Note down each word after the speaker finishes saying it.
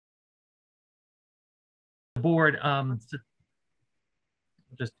board,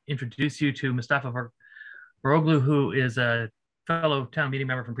 just introduce you to Mustafa Baroglu, who is a fellow town meeting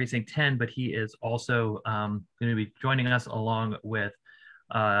member from Precinct 10, but he is also going to be joining us along with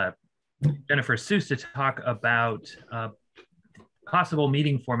Jennifer Seuss to talk about possible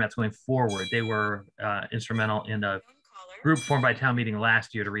meeting formats going forward. They were instrumental in a group formed by town meeting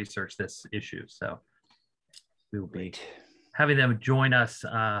last year to research this issue. So we will be having them join us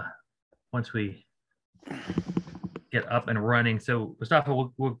once we get up and running. So Mustafa,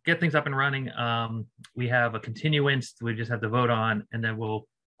 we'll get things up and running. We have a continuance we just have to vote on, and then we'll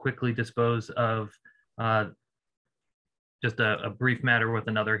quickly dispose of just a brief matter with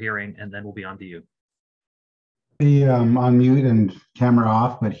another hearing, and then we'll be on to you. Be on mute and camera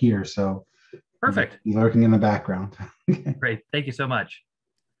off, but here, so perfect. Lurking in the background. Great, thank you so much.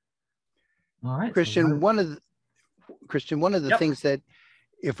 All right, Christian. One of the things that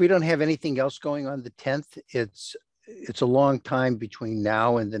if we don't have anything else going on the 10th, it's a long time between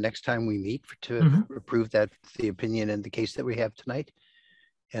now and the next time we meet to approve the opinion and the case that we have tonight.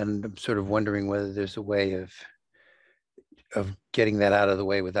 And I'm sort of wondering whether there's a way of getting that out of the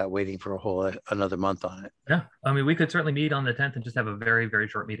way without waiting for another month on it. Yeah, I mean, we could certainly meet on the 10th and just have a very, very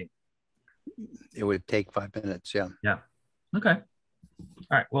short meeting. It would take 5 minutes, yeah. Yeah, okay. All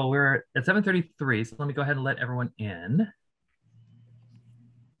right, well, we're at 7:33, so let me go ahead and let everyone in.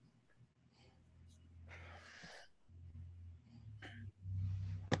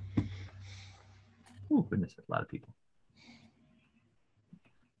 Oh, goodness, a lot of people.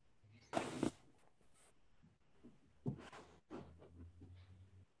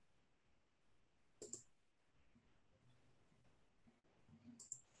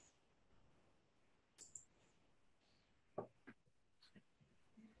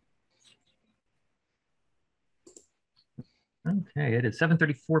 Okay, it is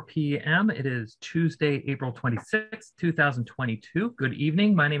 7:34 p.m. It is Tuesday, April 26th, 2022. Good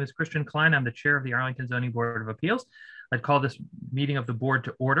evening. My name is Christian Klein. I'm the chair of the Arlington Zoning Board of Appeals. I'd call this meeting of the board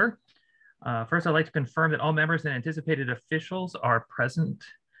to order. First, I'd like to confirm that all members and anticipated officials are present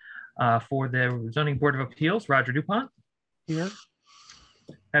for the Zoning Board of Appeals. Roger DuPont. Here.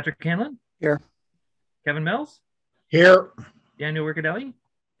 Patrick Hanlon. Here. Kevin Mills. Here. Daniel Riccadelli.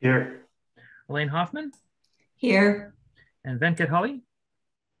 Here. Elaine Hoffman. Here. And Venkat Holly?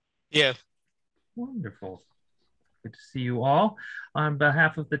 Yeah. Wonderful. Good to see you all. On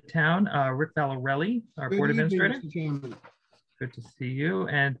behalf of the town, Rick Valarelli, our board administrator. Good to see you.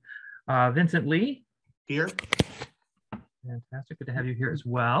 And Vincent Lee? Here. Fantastic. Good to have you here as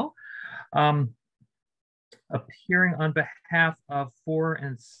well. Appearing on behalf of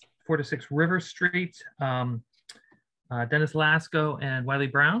 4 to 6 River Street, Dennis Lasco and Wiley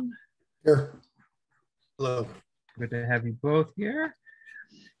Brown. Here. Hello. Good to have you both here.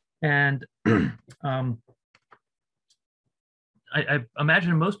 And I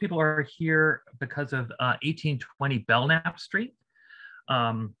imagine most people are here because of 1820 Belknap Street.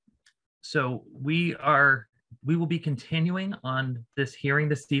 So we will be continuing on this hearing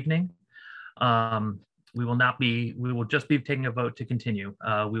this evening. We will just be taking a vote to continue.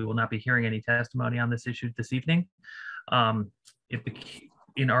 We will not be hearing any testimony on this issue this evening.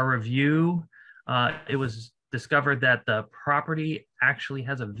 In our review, it was discovered that the property actually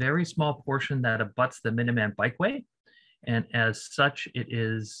has a very small portion that abuts the Minuteman Bikeway. And as such, it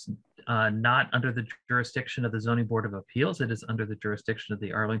is not under the jurisdiction of the Zoning Board of Appeals. It is under the jurisdiction of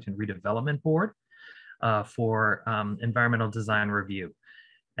the Arlington Redevelopment Board for environmental design review.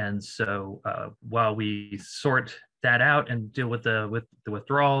 And so while we sort that out and deal with the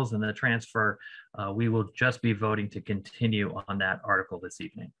withdrawals and the transfer, we will just be voting to continue on that article this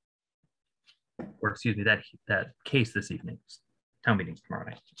evening. Or excuse me, that case this evening. Town meeting's tomorrow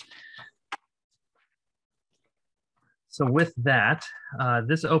night. So with that,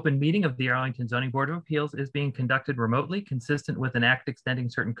 this open meeting of the Arlington Zoning Board of Appeals is being conducted remotely, consistent with an act extending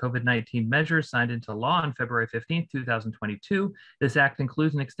certain COVID-19 measures signed into law on February 15, 2022. This act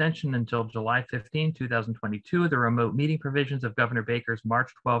includes an extension until July 15, 2022, the remote meeting provisions of Governor Baker's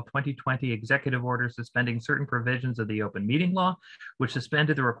March 12, 2020 executive order suspending certain provisions of the open meeting law, which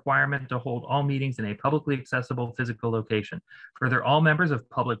suspended the requirement to hold all meetings in a publicly accessible physical location. Further, all members of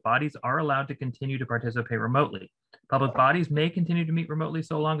public bodies are allowed to continue to participate remotely. Public bodies may continue to meet remotely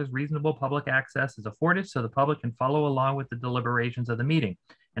so long as reasonable public access is afforded so the public can follow along with the deliberations of the meeting.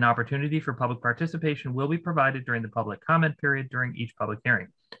 An opportunity for public participation will be provided during the public comment period during each public hearing.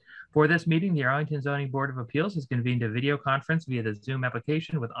 For this meeting, the Arlington Zoning Board of Appeals has convened a video conference via the Zoom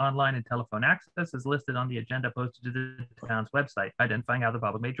application with online and telephone access as listed on the agenda posted to the town's website, identifying how the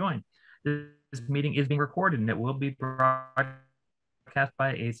public may join. This meeting is being recorded and it will be broadcast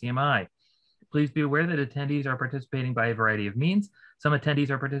by ACMi. Please be aware that attendees are participating by a variety of means. Some attendees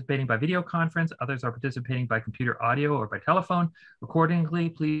are participating by video conference, others are participating by computer audio or by telephone. Accordingly,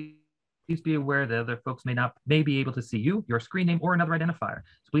 please be aware that other folks may be able to see you, your screen name, or another identifier.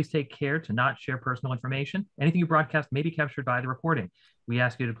 So please take care to not share personal information. Anything you broadcast may be captured by the recording. We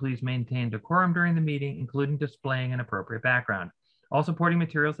ask you to please maintain decorum during the meeting, including displaying an appropriate background. All supporting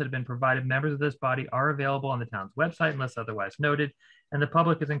materials that have been provided members of this body are available on the town's website unless otherwise noted, and the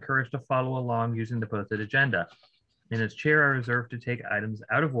public is encouraged to follow along using the posted agenda. And as chair, I reserve to take items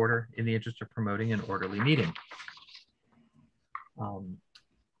out of order in the interest of promoting an orderly meeting.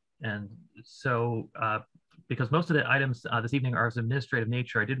 And so, because most of the items this evening are of administrative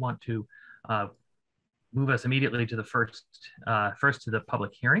nature, I did want to move us immediately to the first to the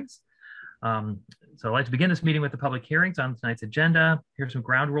public hearings. So I'd like to begin this meeting with the public hearings on tonight's agenda. Here's some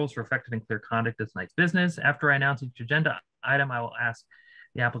ground rules for effective and clear conduct of tonight's business. After I announce each agenda item, I will ask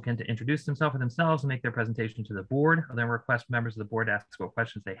the applicant to introduce themselves or themselves and make their presentation to the board. I'll then request members of the board to ask what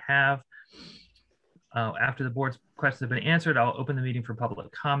questions they have. After the board's questions have been answered, I'll open the meeting for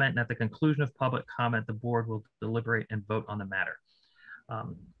public comment. And at the conclusion of public comment, the board will deliberate and vote on the matter.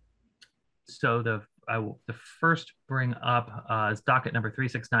 I will first bring up is docket number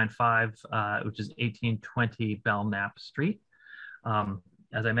 3695, which is 1820 Belknap Street.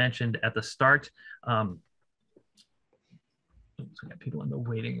 As I mentioned at the start, so we got people in the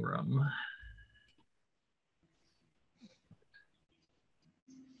waiting room.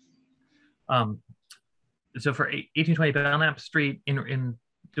 So for 1820 Belknap Street, in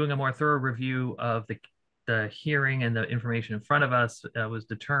doing a more thorough review of the hearing and the information in front of us, was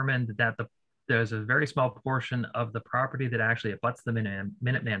determined that there's a very small portion of the property that actually abuts the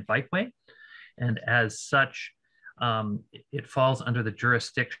Minuteman Bikeway. And as such, it falls under the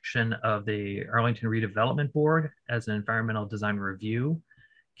jurisdiction of the Arlington Redevelopment Board as an environmental design review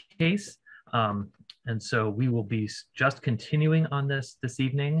case. And so we will be just continuing on this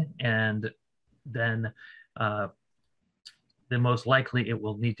evening, and then most likely it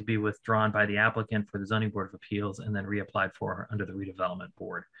will need to be withdrawn by the applicant for the Zoning Board of Appeals and then reapplied for under the Redevelopment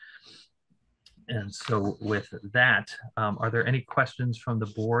Board. And so with that, are there any questions from the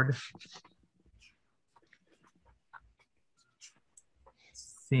board?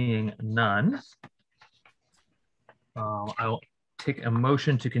 Seeing none, I'll take a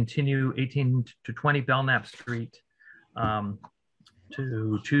motion to continue 1820 Belknap Street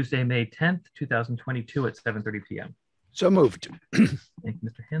to Tuesday, May 10th, 2022 at 7:30 p.m. So moved. Thank you,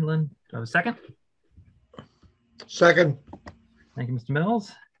 Mr. Hanlon. Do I have a second? Second. Thank you, Mr.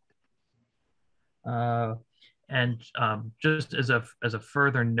 Mills. Just as a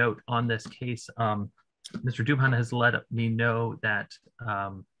further note on this case, Mr. Dubhan has let me know that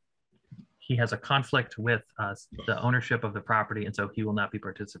he has a conflict with the ownership of the property, and so he will not be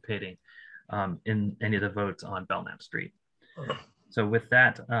participating in any of the votes on Belknap Street. So with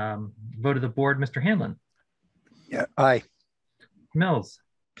that, vote of the board, Mr. Hanlon. Yeah, aye. Mills.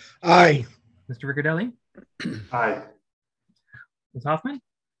 Aye. Mr. Riccardelli. Aye. Ms. Hoffman.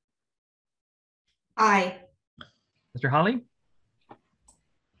 Aye. Mr. Hawley.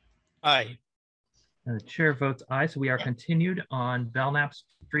 Aye. And the chair votes aye. So we are continued on Belknap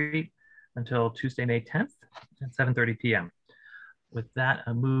Street until Tuesday, May 10th at 7:30 p.m. With that,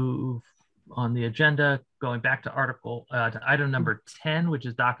 a move on the agenda, going back to item number 10, which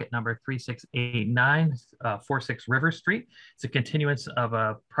is docket number 3689, 46 River Street. It's a continuance of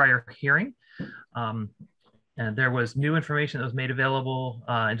a prior hearing. And there was new information that was made available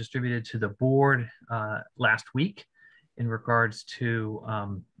and distributed to the board last week in regards to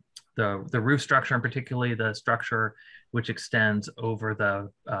the roof structure, and particularly the structure which extends over the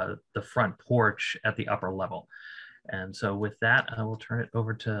front porch at the upper level. And so with that, I will turn it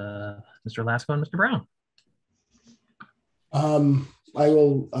over to Mr. Lasko and Mr. Brown. I'll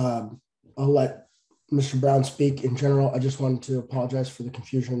let Mr. Brown speak in general. I just wanted to apologize for the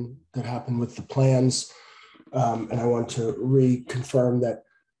confusion that happened with the plans. And I want to reconfirm that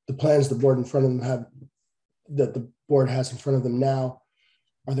the plans the board has in front of them now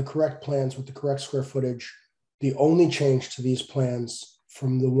are the correct plans with the correct square footage. The only change to these plans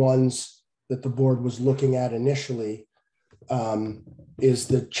from the ones that the board was looking at initially is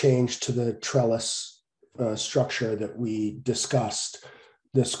the change to the trellis structure that we discussed.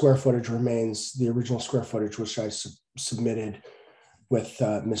 The square footage remains the original square footage, which I submitted with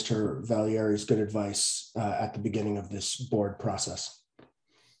Mr. Valieri's good advice at the beginning of this board process. Thank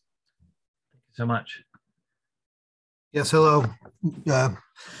you so much. Yes, hello. Here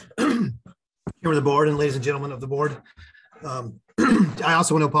with the board and ladies and gentlemen of the board. I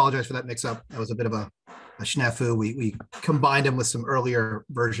also want to apologize for that mix-up. That was a bit of a snafu. We combined them with some earlier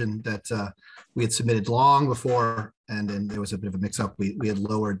version that we had submitted long before, and then there was a bit of a mix-up. We had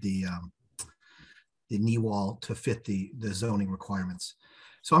lowered the knee wall to fit the zoning requirements.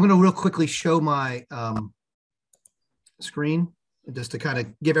 So I'm going to real quickly show my screen just to kind of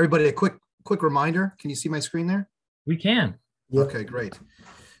give everybody a quick reminder. Can you see my screen there? We can. Yep. Okay, great.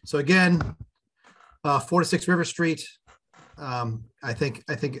 So again, 4 to 6 River Street. I think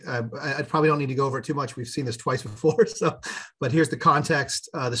I probably don't need to go over it too much. We've seen this twice before. So, but here's the context.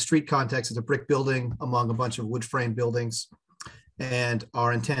 The street context is a brick building among a bunch of wood frame buildings. And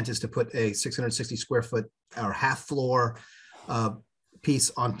our intent is to put a 660 square foot or half floor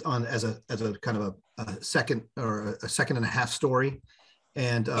piece on as a kind of a second or a second and a half story.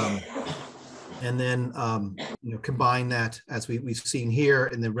 And then combine that as we've seen here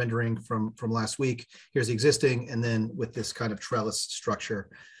in the rendering from last week. Here's the existing, and then with this kind of trellis structure.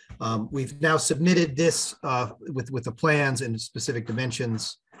 We've now submitted this with the plans and specific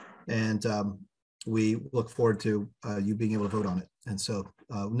dimensions, and we look forward to you being able to vote on it. And so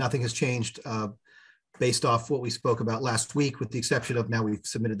nothing has changed based off what we spoke about last week, with the exception of now we've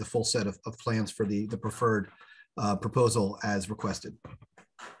submitted the full set of plans for the preferred proposal as requested.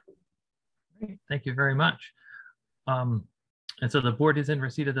 Thank you very much. And so the board is in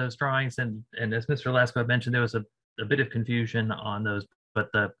receipt of those drawings, and as Mr. Lasko mentioned, there was a bit of confusion on those,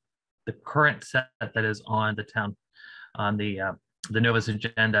 but the current set that is on the town, on the Novus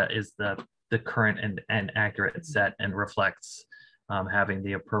agenda is the current and accurate set, and reflects having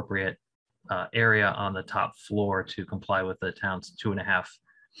the appropriate area on the top floor to comply with the town's 2.5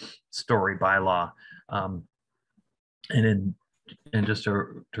 story bylaw. And just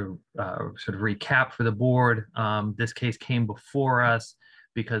to sort of recap for the board, this case came before us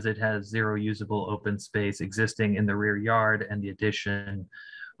because it has 0 usable open space existing in the rear yard, and the addition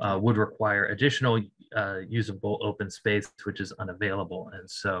would require additional usable open space, which is unavailable. And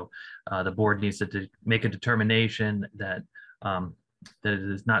so the board needs to make a determination that that it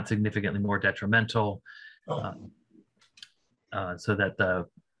is not significantly more detrimental, so that the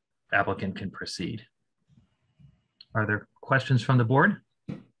applicant can proceed. Are there questions from the board?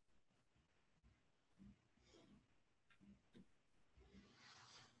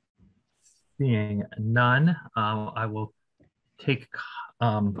 Seeing none, I will take,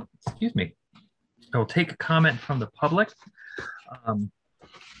 excuse me, I will take a comment from the public.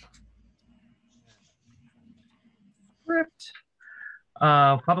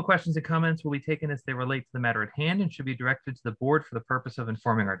 Public questions and comments will be taken as they relate to the matter at hand and should be directed to the board for the purpose of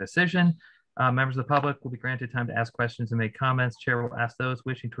informing our decision. Members of the public will be granted time to ask questions and make comments. Chair will ask those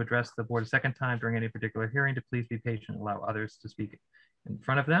wishing to address the board a second time during any particular hearing to please be patient and allow others to speak in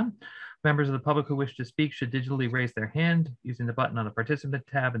front of them. Members of the public who wish to speak should digitally raise their hand using the button on the participant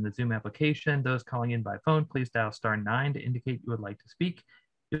tab in the Zoom application. Those calling in by phone, please dial *9 to indicate you would like to speak.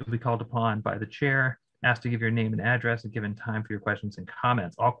 You'll be called upon by the chair, asked to give your name and address, and given time for your questions and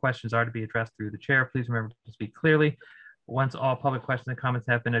comments. All questions are to be addressed through the chair. Please remember to speak clearly. Once all public questions and comments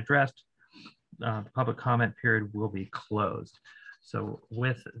have been addressed, the public comment period will be closed. So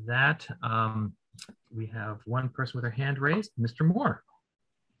with that, we have one person with their hand raised, Mr. Moore.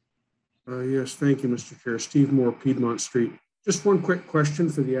 Yes, thank you, Mr. Chair. Steve Moore, Piedmont Street. Just one quick question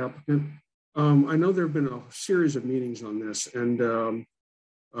for the applicant. I know there have been a series of meetings on this, and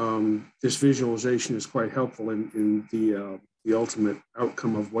this visualization is quite helpful in the ultimate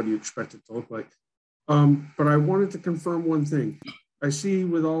outcome of what you expect it to look like. But I wanted to confirm one thing. I see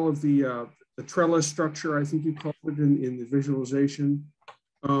with all of the trellis structure, I think you called it in the visualization,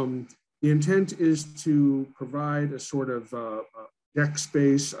 the intent is to provide a sort of deck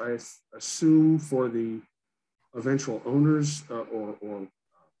space, I assume, for the eventual owners or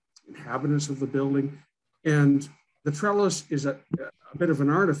inhabitants of the building. And the trellis is a bit of an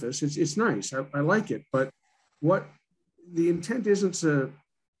artifice. It's nice. I like it. But what the intent isn't to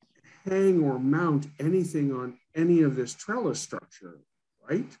hang or mount anything on any of this trellis structure,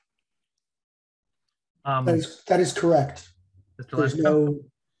 right? That is correct. There's no.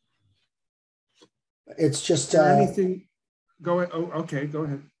 It's just anything. Go ahead. Oh, okay. Go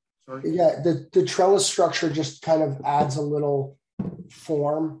ahead. Sorry. Yeah, the trellis structure just kind of adds a little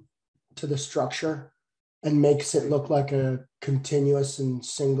form to the structure and makes it look like a continuous and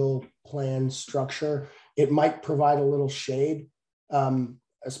single plan structure. It might provide a little shade,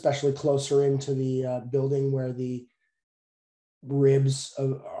 especially closer into the building where the ribs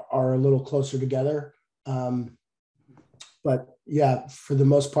are a little closer together. But yeah, for the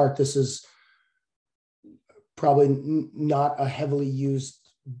most part, this is probably not a heavily used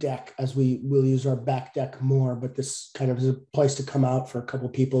deck, as we will use our back deck more, but this kind of is a place to come out for a couple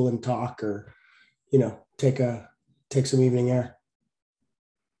people and talk, or, take some evening air.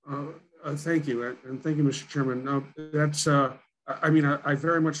 Thank you, and thank you, Mr. Chairman. That's I mean, I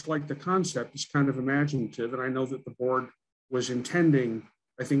very much like the concept. It's kind of imaginative, and I know that the board was intending.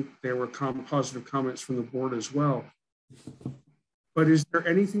 I think there were positive comments from the board as well. But is there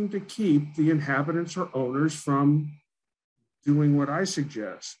anything to keep the inhabitants or owners from doing what I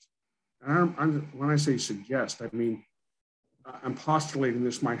suggest? And when I say suggest, I mean, I'm postulating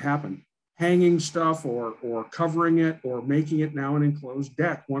this might happen. Hanging stuff or covering it or making it now an enclosed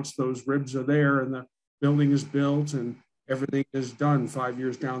deck once those ribs are there and the building is built and everything is done 5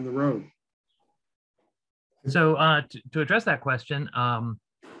 years down the road. So to address that question,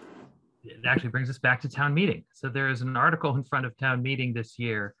 it actually brings us back to town meeting. So there is an article in front of town meeting this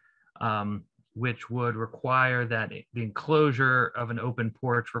year, which would require that the enclosure of an open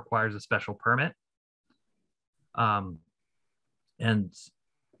porch requires a special permit. And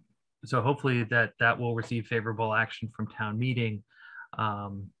so hopefully that will receive favorable action from town meeting,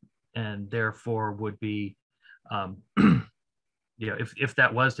 and therefore would be, if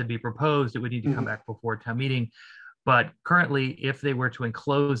that was to be proposed, it would need to come back before town meeting. But currently, if they were to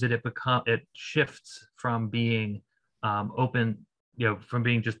enclose it, it shifts from being open, from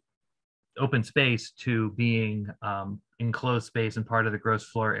being just open space to being enclosed space and part of the gross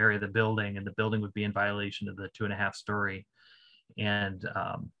floor area of the building, and the building would be in violation of the 2.5 story, and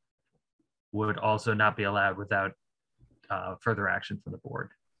would also not be allowed without further action from the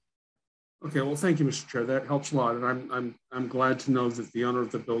board. Okay, well, thank you, Mr. Chair. That helps a lot, and I'm glad to know that the owner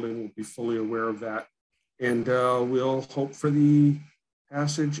of the building will be fully aware of that. And we'll hope for the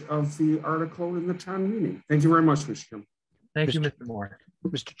passage of the article in the town meeting. Thank you very much, Mr. Chairman. Thank you, Mr. Moore.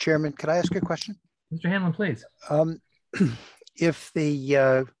 Mr. Chairman, could I ask a question? Mr. Hanlon, please. If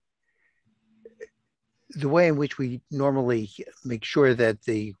the way in which we normally make sure that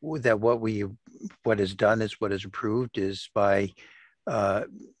what is done is what is approved is by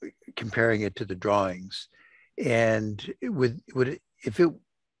comparing it to the drawings, and would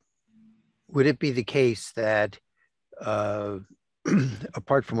it be the case that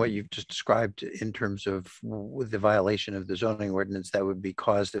apart from what you've just described in terms of the violation of the zoning ordinance that would be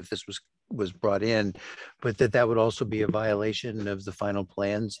caused if this was brought in, but that would also be a violation of the final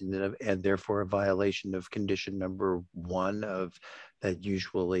plans and therefore a violation of condition number 1 of that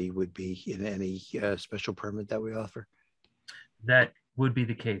usually would be in any special permit that we offer? That would be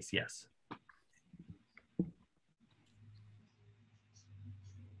the case, yes.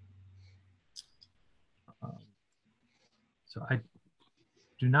 So I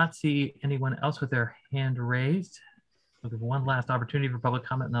do not see anyone else with their hand raised. We'll give one last opportunity for public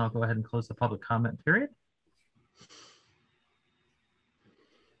comment, and then I'll go ahead and close the public comment period.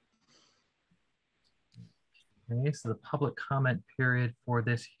 Okay, so the public comment period for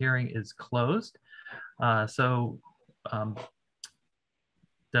this hearing is closed. The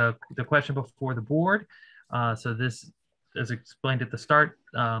question before the board, so this, as explained at the start,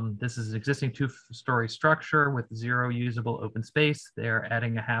 this is an existing 2-story structure with 0 usable open space. They're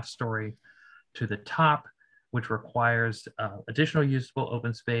adding a 1/2 story to the top, which requires additional usable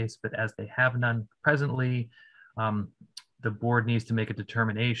open space, but as they have none presently, the board needs to make a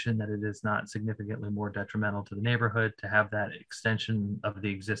determination that it is not significantly more detrimental to the neighborhood to have that extension of the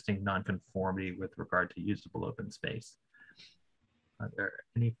existing nonconformity with regard to usable open space. Are there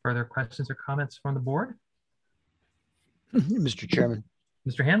any further questions or comments from the board? Mr. Chairman.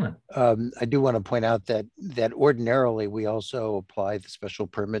 Mr. Hanlon. I do want to point out that ordinarily we also apply the special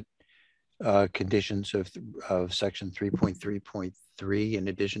permit conditions of section 3.3.3 in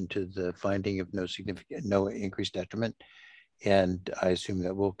addition to the finding of no increased detriment. And I assume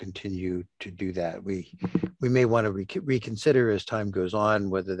that we'll continue to do that. We may want to reconsider as time goes on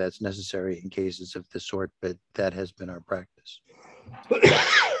whether that's necessary in cases of this sort, but that has been our practice.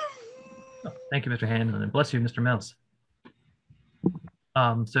 Thank you, Mr. Hanlon, and bless you, Mr. Mills.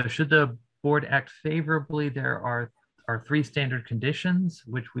 So should the board act favorably, there are 3 standard conditions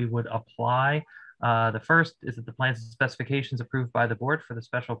which we would apply. The first is that the plans and specifications approved by the board for the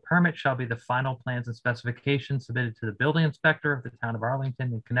special permit shall be the final plans and specifications submitted to the building inspector of the town of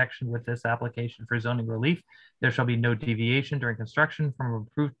Arlington in connection with this application for zoning relief. There shall be no deviation during construction from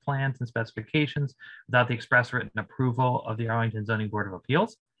approved plans and specifications without the express written approval of the Arlington Zoning Board of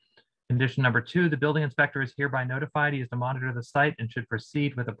Appeals. Condition number 2, the building inspector is hereby notified he is to monitor the site and should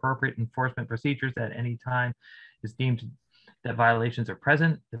proceed with appropriate enforcement procedures at any time is deemed that violations are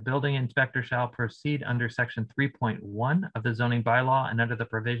present. The building inspector shall proceed under section 3.1 of the zoning bylaw and under the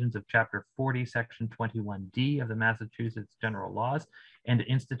provisions of chapter 40, section 21D of the Massachusetts general laws, and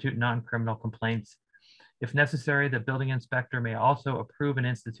institute non-criminal complaints If necessary, the building inspector may also approve and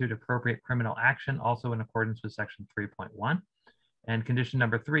institute appropriate criminal action, also in accordance with section 3.1. And condition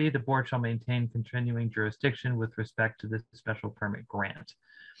number 3, the board shall maintain continuing jurisdiction with respect to this special permit grant.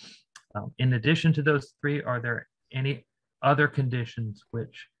 In addition to those 3, are there any other conditions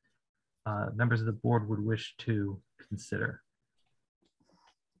which members of the board would wish to consider?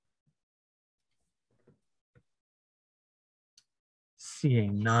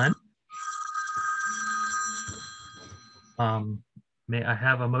 Seeing none. May I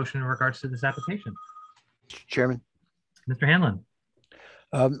have a motion in regards to this application? Chairman. Mr. Hanlon.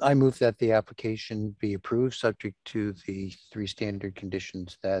 I move that the application be approved, subject to the 3 standard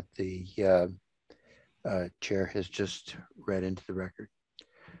conditions that the chair has just read into the record.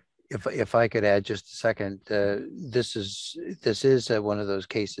 If I could add just a second, this is one of those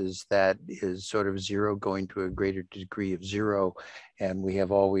cases that is sort of 0 going to a greater degree of 0, and we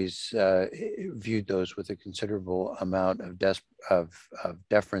have always viewed those with a considerable amount of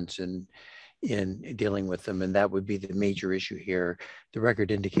deference in dealing with them, and that would be the major issue here. The record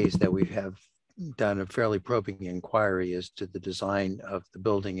indicates that we have done a fairly probing inquiry as to the design of the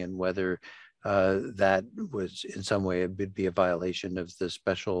building and whether that was in some way would be a violation of the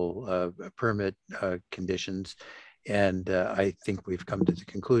special permit conditions. And I think we've come to the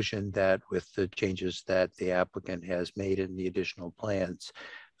conclusion that with the changes that the applicant has made in the additional plans,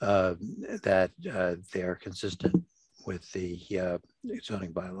 that they are consistent with the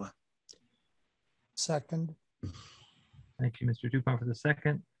zoning bylaw. Second. Thank you, Mr. Dupont, for the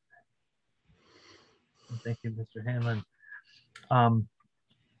second. And thank you, Mr. Hanlon.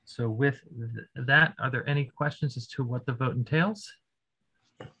 So with that, are there any questions as to what the vote entails?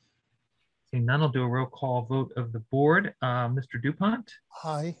 Seeing none, I'll do a roll call vote of the board. Mr. Dupont?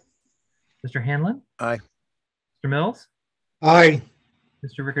 Aye. Mr. Hanlon? Aye. Mr. Mills? Aye.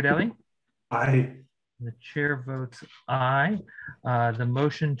 Mr. Riccardelli? Aye. The chair votes aye. The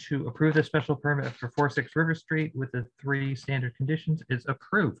motion to approve the special permit for 46 River Street with the 3 standard conditions is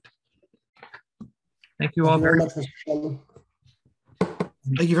approved. Thank you all very much.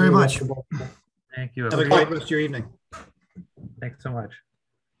 Thank you very much. Thank you. Have a great rest of your evening. Thanks so much.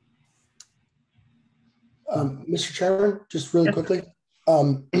 Mr. Chairman, just really quickly,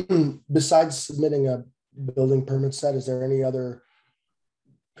 besides submitting a building permit set, is there any other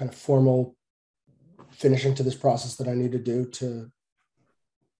kind of formal finishing to this process that I need to do to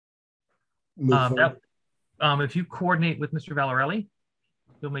move forward? If you coordinate with Mr. Valarelli,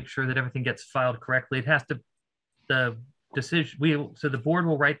 he'll make sure that everything gets filed correctly. It has to, the decision, so the board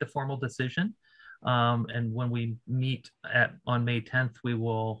will write the formal decision. And when we meet on May 10th, we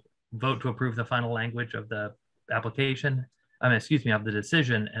will vote to approve the final language of the application, of the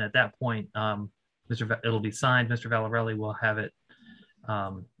decision. And at that point, it'll be signed. Mr. Valarelli will have it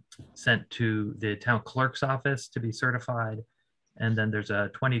sent to the town clerk's office to be certified. And then there's a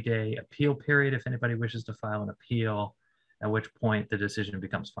 20-day appeal period if anybody wishes to file an appeal, at which point the decision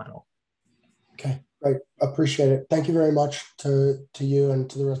becomes final. Okay, great. Appreciate it. Thank you very much to you and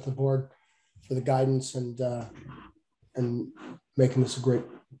to the rest of the board for the guidance and making this a great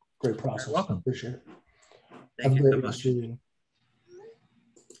process. You're welcome. Appreciate it. Thank you so much.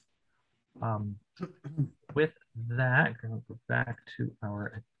 With that, I'm going to go back to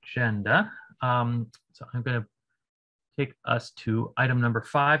our agenda. So I'm going to take us to item number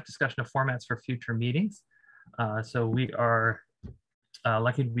 5, discussion of formats for future meetings. So we are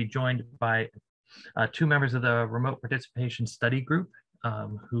lucky to be joined by 2 members of the remote participation study group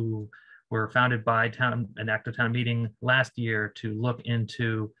who were founded by an active town meeting last year to look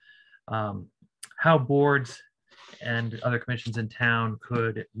into how boards and other commissions in town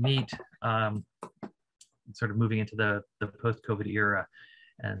could meet sort of moving into the post-COVID era.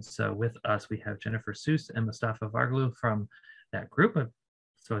 And so with us, we have Jennifer Seuss and Mustafa Varglu from that group.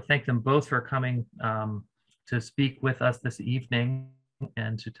 So I thank them both for coming to speak with us this evening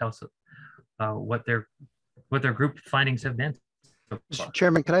and to tell us what their group findings have been. Mr.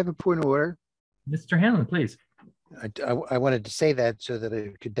 Chairman, can I have a point of order? Mr. Hanlon, please. I wanted to say that so that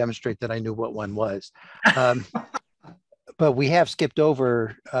I could demonstrate that I knew what one was. But we have skipped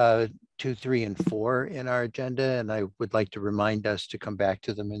over 2, 3, and 4 in our agenda, and I would like to remind us to come back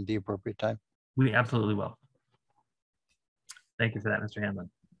to them in the appropriate time. We absolutely will. Thank you for that, Mr. Hanlon.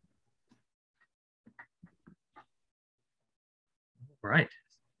 All right.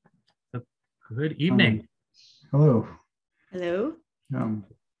 So, good evening. Hello. Hello.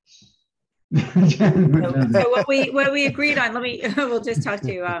 So what we agreed on, we'll just talk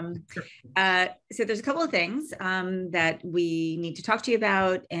to you. So there's a couple of things that we need to talk to you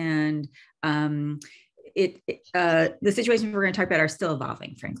about, and the situations we're going to talk about are still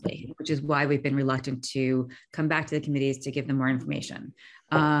evolving, frankly, which is why we've been reluctant to come back to the committees to give them more information.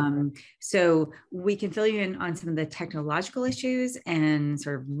 So we can fill you in on some of the technological issues and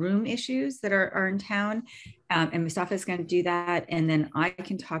sort of room issues that are in town. And Mustafa is going to do that. And then I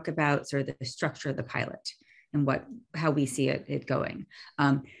can talk about sort of the structure of the pilot and how we see it going.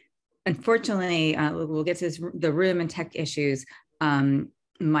 Unfortunately, we'll get to this, the room and tech issues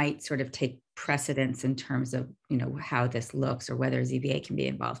might sort of take precedence in terms of, how this looks or whether ZBA can be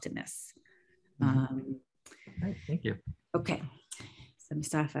involved in this. All right, thank you. Okay. So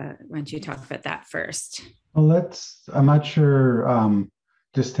Mustafa, why don't you talk about that first? Well, I'm not sure,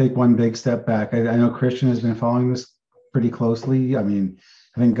 just take one big step back. I know Christian has been following this pretty closely. I mean,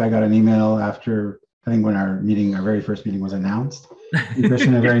 I think I got an email after, when our very first meeting was announced. And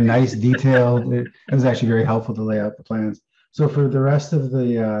Christian, a very nice detailed, it was actually very helpful to lay out the plans. So for the rest of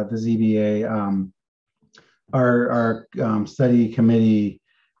the ZBA, our study committee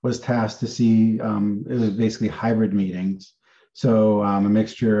was tasked to see, it was basically hybrid meetings. So a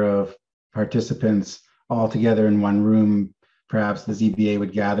mixture of participants all together in one room. Perhaps the ZBA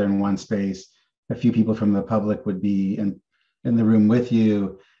would gather in one space. A few people from the public would be in the room with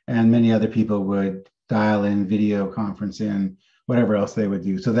you, and many other people would dial in, video conference in, whatever else they would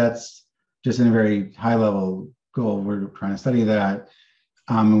do. So that's just in a very high level goal. We're trying to study that.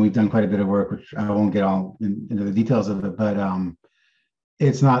 And we've done quite a bit of work, which I won't get all into the details of it, but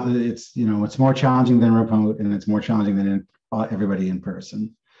it's more challenging than remote, and it's more challenging than everybody in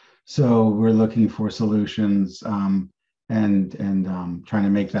person. So we're looking for solutions and trying to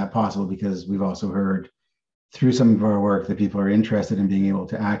make that possible, because we've also heard through some of our work that people are interested in being able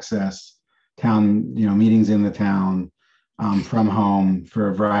to access town, meetings in the town from home for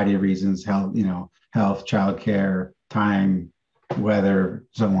a variety of reasons, health, childcare, time, weather,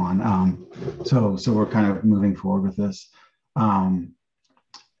 so on. So we're kind of moving forward with this.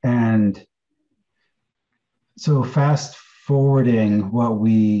 And so fast forwarding, what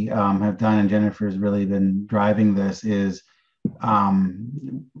we have done, and Jennifer's really been driving this, is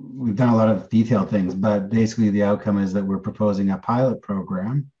we've done a lot of detailed things, but basically the outcome is that we're proposing a pilot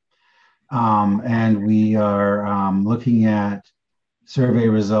program. And we are looking at survey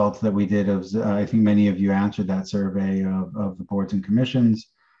results that we did of, I think many of you answered that survey of the boards and commissions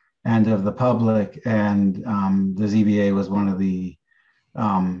and of the public. And the ZBA was one of the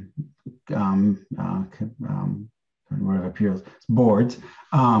boards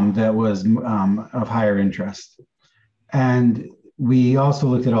that was of higher interest. And we also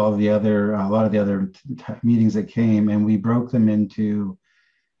looked at a lot of the other meetings that came, and we broke them into,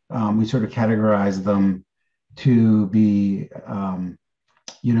 we sort of categorized them to be,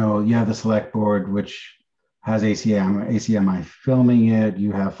 you have the select board, which has ACMi filming it.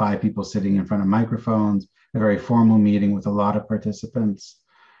 You have 5 people sitting in front of microphones, a very formal meeting with a lot of participants.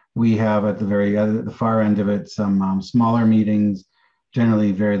 We have at the far end of it, some smaller meetings,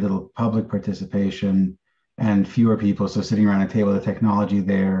 generally very little public participation and fewer people. So sitting around a table, the technology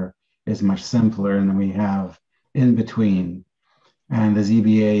there is much simpler. And then we have in between. And the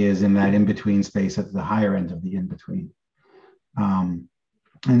ZBA is in that in-between space at the higher end of the in-between.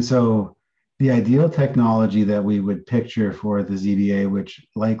 And so the ideal technology that we would picture for the ZBA, which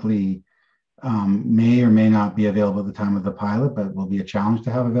likely may or may not be available at the time of the pilot, but will be a challenge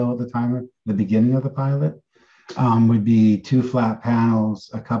to have available at the time of the beginning of the pilot, would be 2 flat panels,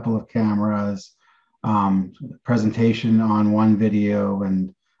 a couple of cameras, presentation on one video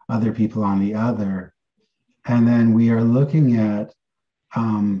and other people on the other. And then we are looking at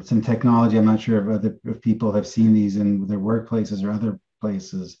some technology. I'm not sure if people have seen these in their workplaces or other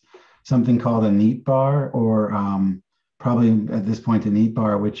places, something called a neat bar, or probably at this point a neat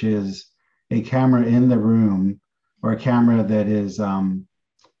bar, which is a camera in the room, or a camera that is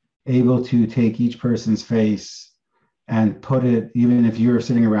able to take each person's face and put it, even if you're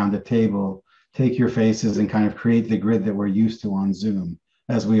sitting around the table, take your faces and kind of create the grid that we're used to on Zoom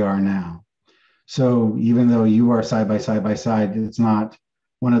as we are now. So even though you are side by side, it's not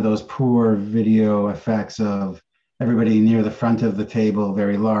one of those poor video effects of everybody near the front of the table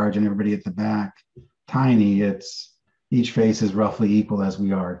very large and everybody at the back tiny. It's each face is roughly equal as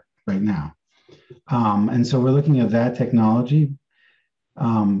we are right now. And so we're looking at that technology.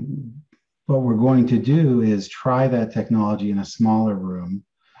 What we're going to do is try that technology in a smaller room.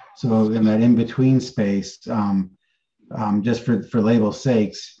 So in that in-between space, just for label's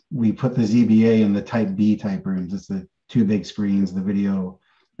sakes, we put the ZBA in the type B type rooms. It's the 2 big screens, the video,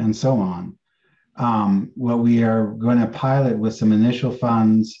 and so on. What we are going to pilot with some initial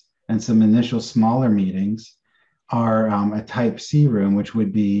funds and some initial smaller meetings are a type C room, which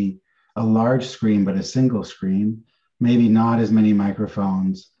would be a large screen, but a single screen, maybe not as many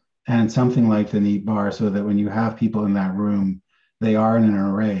microphones, and something like the neat bar, so that when you have people in that room, they are in an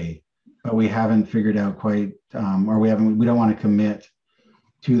array, but we haven't figured out quite, or we don't want to commit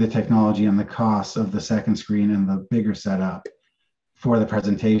to the technology and the costs of the second screen and the bigger setup for the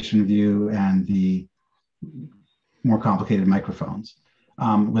presentation view and the more complicated microphones,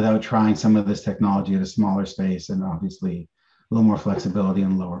 without trying some of this technology at a smaller space and obviously a little more flexibility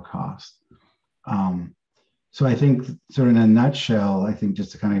and lower cost. So I think sort of in a nutshell, I think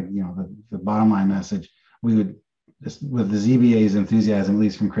just to kind of, the bottom line message, we would, just with the ZBA's enthusiasm, at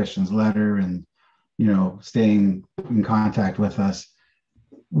least from Christian's letter and, staying in contact with us,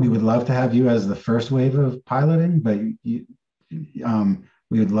 we would love to have you as the first wave of piloting, but we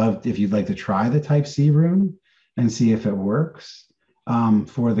would love if you'd like to try the Type C room and see if it works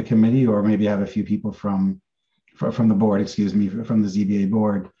for the committee, or maybe have a few people from the board, from the ZBA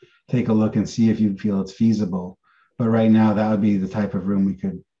board, take a look and see if you feel it's feasible. But right now, that would be the type of room we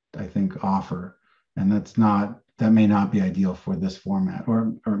could, I think, offer. And that may not be ideal for this format,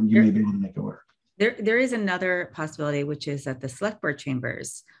 or you may be able to make it work. There is another possibility, which is that the select board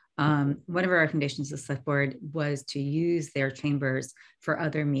chambers, one of our recommendations of the select board was to use their chambers for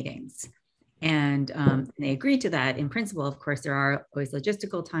other meetings. And they agreed to that in principle. Of course, there are always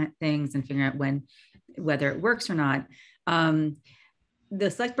logistical things and figuring out whether it works or not. The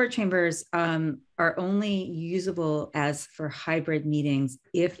select board chambers are only usable as for hybrid meetings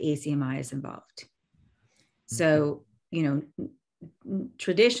if ACMi is involved. So,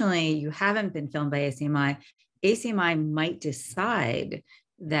 traditionally, you haven't been filmed by ACMi. ACMi might decide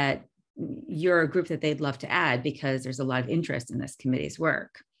that you're a group that they'd love to add because there's a lot of interest in this committee's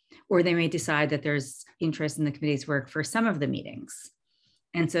work. Or they may decide that there's interest in the committee's work for some of the meetings.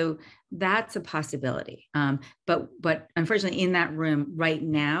 And so that's a possibility. But unfortunately, in that room right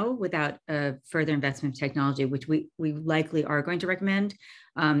now, without a further investment in technology, which we likely are going to recommend,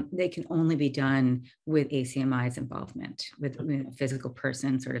 they can only be done with ACMi's involvement, with a physical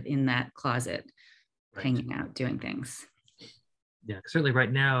person sort of in that closet, right, hanging out, doing things. Yeah, certainly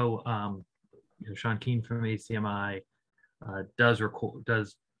right now, Sean Keane from ACMi does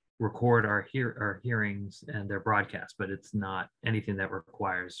record our hearings and their broadcasts, but it's not anything that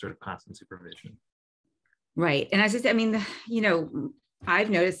requires sort of constant supervision. Right, and as I said, I've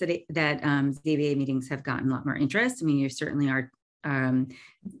noticed that ZBA meetings have gotten a lot more interest. You certainly are.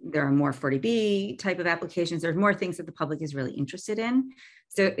 There are more 40B type of applications. There's more things that the public is really interested in.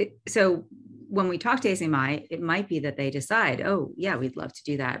 So when we talk to ACMi, it might be that they decide, oh yeah, we'd love to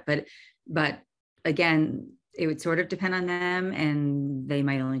do that. But again, it would sort of depend on them, and they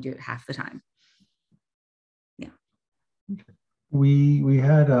might only do it half the time. Yeah. We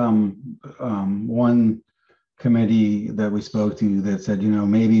had one committee that we spoke to that said,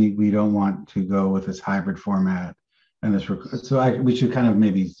 maybe we don't want to go with this hybrid format. And we should kind of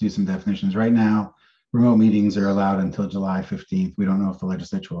maybe do some definitions. Right now, remote meetings are allowed until July 15th. We don't know if the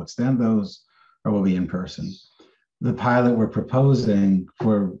legislature will extend those or will be in person. The pilot we're proposing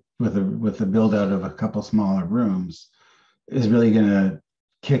with the build out of a couple smaller rooms is really going to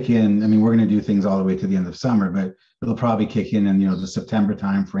kick in. We're going to do things all the way to the end of summer, but it'll probably kick in the September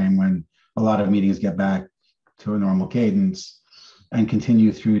timeframe, when a lot of meetings get back to a normal cadence, and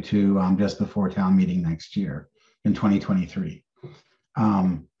continue through to just before town meeting next year in 2023.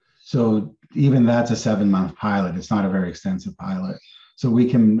 So even that's a 7-month pilot. It's not a very extensive pilot. So we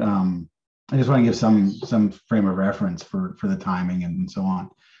can, I just want to give some frame of reference for the timing and so on.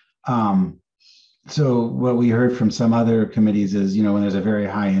 So what we heard from some other committees is, when there's a very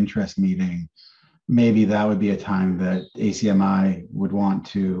high interest meeting, maybe that would be a time that ACMi would want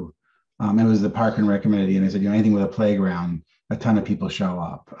to, it was the Park and Rec Committee, and they said, anything with a playground, a ton of people show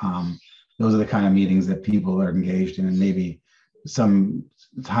up. Those are the kind of meetings that people are engaged in, and maybe some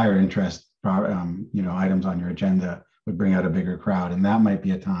higher interest, items on your agenda would bring out a bigger crowd, and that might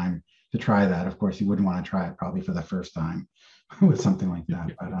be a time to try that. Of course, you wouldn't want to try it probably for the first time with something like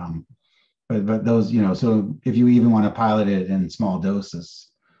that, but those, so if you even want to pilot it in small doses,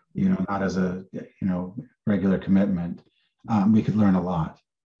 not as a, regular commitment, we could learn a lot.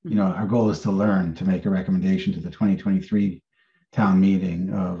 Our goal is to learn, to make a recommendation to the 2023 town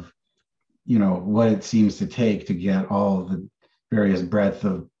meeting of, what it seems to take to get all the various breadth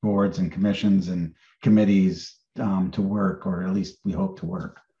of boards and commissions and committees to work, or at least we hope to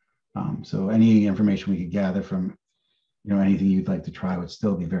work. So any information we could gather from, anything you'd like to try would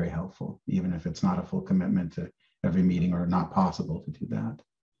still be very helpful, even if it's not a full commitment to every meeting or not possible to do that.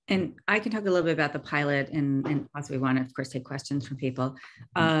 And I can talk a little bit about the pilot and possibly want to, of course, take questions from people.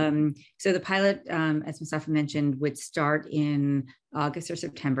 So the pilot, as Mustafa mentioned, would start in August or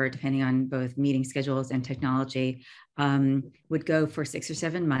September, depending on both meeting schedules and technology, would go for 6 or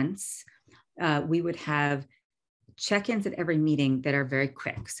 7 months. We would have check-ins at every meeting that are very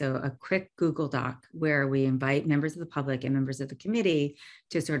quick. So a quick Google Doc where we invite members of the public and members of the committee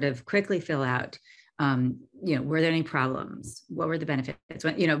to sort of quickly fill out, were there any problems? What were the benefits?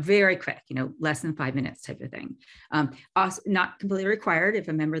 Very quick, less than 5 minutes type of thing. Also not completely required. If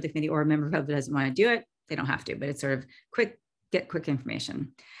a member of the committee or a member of the public doesn't want to do it, they don't have to, but it's sort of get quick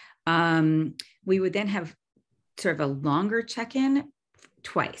information. We would then have sort of a longer check-in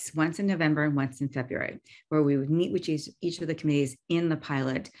twice, once in November and once in February, where we would meet with each of the committees in the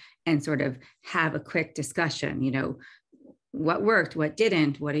pilot and sort of have a quick discussion, what worked, what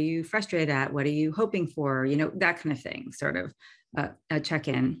didn't, what are you frustrated at, what are you hoping for, that kind of thing, sort of a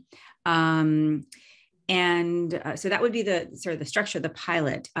check-in. So that would be the sort of the structure of the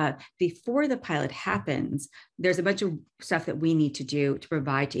pilot. Before the pilot happens, there's a bunch of stuff that we need to do to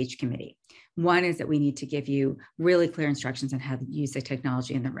provide to each committee. One is that we need to give you really clear instructions on how to use the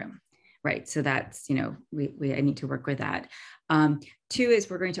technology in the room, right? So that's, I need to work with that. 2 is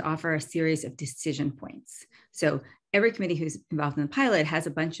we're going to offer a series of decision points. So every committee who's involved in the pilot has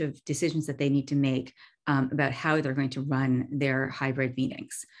a bunch of decisions that they need to make about how they're going to run their hybrid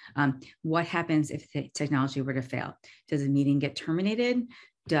meetings. What happens if the technology were to fail? Does the meeting get terminated?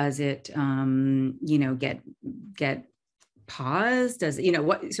 Does it, get paused? Does,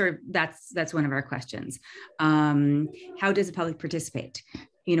 what sort of, that's one of our questions. How does the public participate?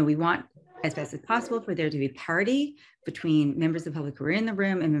 We want as best as possible for there to be parity between members of the public who are in the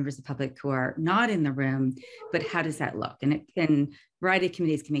room and members of the public who are not in the room, but how does that look? And a variety of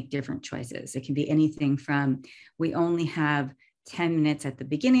committees can make different choices. It can be anything from, we only have 10 minutes at the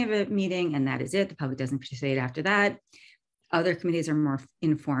beginning of a meeting and that is it, the public doesn't participate after that. Other committees are more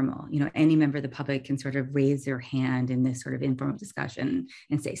informal. Any member of the public can sort of raise their hand in this sort of informal discussion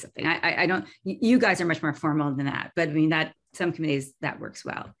and say something. I don't, you guys are much more formal than that, but I mean, that some committees that works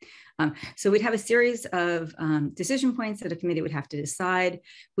well. So we'd have a series of decision points that a committee would have to decide.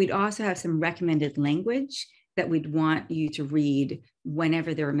 We'd also have some recommended language that we'd want you to read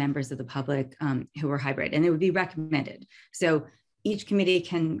whenever there are members of the public who are hybrid, and it would be recommended. So each committee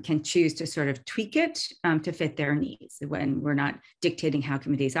can choose to sort of tweak it to fit their needs when we're not dictating how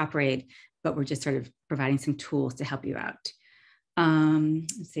committees operate, but we're just sort of providing some tools to help you out.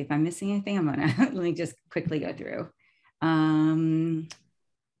 Let's see if I'm missing anything. I'm gonna, let me just quickly go through.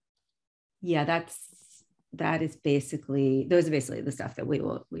 Yeah, those are basically the stuff that we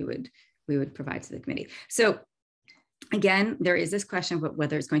would provide to the committee. So again, there is this question about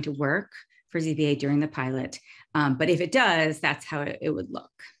whether it's going to work for ZBA during the pilot. But if it does, that's how it would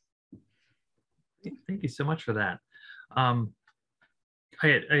look. Thank you so much for that. I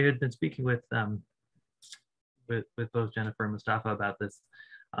had been speaking with both Jennifer and Mustafa about this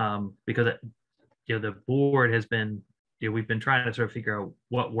because the board has been, we've been trying to sort of figure out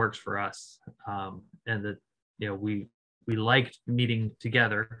what works for us, and that we liked meeting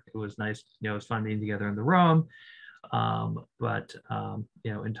together. It was nice, it was fun being together in the room. But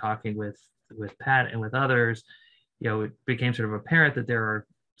in talking with Pat and with others, it became sort of apparent that there are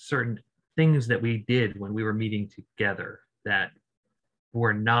certain things that we did when we were meeting together that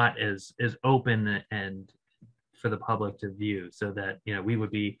were not as open and for the public to view. So that we would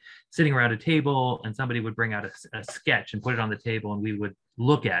be sitting around a table and somebody would bring out a sketch and put it on the table and we would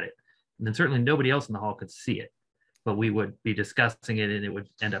look at it, and then certainly nobody else in the hall could see it, but we would be discussing it and it would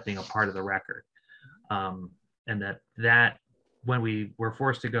end up being a part of the record. And that when we were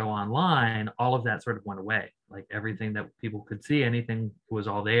forced to go online, all of that sort of went away. Like everything that people could see, anything was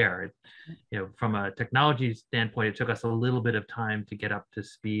all there. From a technology standpoint, it took us a little bit of time to get up to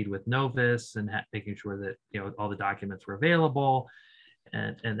speed with Novus and making sure that all the documents were available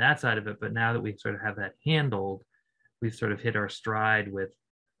and that side of it. But now that we sort of have that handled, we've sort of hit our stride with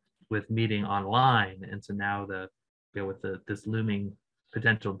meeting online. And so now with this looming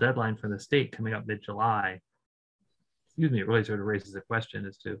potential deadline for the state coming up mid-July, it really sort of raises a question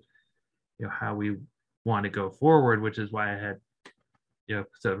as to how we want to go forward, which is why I had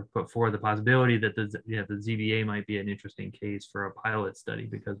sort of put forward the possibility that the ZBA might be an interesting case for a pilot study,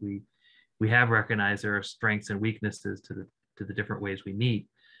 because we have recognized there are strengths and weaknesses to the different ways we meet.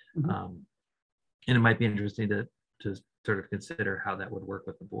 Mm-hmm. And it might be interesting to sort of consider how that would work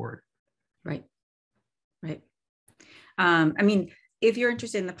with the board. Right. I mean, if you're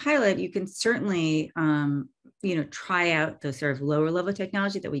interested in the pilot, you can certainly, try out the sort of lower level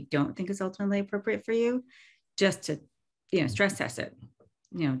technology that we don't think is ultimately appropriate for you, just to, stress test it.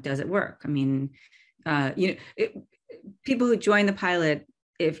 does it work? I mean, people who join the pilot,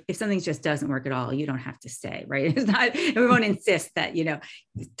 if something just doesn't work at all, you don't have to stay, right? It's not, we won't insist that,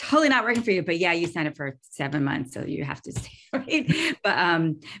 it's totally not working for you, but yeah, you signed up for 7 months, so you have to stay, right? But I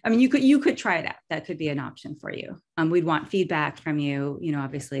mean, you could try it out. That could be an option for you. We'd want feedback from you,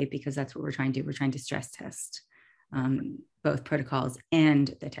 obviously, because that's what we're trying to do. We're trying to stress test both protocols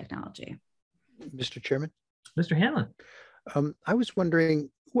and the technology. Mr. Chairman? Mr. Hanlon. I was wondering,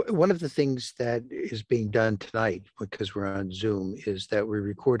 one of the things that is being done tonight, because we're on Zoom, is that we're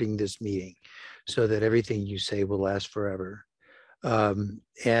recording this meeting so that everything you say will last forever.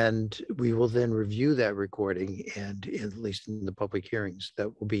 And we will then review that recording, and at least in the public hearings,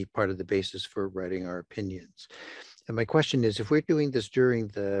 that will be part of the basis for writing our opinions. And my question is, if we're doing this during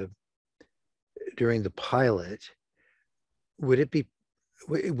the pilot,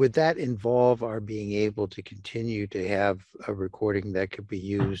 would that involve our being able to continue to have a recording that could be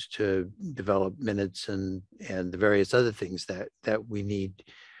used to develop minutes and the various other things that we need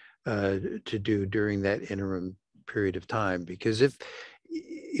to do during that interim period of time? Because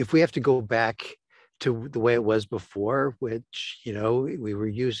if we have to go back to the way it was before, which we were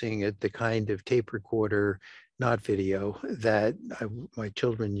using the kind of tape recorder, not video, that my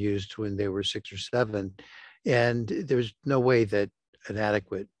children used when they were 6 or 7, and there's no way that an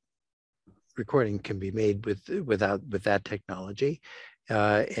adequate recording can be made with that technology,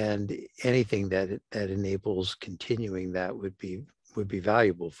 and anything that enables continuing that would be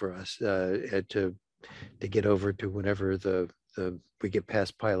valuable for us to get over to whenever we get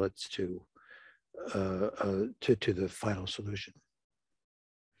past pilots to the final solution.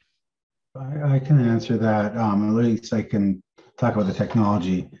 I can answer that. At least I can talk about the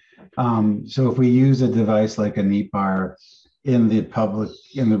technology. So if we use a device like a neat bar in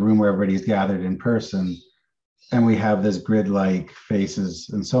the room where everybody's gathered in person, and we have this grid-like faces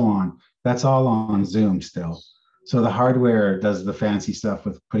and so on, that's all on Zoom still. So the hardware does the fancy stuff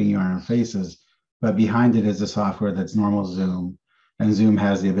with putting you on our faces, but behind it is the software that's normal Zoom, and Zoom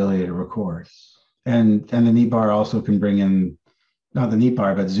has the ability to record. And the neat bar also can bring in, not the neat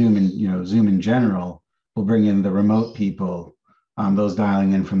bar, but Zoom in general will bring in the remote people, those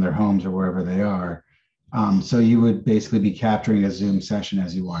dialing in from their homes or wherever they are. So you would basically be capturing a Zoom session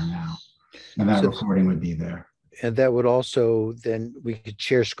as you are now, and that recording would be there. And that would also, then we could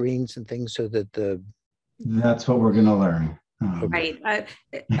share screens and things so that that's what we're going to learn. Right.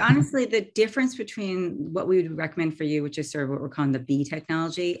 Honestly, the difference between what we would recommend for you, which is sort of what we're calling the B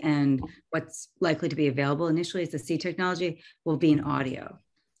technology, and what's likely to be available initially is the C technology will be in audio,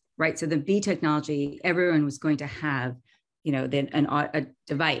 right? So the B technology, everyone was going to have a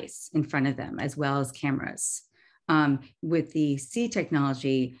device in front of them as well as cameras. With the C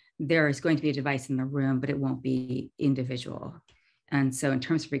technology, there is going to be a device in the room, but it won't be individual. And so in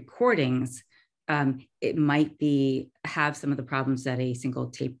terms of recordings, it might have some of the problems that a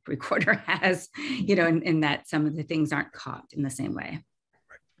single tape recorder has, in that some of the things aren't caught in the same way.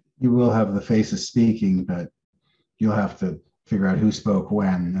 You will have the faces speaking, but you'll have to figure out who spoke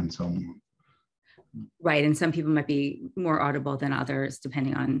when and so on. Right, and some people might be more audible than others,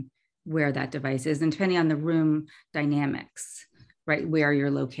 depending on where that device is and depending on the room dynamics, right, where you're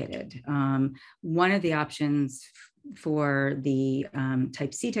located. One of the options for the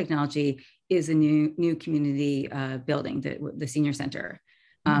type C technology is a new community building, the senior center.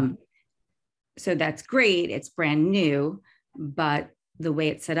 So that's great, it's brand new, but the way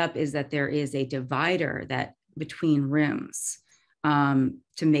it's set up is that there is a divider between rooms.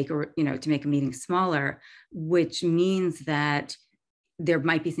 To make a meeting smaller, which means that there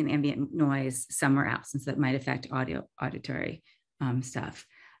might be some ambient noise somewhere else, and so that might affect auditory stuff.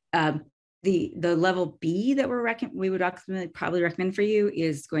 The level B that we would probably recommend for you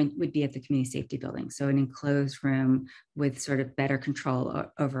would be at the community safety building, so an enclosed room with sort of better control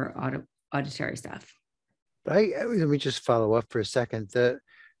over auditory stuff. Let me just follow up for a second.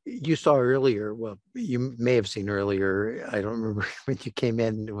 You saw earlier, well, you may have seen earlier, I don't remember when you came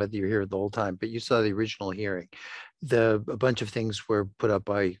in, whether you're here the whole time, but you saw the original hearing. A bunch of things were put up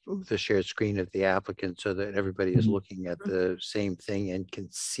by the shared screen of the applicant so that everybody is looking at the same thing and can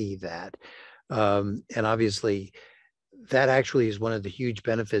see that. And obviously, that actually is one of the huge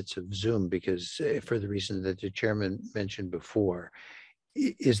benefits of Zoom, because for the reason that the chairman mentioned before,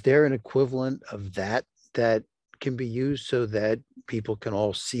 is there an equivalent of that can be used so that people can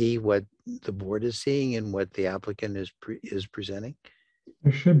all see what the board is seeing and what the applicant is presenting?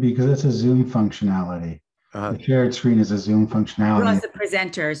 There should be, because it's a Zoom functionality. The shared screen is a Zoom functionality. Plus the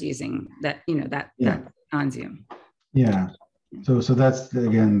presenters using that, that on Zoom. Yeah. So that's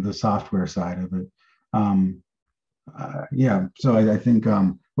again the software side of it. Yeah, so I think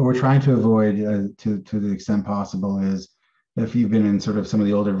what we're trying to avoid to the extent possible is if you've been in sort of some of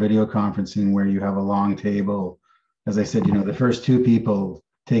the older video conferencing where you have a long table, as I said, the first two people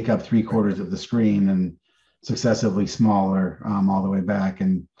take up 3/4 of the screen and successively smaller all the way back,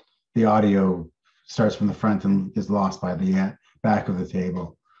 and the audio starts from the front and is lost by the back of the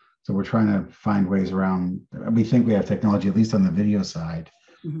table. So we're trying to find ways around. We think we have technology, at least on the video side,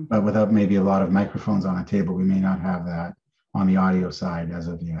 but without maybe a lot of microphones on a table, we may not have that on the audio side as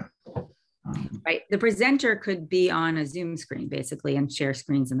of yet. Right. The presenter could be on a Zoom screen basically and share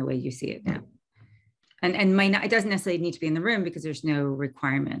screens in the way you see it now. And might not, it doesn't necessarily need to be in the room because there's no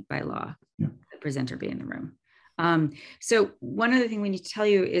requirement by law the presenter be in the room. So one other thing we need to tell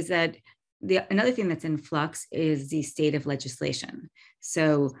you is that another thing that's in flux is the state of legislation.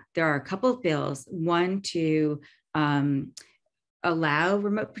 So there are a couple of bills, one to allow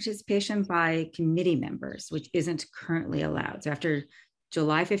remote participation by committee members, which isn't currently allowed. So after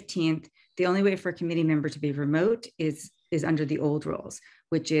July 15th, the only way for a committee member to be remote is under the old rules,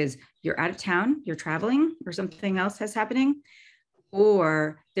 which is you're out of town, you're traveling, or something else is happening,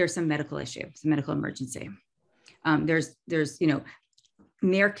 or there's some medical issue, some medical emergency. There's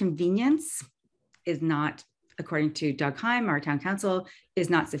mere convenience is not, according to Doug Heim, our town council, is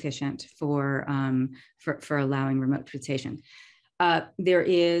not sufficient for allowing remote participation.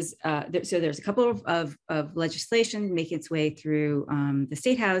 There's a couple of legislation making its way through the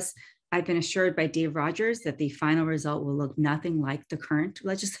State House. I've been assured by Dave Rogers that the final result will look nothing like the current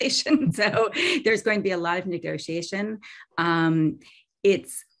legislation. So there's going to be a lot of negotiation.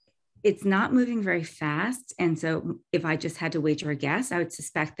 It's not moving very fast. And so if I just had to wager a guess, I would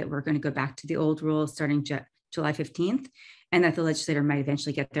suspect that we're going to go back to the old rules starting July 15th, and that the legislator might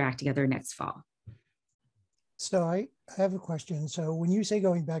eventually get their act together next fall. So I have a question. So when you say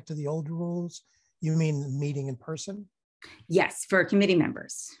going back to the old rules, you mean meeting in person? Yes, for committee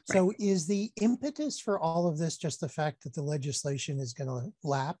members. So right. Is the impetus for all of this just the fact that the legislation is going to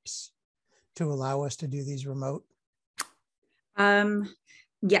lapse to allow us to do these remote?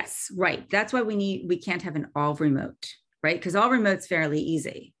 Yes, right. That's why we can't have an all remote, right? Because all remote's fairly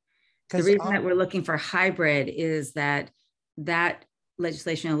easy. The reason that we're looking for hybrid is that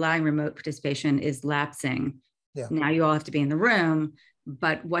legislation allowing remote participation is lapsing. Yeah. Now you all have to be in the room,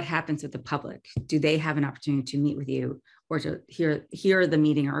 but what happens with the public? Do they have an opportunity to meet with you or to hear the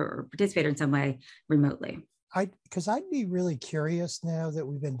meeting or participate in some way remotely? Because I'd be really curious now that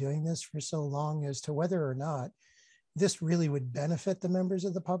we've been doing this for so long as to whether or not this really would benefit the members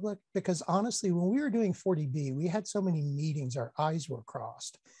of the public. Because honestly, when we were doing 40B, we had so many meetings, our eyes were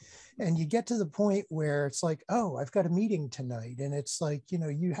crossed. And you get to the point where it's like, oh, I've got a meeting tonight. And it's like,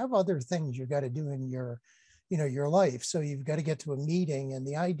 you have other things you got to do in your life. So you've got to get to a meeting, and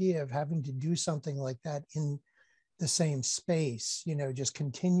the idea of having to do something like that in the same space, just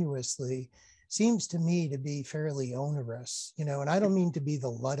continuously seems to me to be fairly onerous, and I don't mean to be the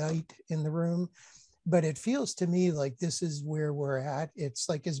Luddite in the room, but it feels to me like this is where we're at. It's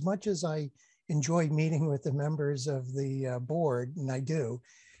like, as much as I enjoy meeting with the members of the board, and I do,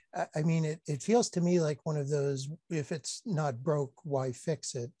 I mean, it feels to me like one of those, if it's not broke, why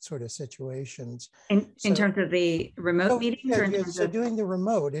fix it sort of situations. In terms of the remote meetings? Yeah, so doing the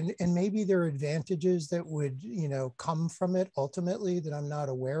remote, and maybe there are advantages that would, come from it ultimately that I'm not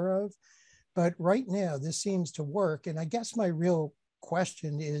aware of. But right now, this seems to work. And I guess my real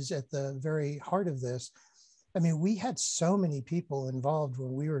question is at the very heart of this. I mean, we had so many people involved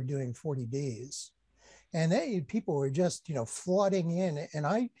when we were doing 40Bs. And people were just, flooding in. And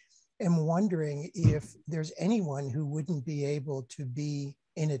I am wondering if there's anyone who wouldn't be able to be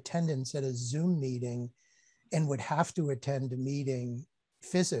in attendance at a Zoom meeting and would have to attend a meeting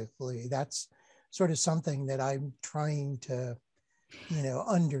physically. That's sort of something that I'm trying to,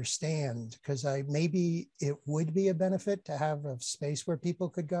 understand, because maybe it would be a benefit to have a space where people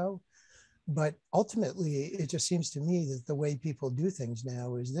could go. But ultimately, it just seems to me that the way people do things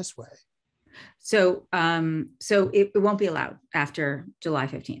now is this way. So it won't be allowed after July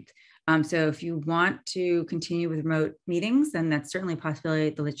 15th. So if you want to continue with remote meetings, then that's certainly a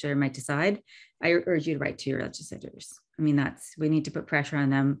possibility the legislature might decide. I urge you to write to your legislators. I mean, we need to put pressure on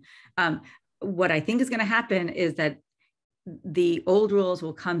them. What I think is going to happen is that the old rules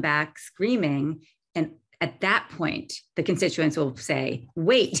will come back screaming, and at that point, the constituents will say,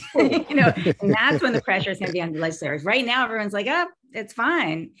 wait, and that's when the pressure is going to be on the legislators. Right now, everyone's like, oh, it's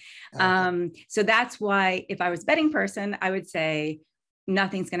fine. So that's why, if I was a betting person, I would say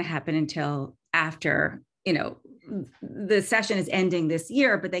nothing's going to happen until after, the session is ending this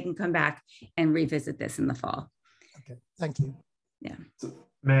year, but they can come back and revisit this in the fall. Okay, thank you. Yeah.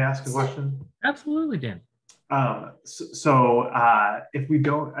 May I ask a question? Absolutely, Dan. If we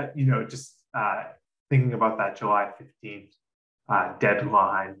don't, just thinking about that July 15th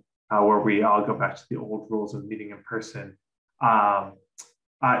deadline, where we all go back to the old rules of meeting in person,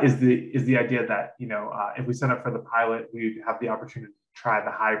 is the idea that if we sign up for the pilot, we have the opportunity to try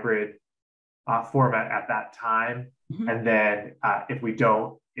the hybrid format at that time, and then if we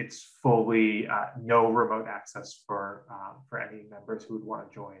don't, it's fully no remote access for any members who would want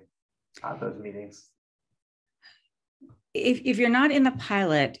to join those meetings. If you're not in the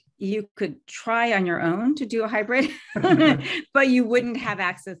pilot, you could try on your own to do a hybrid, but you wouldn't have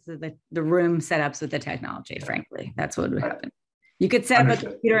access to the room setups with the technology, frankly. That's what would happen. You could set up a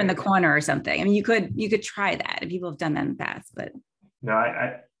computer in the corner or something. I mean, you could try that, and people have done that in the past, but. No,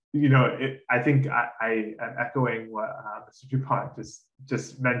 I think I am echoing what Mr. DuPont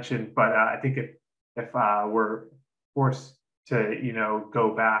just mentioned, but I think if we're forced to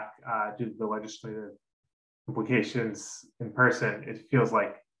go back due to the legislative implications in person, it feels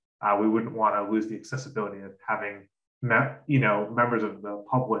like we wouldn't want to lose the accessibility of having members of the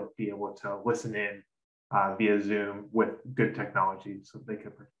public be able to listen in via Zoom with good technology so they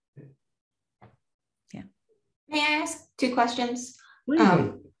can participate. Yeah. May I ask 2 questions?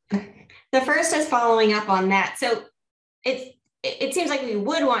 The first is following up on that. So it seems like we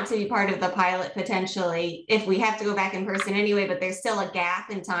would want to be part of the pilot potentially if we have to go back in person anyway, but there's still a gap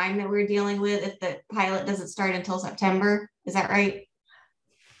in time that we're dealing with if the pilot doesn't start until September. Is that right?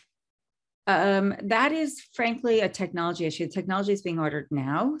 That is frankly a technology issue. Technology is being ordered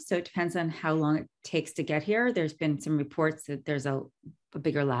now, so it depends on how long it takes to get here. There's been some reports that there's a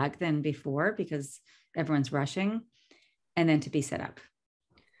bigger lag than before because everyone's rushing, and then to be set up.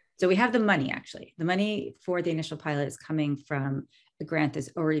 So we have the money, actually. The money for the initial pilot is coming from a grant that's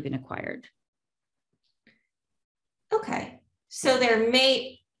already been acquired. Okay, so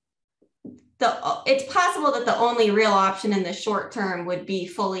it's possible that the only real option in the short term would be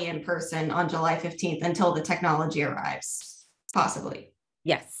fully in person on July 15th until the technology arrives, possibly.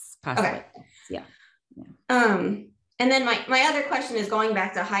 Yes, possibly. Okay. Yeah. And then my other question is going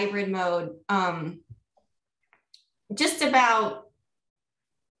back to hybrid mode, just about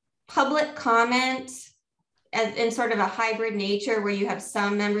public comment in sort of a hybrid nature where you have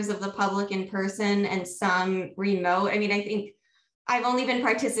some members of the public in person and some remote. I mean, I think I've only been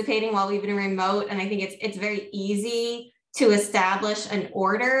participating while we've been remote, and I think it's very easy to establish an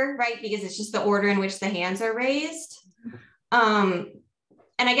order, right? Because it's just the order in which the hands are raised.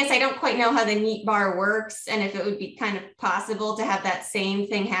 And I guess I don't quite know how the neat bar works and if it would be kind of possible to have that same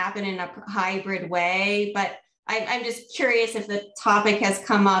thing happen in a hybrid way, but I'm just curious if the topic has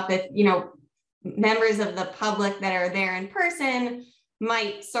come up, if, members of the public that are there in person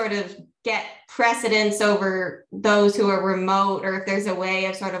might sort of get precedence over those who are remote, or if there's a way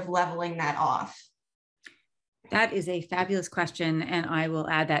of sort of leveling that off. That is a fabulous question, and I will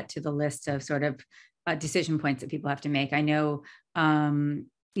add that to the list of sort of decision points that people have to make. I know, many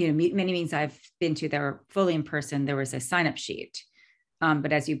meetings I've been to that were fully in person, there was a sign-up sheet.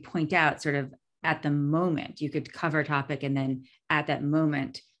 But as you point out, sort of at the moment, you could cover a topic and then at that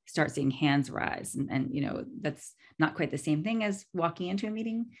moment, start seeing hands rise. And that's not quite the same thing as walking into a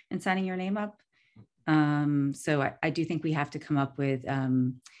meeting and signing your name up. So I do think we have to come up with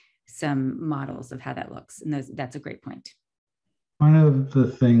some models of how that looks. And that's a great point. One of the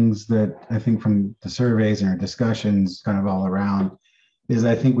things that I think from the surveys and our discussions kind of all around is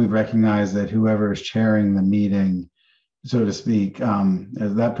I think we've recognized that whoever is chairing the meeting, so to speak,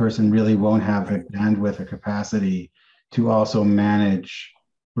 that person really won't have the bandwidth or capacity to also manage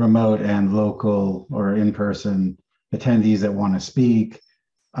remote and local or in-person attendees that want to speak.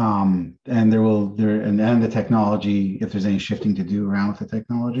 And the technology, if there's any shifting to do around with the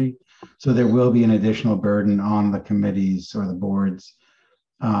technology. So there will be an additional burden on the committees or the boards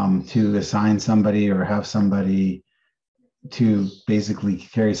to assign somebody or have somebody to basically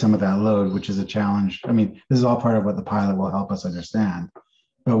carry some of that load, which is a challenge. I mean, this is all part of what the pilot will help us understand,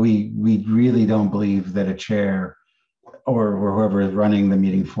 but we really don't believe that a chair or whoever is running the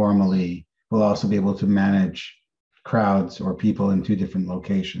meeting formally will also be able to manage crowds or people in 2 different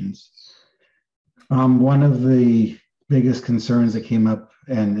locations. One of the biggest concerns that came up,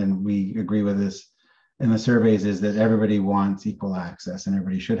 and we agree with this in the surveys, is that everybody wants equal access and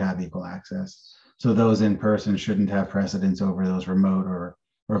everybody should have equal access. So those in person shouldn't have precedence over those remote or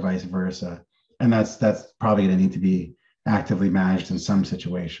vice versa. And that's probably going to need to be actively managed in some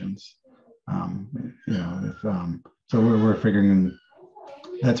situations. So we're figuring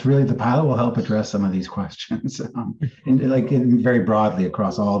that's really, the pilot will help address some of these questions, and very broadly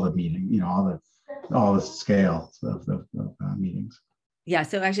across all the meeting, all the scale of meetings. Yeah,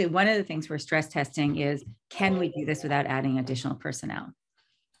 so actually one of the things we're stress testing is, can we do this without adding additional personnel?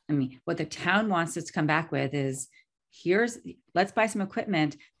 I mean, what the town wants us to come back with is, let's buy some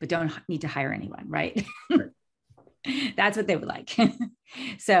equipment, but don't need to hire anyone, right? That's what they would like.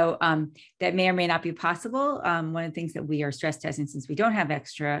 So that may or may not be possible. One of the things that we are stress testing, since we don't have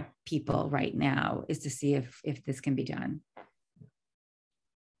extra people right now, is to see if this can be done.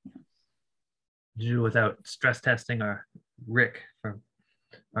 Do without stress testing our Rick from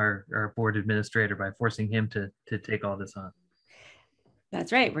our board administrator by forcing him to take all this on.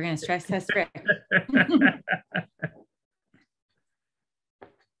 That's right. We're going to stress test Rick. Are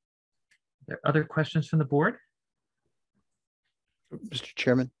there other questions from the board? Mr.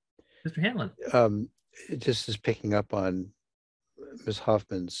 Chairman. Mr. Hanlon. Just is picking up on Ms.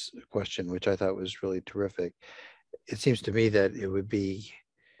 Hoffman's question, which I thought was really terrific. It seems to me that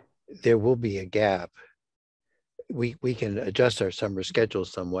there will be a gap. We can adjust our summer schedule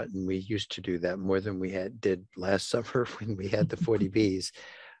somewhat, and we used to do that more than we did last summer when we had the 40Bs.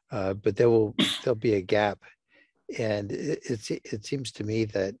 But there'll be a gap, and it seems to me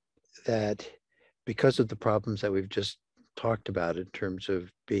that because of the problems that we've just talked about in terms of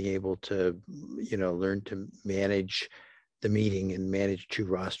being able to, learn to manage the meeting and manage 2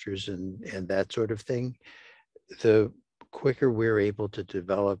 rosters and that sort of thing, the quicker we're able to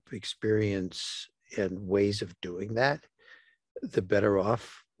develop experience and ways of doing that, the better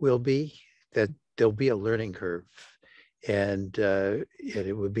off we'll be. That there'll be a learning curve, and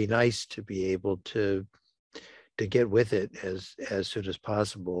it would be nice to be able to get with it as soon as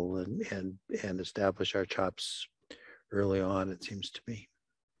possible and establish our chops early on, it seems to me.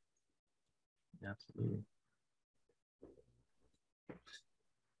 Absolutely.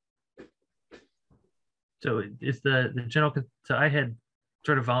 So is the general, so I had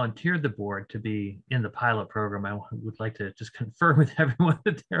sort of volunteered the board to be in the pilot program. I would like to just confirm with everyone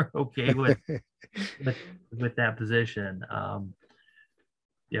that they're okay with that position.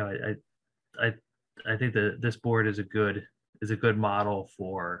 I think that this board is a good model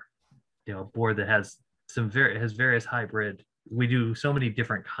for, a board that has various hybrid. We do so many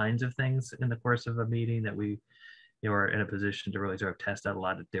different kinds of things in the course of a meeting that we are in a position to really sort of test out a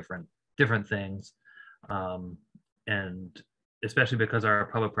lot of different things. And especially because our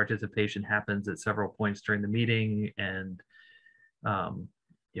public participation happens at several points during the meeting, and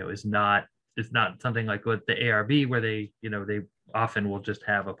it's not something like with the ARB where they often will just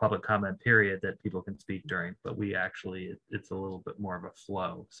have a public comment period that people can speak during, but we actually, it's a little bit more of a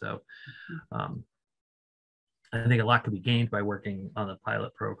flow. So I think a lot could be gained by working on the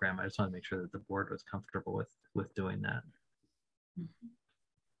pilot program. I just want to make sure that the board was comfortable with doing that.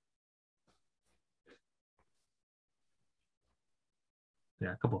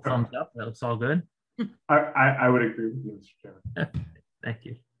 Yeah, a couple of thumbs up. That looks all good. I would agree with you, Mr. Chairman. Thank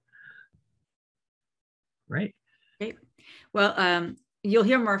you. Great. Well, you'll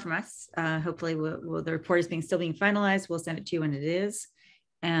hear more from us. Hopefully, the report is still being finalized. We'll send it to you when it is.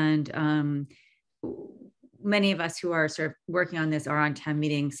 And many of us who are sort of working on this are on town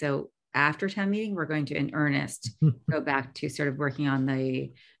meeting. So after town meeting, we're going to, in earnest, go back to sort of working on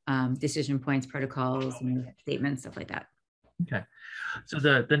the decision points, protocols, and statements, stuff like that. Okay. So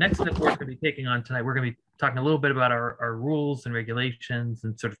the next thing that we're going to be taking on tonight, we're going to be talking a little bit about our rules and regulations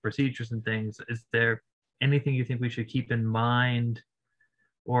and sort of procedures and things. Is there anything you think we should keep in mind,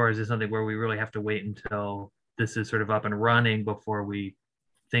 or is it something where we really have to wait until this is sort of up and running before we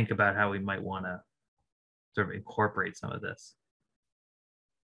think about how we might want to sort of incorporate some of this?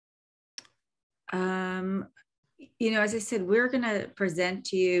 As I said, we're going to present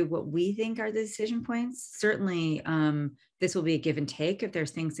to you what we think are the decision points. Certainly, this will be a give and take. If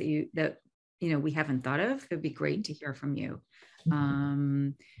there's things that we haven't thought of, it'd be great to hear from you.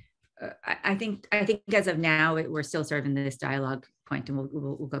 I think as of now, we're still sort of in this dialogue point, and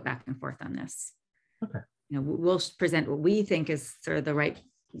we'll go back and forth on this. Okay. We'll present what we think is sort of the right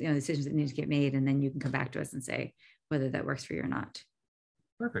decisions that need to get made, and then you can come back to us and say whether that works for you or not.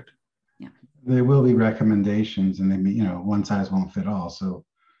 Perfect. Yeah. There will be recommendations, and they may, one size won't fit all. So,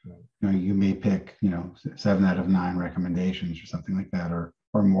 you may pick, 7 out of 9 recommendations or something like that, or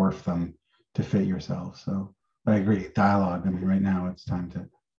morph them to fit yourself. So I agree, dialogue. I mean, right now it's time to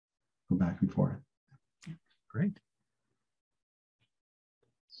go back and forth. Great.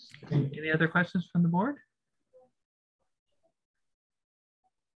 Any other questions from the board?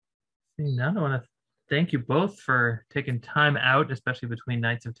 Seeing none, I want to thank you both for taking time out, especially between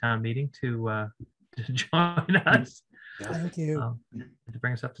nights of town meeting, to join us. Thank you. To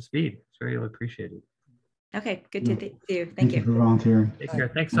bring us up to speed. It's very appreciated. Okay, good to see you. Thank you for volunteering. Take care.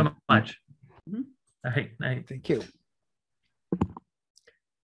 Thanks so much. Mm-hmm. All right. Night. Thank you.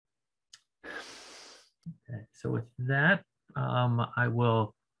 So with that, I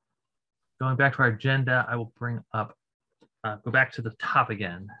will, going back to our agenda, I will bring up, go back to the top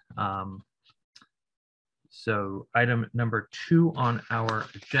again. So item number 2 on our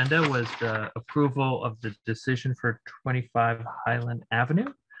agenda was the approval of the decision for 25 Highland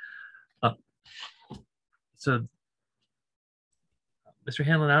Avenue. So Mr.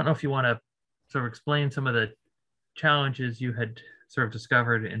 Hanlon, I don't know if you want to sort of explain some of the challenges you had sort of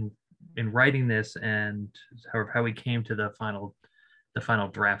discovered in writing this and how we came to the final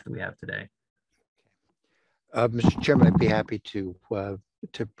draft that we have today. Mr. Chairman, I'd be happy to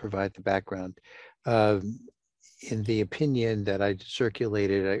provide the background. In the opinion that I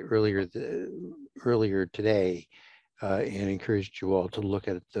circulated earlier today, and encouraged you all to look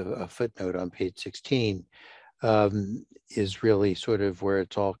at a footnote on page 16, is really sort of where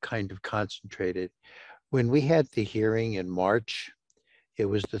it's all kind of concentrated. When we had the hearing in March, it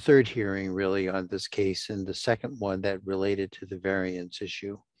was the third hearing really on this case, and the second one that related to the variance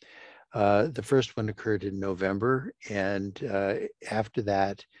issue. The first one occurred in November, and after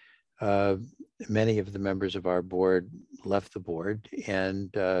that, many of the members of our board left the board,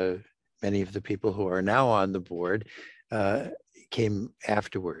 and many of the people who are now on the board came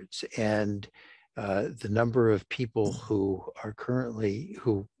afterwards. And the number of people who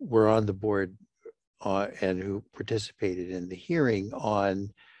were on the board and who participated in the hearing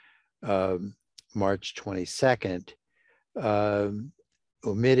on March 22nd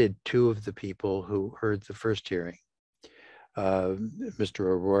omitted 2 of the people who heard the first hearing, Mr.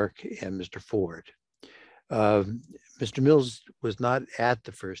 O'Rourke and Mr. Ford. Mr. Mills was not at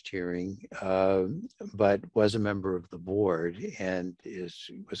the first hearing, but was a member of the board and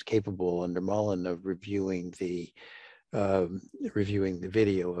was capable under Mullen of reviewing the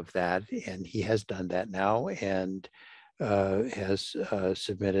video of that, and he has done that now and has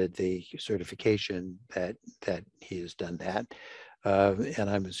submitted the certification that he has done that. And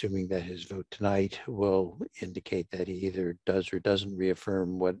I'm assuming that his vote tonight will indicate that he either does or doesn't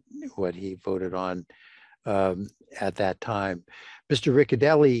reaffirm what he voted on at that time. Mr.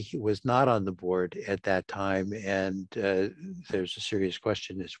 Riccadelli was not on the board at that time, and there's a serious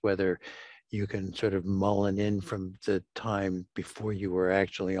question as whether you can sort of Mullen in from the time before you were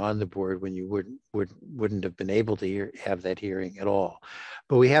actually on the board when you wouldn't have been able to have that hearing at all.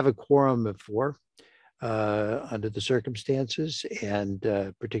 But we have a quorum of 4 under the circumstances, and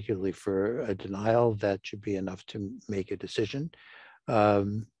particularly for a denial, that should be enough to make a decision.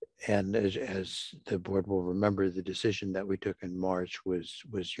 And as the board will remember, the decision that we took in March was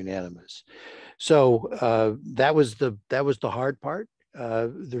unanimous. So that was the hard part.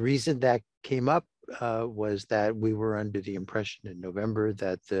 The reason that came up was that we were under the impression in November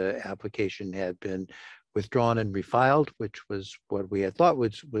that the application had been withdrawn and refiled, which was what we had thought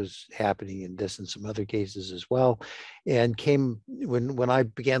was happening in this and some other cases as well. And when I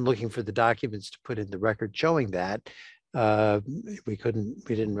began looking for the documents to put in the record showing that, we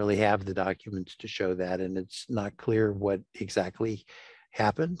didn't really have the documents to show that, and it's not clear what exactly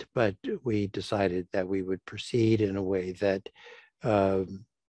happened, but we decided that we would proceed in a way that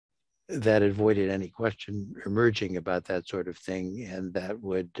that avoided any question emerging about that sort of thing, and that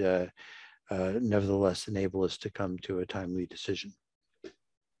would nevertheless enable us to come to a timely decision.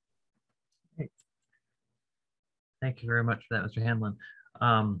 Thank you very much for that, Mr. Hanlon.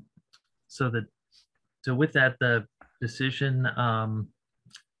 So with that, the decision,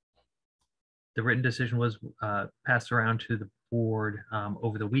 the written decision was passed around to the board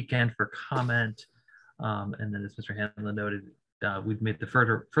over the weekend for comment. And then as Mr. Hanlon noted, we've made the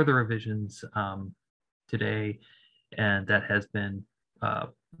further revisions today, and that has been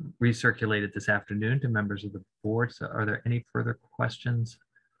recirculated this afternoon to members of the board. So are there any further questions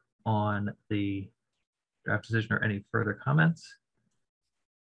on the draft decision or any further comments?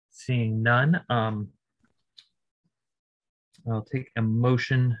 Seeing none, I'll take a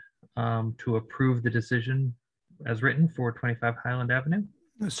motion to approve the decision as written for 25 Highland Avenue.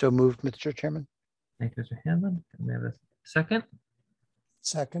 So moved, Mr. Chairman. Thank you, Mr. Hanlon. Can we have a second?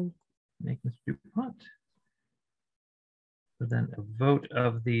 Second. Thank you, Mr. DuPont. So then a vote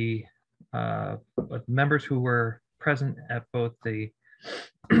of the members who were present at both the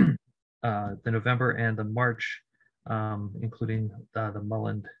November and the March, including the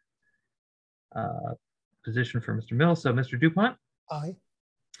Mullen position for Mr. Mills. So Mr. DuPont? Aye.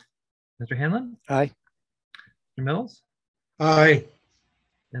 Mr. Hanlon? Aye. Mr. Mills? Aye.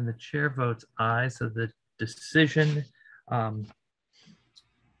 And the chair votes aye. So the decision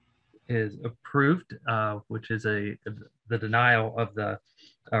is approved, which is the denial of the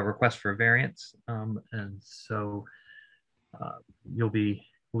request for variance. And so we'll be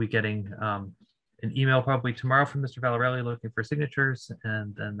getting an email probably tomorrow from Mr. Valarelli looking for signatures,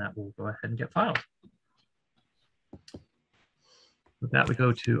 and then that will go ahead and get filed. With that, we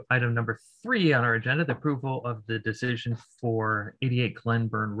go to item number 3 on our agenda, the approval of the decision for 88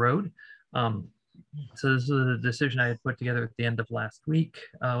 Glenburn Road. So this is a decision I had put together at the end of last week,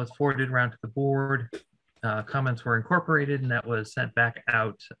 was forwarded around to the board. Comments were incorporated, and that was sent back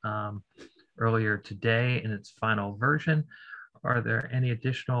out earlier today in its final version. Are there any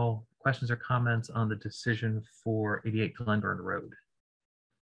additional questions or comments on the decision for 88 Glenburn Road?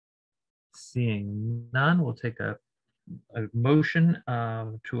 Seeing none, we'll take a motion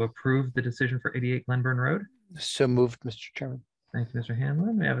to approve the decision for 88 Glenburn Road. So moved, Mr. Chairman. Thank you, Mr.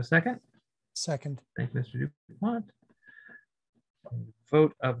 Hanlon. May I have a second? Second. Thank you, Mr. DuPont.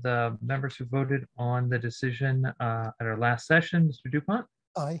 Vote of the members who voted on the decision at our last session. Mr. DuPont?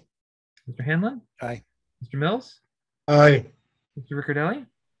 Aye. Mr. Hanlon? Aye. Mr. Mills? Aye. Mr. Riccardelli?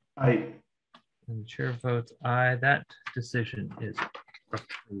 Aye. And the chair votes aye. That decision is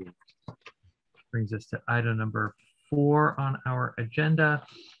approved. Brings us to item number 4 on our agenda.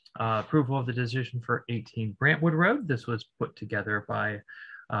 Approval of the decision for 18 Brantwood Road. This was put together by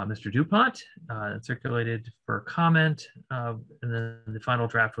Mr. DuPont and circulated for comment. And then the final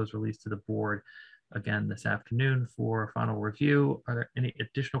draft was released to the board again this afternoon for final review. Are there any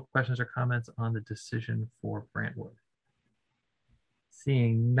additional questions or comments on the decision for Brantwood?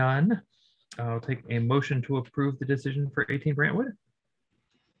 Seeing none, I'll take a motion to approve the decision for 18 Brantwood.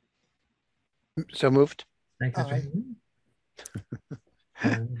 So moved. Thank you, Mr.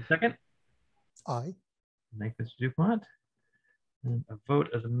 And second? Aye. Thank you, Mr. DuPont. And a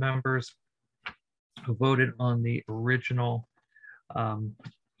vote of the members who voted on the original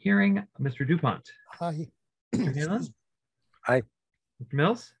hearing. Mr. DuPont. Aye. Mr. Hanlon? Aye. Mr.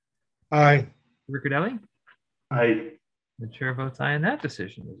 Mills? Aye. Riccardelli? Aye. The chair votes aye, and that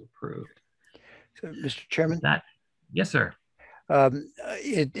decision is approved. So, Mr. Chairman? That, yes, sir.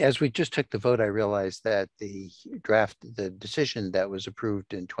 As we just took the vote, I realized that the decision that was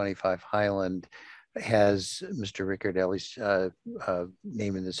approved in 25 Highland has Mr. Riccardelli's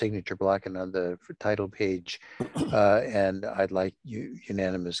name in the signature block and on the title page, and I'd like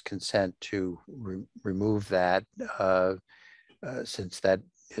unanimous consent to remove that, since that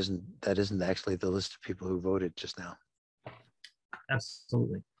isn't actually the list of people who voted just now.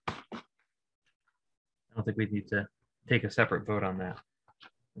 Absolutely. I don't think we need to take a separate vote on that.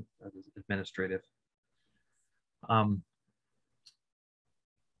 That is administrative. So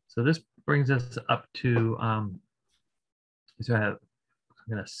this brings us up to, so I'm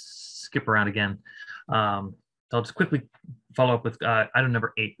going to skip around again. So I'll just quickly follow up with item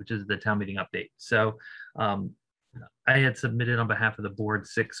number 8, which is the town meeting update. So I had submitted on behalf of the board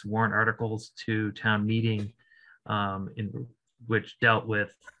 6 warrant articles to town meeting, in which dealt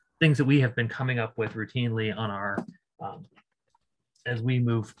with things that we have been coming up with routinely on our, as we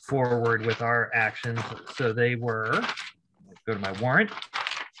move forward with our actions. So they were, let's go to my warrant.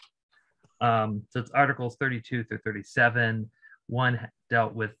 So it's articles 32 through 37. One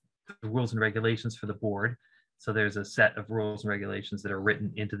dealt with the rules and regulations for the board. So there's a set of rules and regulations that are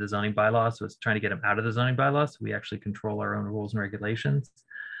written into the zoning bylaws. So it's trying to get them out of the zoning bylaws. So we actually control our own rules and regulations.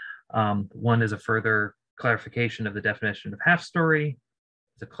 One is a further clarification of the definition of half story.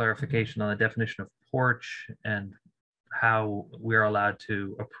 It's a clarification on the definition of porch and how we're allowed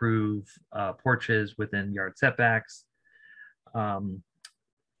to approve porches within yard setbacks. Number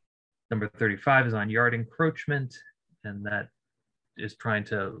 35 is on yard encroachment, and that is trying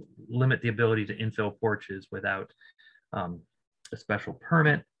to limit the ability to infill porches without a special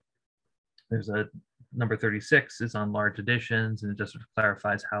permit. There's a number 36 is on large additions, and it just sort of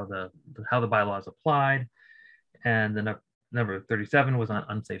clarifies how the bylaw is applied. And the number 37 was on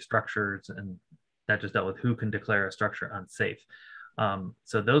unsafe structures, and that just dealt with who can declare a structure unsafe.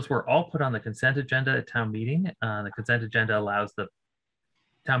 So those were all put on the consent agenda at town meeting. The consent agenda allows the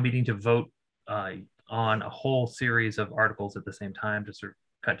town meeting to vote on a whole series of articles at the same time to sort of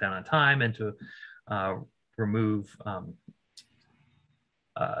cut down on time and to remove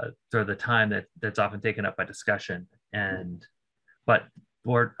sort of the time that's often taken up by discussion. But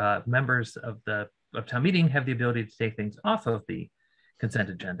board members of town meeting have the ability to take things off of the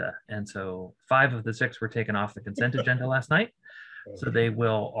consent agenda. And so 5 of the 6 were taken off the consent agenda last night. So they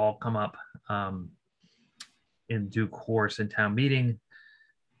will all come up in due course in town meeting.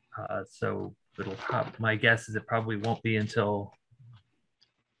 So my guess is it probably won't be until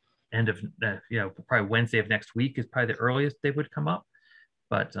end of, probably Wednesday of next week is probably the earliest they would come up.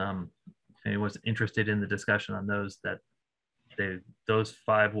 But I was interested in the discussion on those, that those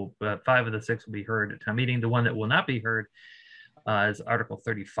 5 of the 6 will be heard at town meeting. The one that will not be heard is Article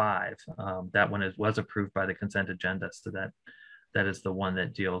 35. That one was approved by the consent agenda, so that is the one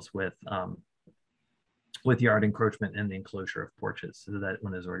that deals with yard encroachment and the enclosure of porches. So that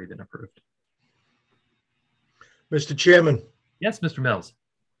one has already been approved. Mr. Chairman. Yes, Mr. Mills.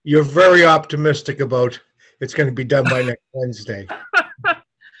 You're very optimistic about it's going to be done by next Wednesday.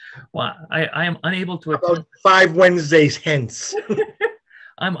 Well, I am unable to attend. About 5 Wednesdays hence.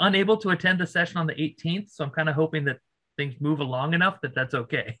 I'm unable to attend the session on the 18th, so I'm kind of hoping that things move along enough that that's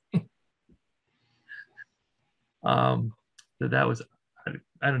okay. So that was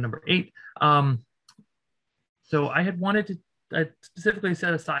item number 8. So I had wanted to specifically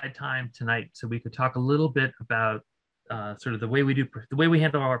set aside time tonight so we could talk a little bit about sort of the way we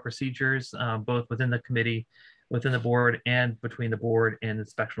handle our procedures, both within the committee, within the board, and between the board and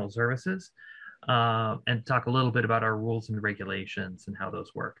inspectional services, and talk a little bit about our rules and regulations and how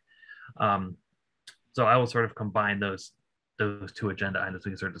those work. So I will sort of combine those 2 agenda items.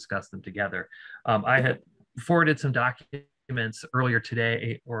 We can sort of discuss them together. I had forwarded some documents earlier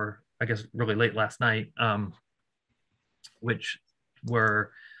today, or I guess really late last night, which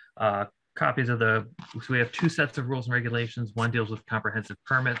were copies of so we have 2 sets of rules and regulations. One deals with comprehensive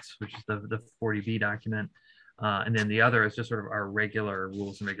permits, which is the 40B document. And then the other is just sort of our regular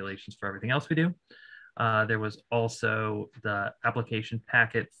rules and regulations for everything else we do. There was also the application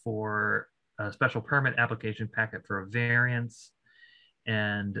packet for a special permit application packet for a variance.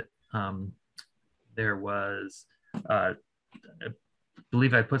 And there was, I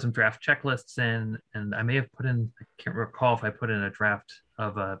believe I put some draft checklists in, and I may have put in, I can't recall if I put in a draft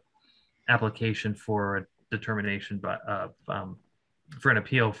of a application for a determination, but for an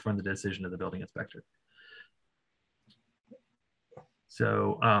appeal from the decision of the building inspector.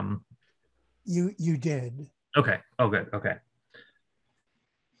 So you did. Okay. Oh, good. Okay.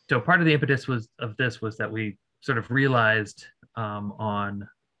 So part of the impetus was that we sort of realized on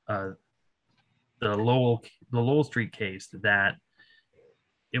the Lowell Street case that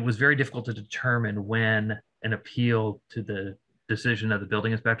it was very difficult to determine when an appeal to the decision of the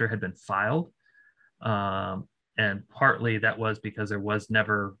building inspector had been filed. And partly that was because there was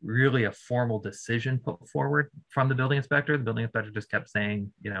never really a formal decision put forward from the building inspector. The building inspector just kept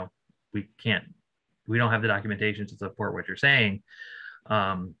saying, you know, we don't have the documentation to support what you're saying.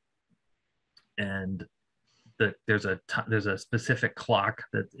 And there's a specific clock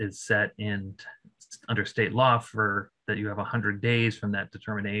that is set in under state law for that you have 100 days from that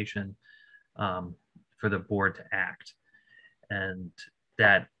determination for the board to act. And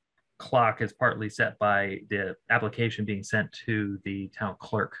that clock is partly set by the application being sent to the town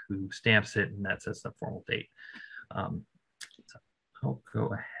clerk, who stamps it, and that sets the formal date. So I'll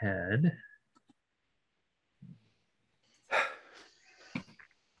go ahead.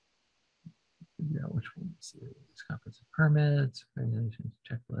 Figure out which one this is. Comprehensive permits, regulations,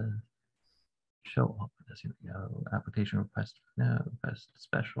 checklist. Show up. Here we go. Application request. No, request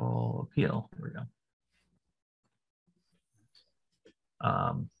special appeal. Here we go.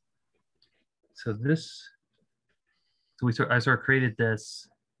 I sort of created this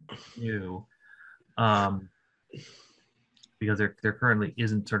new because there currently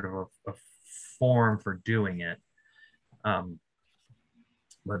isn't sort of a form for doing it.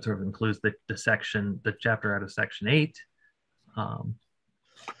 But sort of includes the chapter out of section 8. I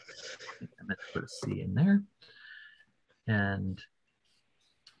meant to put a C in there. And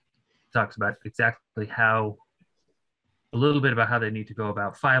talks about exactly a little bit about how they need to go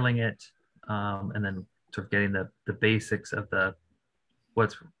about filing it, and then sort of getting the basics of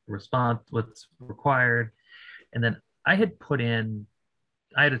what's required. And then I had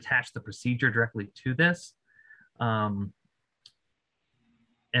attached the procedure directly to this.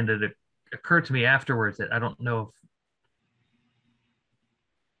 And it occurred to me afterwards that I don't know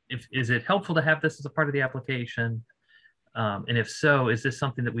if is it helpful to have this as a part of the application? And if so, is this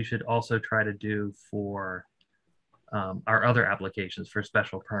something that we should also try to do for our other applications for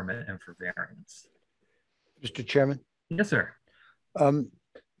special permit and for variance? Mr. Chairman? Yes, sir. I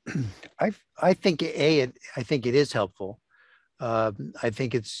think it is helpful. I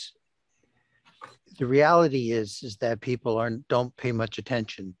think the reality is that people don't pay much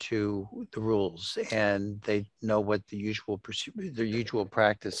attention to the rules, and they know what the usual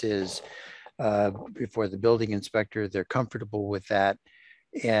practice is before the building inspector. They're comfortable with that,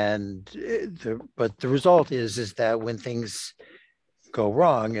 but the result is that when things go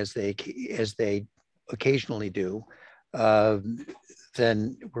wrong, as they occasionally do,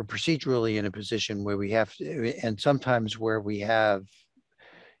 then we're procedurally in a position where we have to, and sometimes where we have,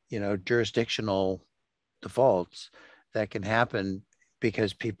 jurisdictional defaults that can happen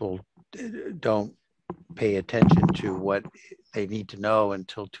because people don't pay attention to what they need to know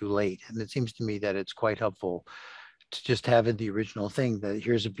until too late. And it seems to me that it's quite helpful to just have in the original thing that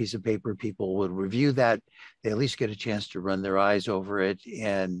here's a piece of paper, people would review that, they at least get a chance to run their eyes over it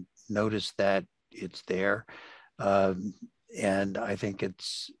and notice that it's there. And I think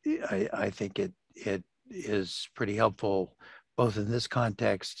I think it is pretty helpful both in this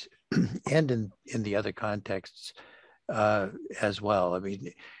context and in the other contexts as well. I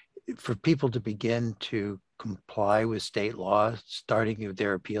mean, for people to begin to comply with state law, starting with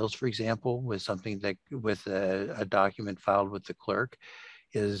their appeals, for example, with something that with a document filed with the clerk,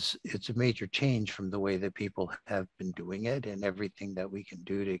 it's a major change from the way that people have been doing it, and everything that we can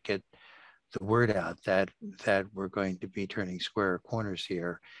do to get the word out that we're going to be turning square corners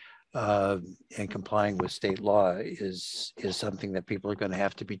here. And complying with state law is something that people are going to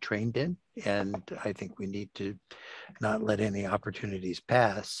have to be trained in. And I think we need to not let any opportunities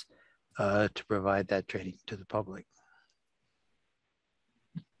pass to provide that training to the public.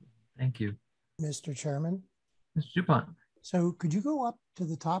 Thank you. Mr. Chairman. Mr. Dupont. So could you go up to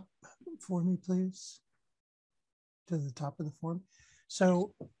the top for me, please? To the top of the form.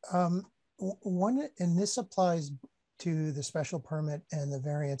 So one, and this applies to the special permit and the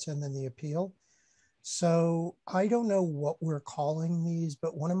variance and then the appeal. So I don't know what we're calling these,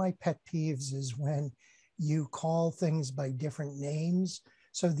 but one of my pet peeves is when you call things by different names.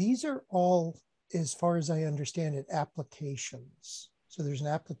 So these are all, as far as I understand it, applications. So there's an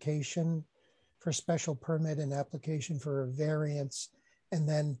application for special permit, an application for a variance, and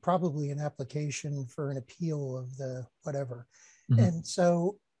then probably an application for an appeal of the whatever. Mm-hmm. And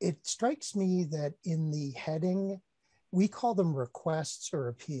so it strikes me that in the heading, we call them requests or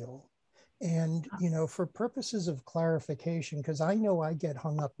appeal. And, you know, for purposes of clarification, because I know I get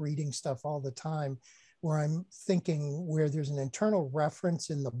hung up reading stuff all the time where I'm thinking where there's an internal reference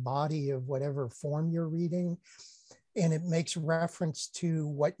in the body of whatever form you're reading, and it makes reference to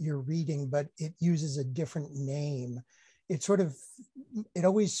what you're reading, but it uses a different name. It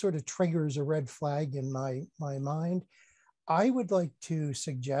always sort of triggers a red flag in my mind. I would like to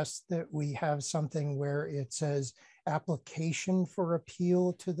suggest that we have something where it says application for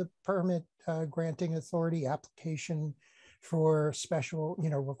appeal to the permit granting authority, application for special,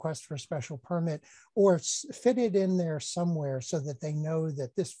 request for special permit, or fit it in there somewhere so that they know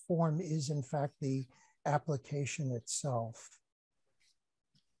that this form is in fact the application itself.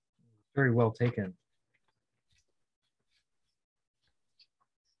 Very well taken.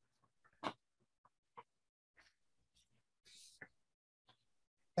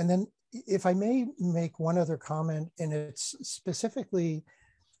 And then if I may make one other comment, and it's specifically,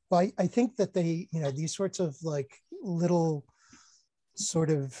 I think that they, these sorts of like little sort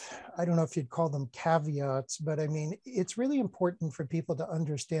of, I don't know if you'd call them caveats, but I mean, it's really important for people to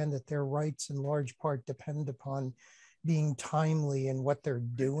understand that their rights in large part depend upon being timely in what they're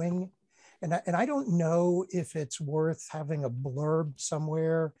doing. And I don't know if it's worth having a blurb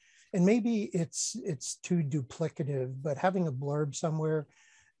somewhere, and maybe it's too duplicative, but having a blurb somewhere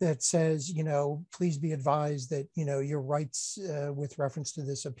that says, please be advised that, your rights with reference to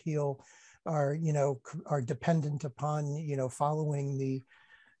this appeal are, are dependent upon, following the,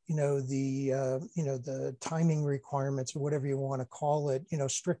 the timing requirements or whatever you want to call it,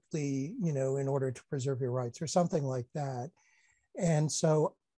 strictly, in order to preserve your rights or something like that. And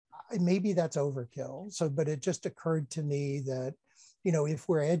so maybe that's overkill. So, but it just occurred to me that, if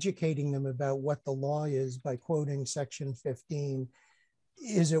we're educating them about what the law is by quoting section 15,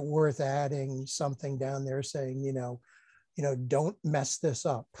 is it worth adding something down there saying, don't mess this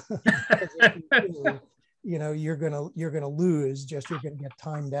up. You're gonna lose, you're gonna get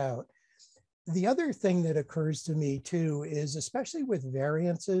timed out. The other thing that occurs to me too is, especially with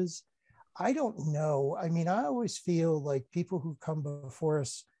variances, I don't know. I mean, I always feel like people who come before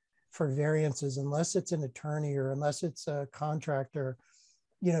us for variances, unless it's an attorney or unless it's a contractor,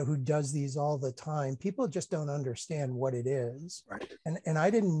 who does these all the time, people just don't understand what it is. Right. And I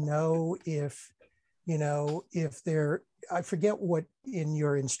didn't know if they're, I forget what in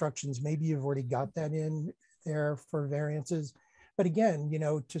your instructions, maybe you've already got that in there for variances. But again,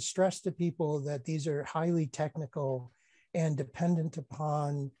 to stress to people that these are highly technical and dependent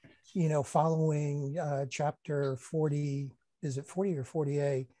upon, following chapter 40, is it 40 or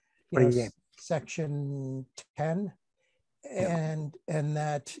 40A? Section 10. And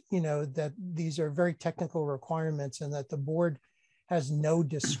that, that these are very technical requirements and that the board has no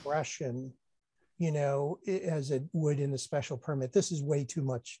discretion, as it would in a special permit. This is way too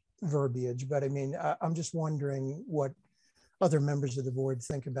much verbiage, but I mean, I'm just wondering what other members of the board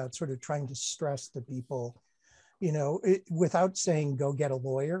think about sort of trying to stress to people, without saying go get a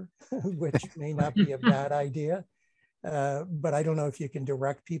lawyer, which may not be a bad idea. But I don't know if you can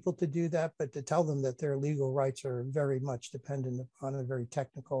direct people to do that, but to tell them that their legal rights are very much dependent upon a very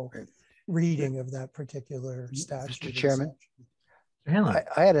technical reading of that particular statute. Mr. Chairman,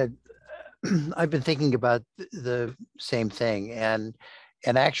 I had I've been thinking about the same thing, and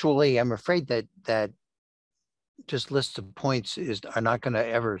actually I'm afraid that just lists of points are not going to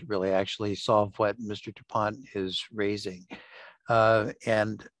ever really actually solve what Mr. DuPont is raising.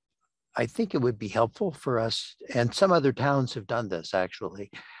 And I think it would be helpful for us, and some other towns have done this actually,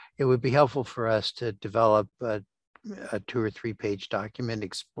 it would be helpful for us to develop a 2 or 3 page document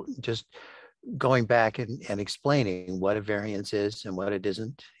just going back and explaining what a variance is and what it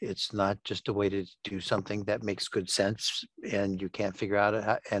isn't. It's not just a way to do something that makes good sense and you can't figure out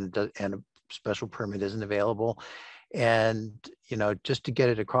how, and a special permit isn't available. And, just to get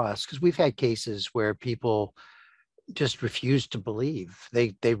it across, because we've had cases where people just refuse to believe.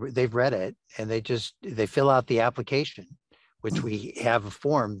 They've read it and they fill out the application, which we have a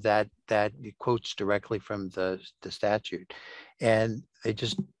form that quotes directly from the statute, and they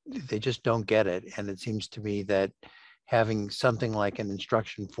just don't get it. And it seems to me that having something like an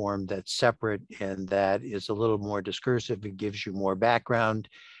instruction form that's separate and that is a little more discursive, it gives you more background,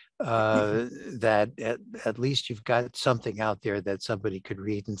 that at least you've got something out there that somebody could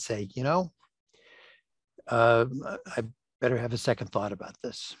read and say, I better have a second thought about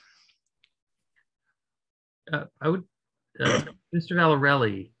this. I would, Mr.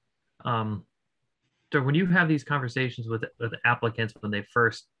 Valarelli, so when you have these conversations with applicants when they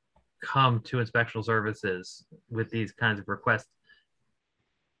first come to inspectional services with these kinds of requests,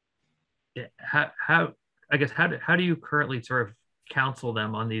 how do you currently sort of counsel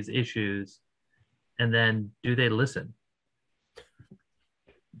them on these issues, and then do they listen?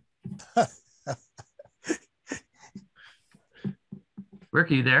 Rick,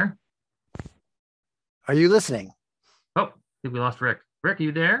 are you there? Are you listening? Oh, I think we lost Rick. Rick, are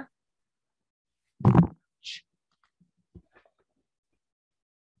you there?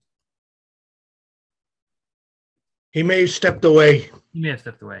 He may have stepped away. He may have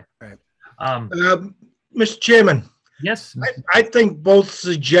stepped away. Right. Mr. Chairman. Yes. I think both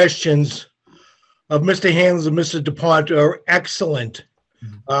suggestions of Mr. Hands and Mr. DuPont are excellent.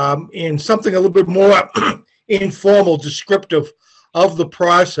 And something a little bit more informal, descriptive of the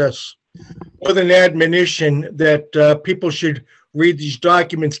process, with an admonition that people should read these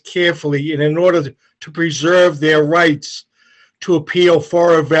documents carefully, and in order to preserve their rights to appeal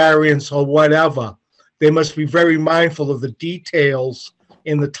for a variance or whatever, they must be very mindful of the details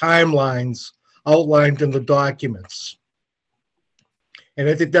in the timelines outlined in the documents. And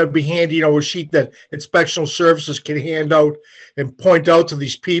I think that would be handy, a sheet that inspectional services can hand out and point out to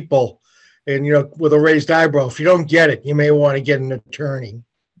these people, and, with a raised eyebrow, if you don't get it, you may want to get an attorney.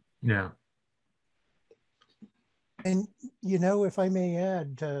 Yeah. And, if I may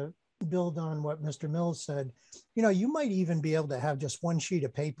add, to build on what Mr. Mills said, you might even be able to have just one sheet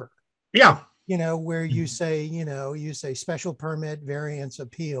of paper. Yeah. Where you say, you say special permit, variance,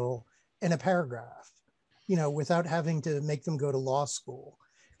 appeal in a paragraph, without having to make them go to law school,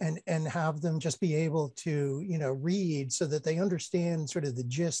 and have them just be able to, read so that they understand sort of the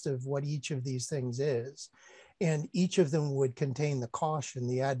gist of what each of these things is. And each of them would contain the caution,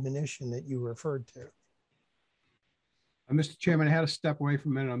 the admonition that you referred to. Mr. Chairman, I had to step away for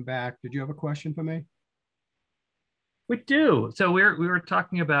a minute. I'm back. Did you have a question for me? We do. So we were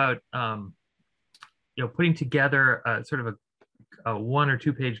talking about, putting together a sort of a 1 or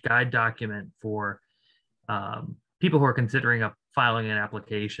 2 page guide document for people who are considering filing an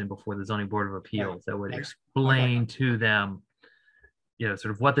application before the Zoning Board of Appeals that would explain to them, sort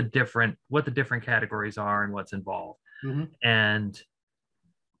of what the different categories are and what's involved. Mm-hmm. And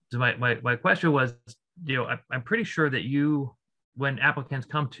so my question was, I'm pretty sure that when applicants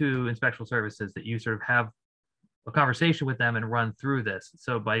come to inspectional services, that you sort of have a conversation with them and run through this.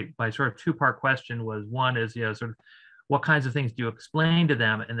 So my sort of 2-part question was, one is, sort of what kinds of things do you explain to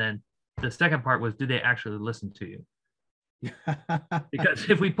them? And then the second part was, do they actually listen to you? Because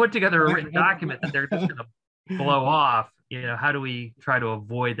if we put together a written document that they're just going to blow off, how do we try to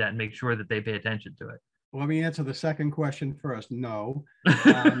avoid that and make sure that they pay attention to it? Let me answer the second question first. No.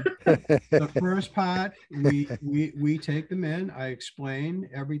 The first part, we take them in. I explain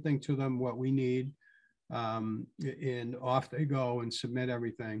everything to them, what we need, and off they go and submit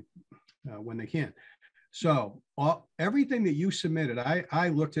everything when they can. So everything that you submitted, I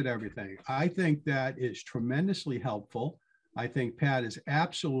looked at everything. I think that is tremendously helpful. I think Pat is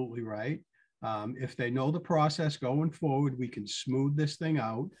absolutely right. If they know the process going forward, we can smooth this thing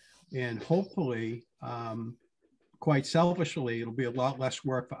out, and hopefully quite selfishly, it'll be a lot less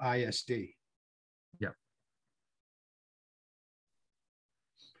work for ISD. Yeah.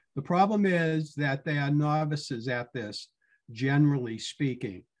 The problem is that they are novices at this, generally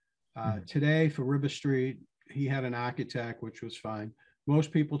speaking. Today for River Street, he had an architect, which was fine.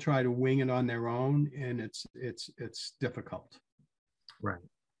 Most people try to wing it on their own, and it's difficult. Right.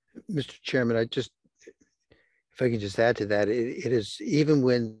 Mr. Chairman, if I can just add to that, it is, even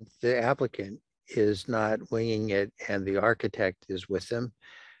when the applicant is not winging it and the architect is with them,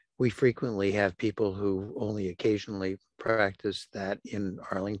 we frequently have people who only occasionally practice that in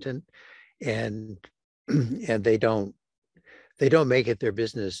Arlington, and they don't make it their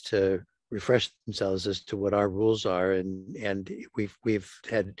business to refresh themselves as to what our rules are, and we've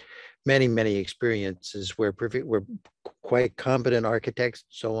had many experiences where we're quite competent architects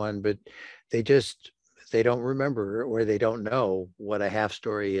and so on, but they don't remember, or they don't know what a half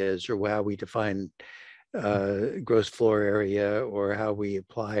story is, or how we define gross floor area, or how we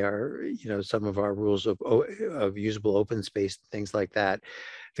apply our, some of our rules of usable open space, things like that.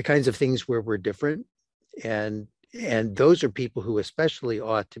 The kinds of things where we're different, and those are people who especially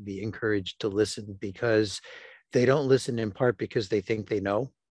ought to be encouraged to listen, because they don't listen in part because they think they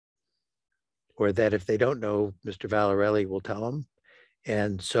know, or that if they don't know, Mr. Valarelli will tell them.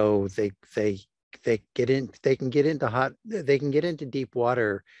 And so they can get into deep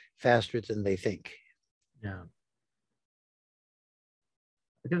water faster than they think. Yeah.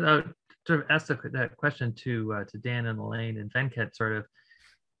 Because I would sort of ask that question to Dan and Elaine and Venkat, sort of,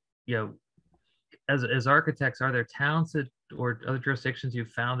 as architects, are there towns or other jurisdictions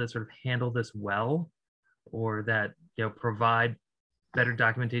you've found that sort of handle this well, or that provide better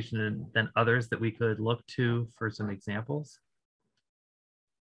documentation than others that we could look to for some examples?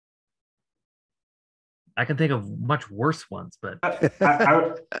 I can think of much worse ones, but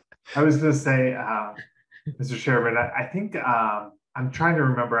I was going to say, Mr. Chairman, I think I'm trying to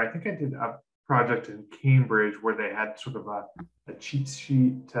remember. I think I did a project in Cambridge where they had sort of a cheat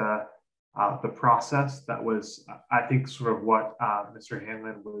sheet to the process that was, I think, sort of what Mr.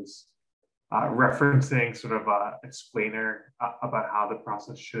 Hanlon was referencing, sort of an explainer about how the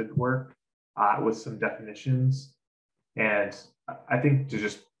process should work with some definitions. And I think to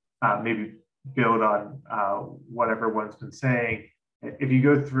just maybe build on what everyone's been saying, if you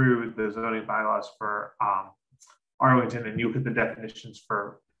go through the zoning bylaws for Arlington and you look at the definitions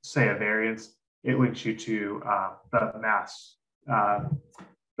for, say, a variance, it links you to the Mass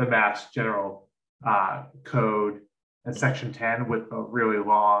General Code and Section 10 with a really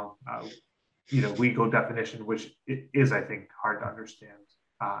long, legal definition, which is, I think, hard to understand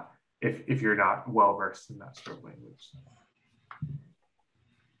if you're not well versed in that sort of language.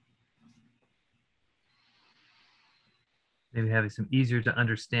 Maybe having some easier to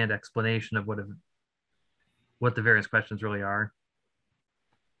understand explanation of what the various questions really are.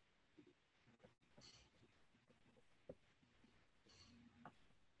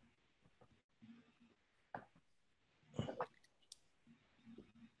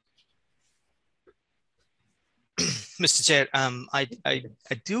 Mr. Chair, I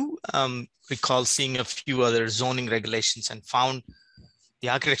do recall seeing a few other zoning regulations and found the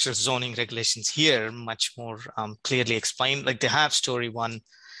architecture zoning regulations here much more clearly explained. Like the half story one,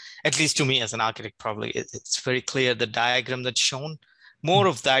 at least to me as an architect, probably it's very clear, the diagram that's shown. More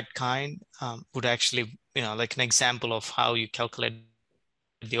of that kind would actually, like an example of how you calculate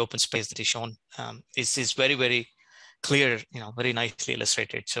the open space that is shown is very, very clear, very nicely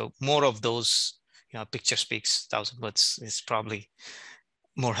illustrated. So more of those, picture speaks 1,000 words is probably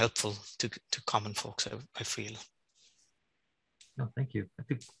more helpful to common folks, I feel. No, thank you. I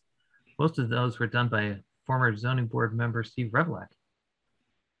think most of those were done by former zoning board member Steve Revlak,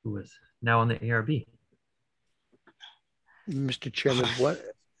 who is now on the ARB. Mr. Chairman,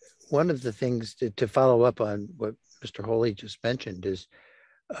 one of the things to follow up on what Mr. Holy just mentioned is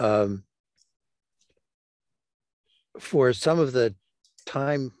for some of the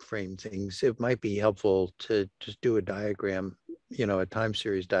time frame things, it might be helpful to just do a diagram, a time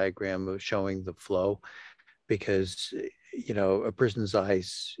series diagram of showing the flow, because a person's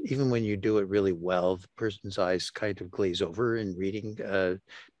eyes, even when you do it really well, the person's eyes kind of glaze over in reading a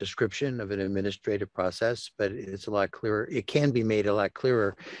description of an administrative process, but it's a lot clearer. It can be made a lot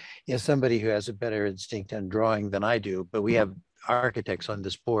clearer. Somebody who has a better instinct on drawing than I do, but we have architects on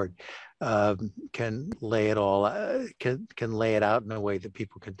this board, can lay it all, can lay it out in a way that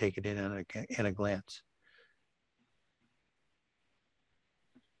people can take it in a glance.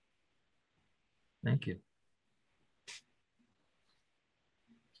 Thank you.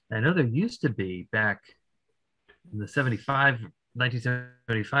 I know there used to be, back in the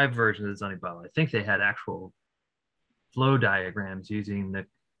 1975 version of the zoning bylaw, I think they had actual flow diagrams using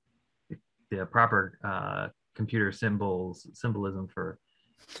the proper computer symbolism for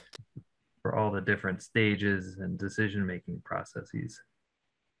all the different stages and decision-making processes.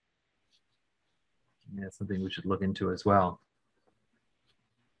 Yeah, that's something we should look into as well.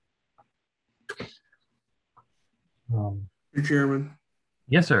 Mr. Chairman.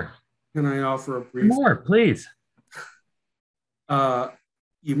 Yes, sir. Can I offer a brief? More, please.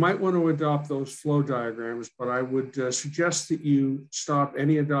 You might want to adopt those flow diagrams, but I would suggest that you stop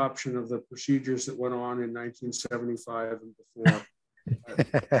any adoption of the procedures that went on in 1975 and before.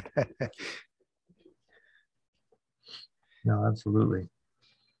 No, absolutely.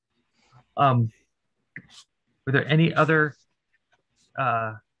 Were there any other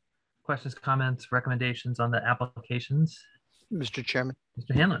questions, comments, recommendations on the applications? Mr. Chairman.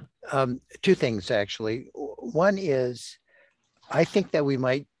 Mr. Hanlon. Two things, actually. One is, I think that we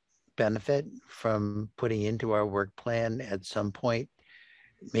might benefit from putting into our work plan at some point,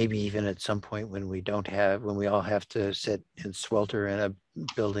 maybe even at some point when we all have to sit and swelter in a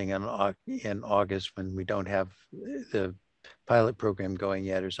building in August when we don't have the pilot program going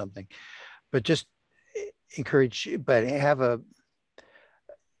yet or something. But just encourage, but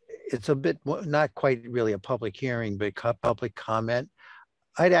it's a bit, not quite really a public hearing, but public comment.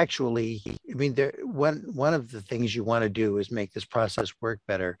 I'd actually, I mean, one of the things you want to do is make this process work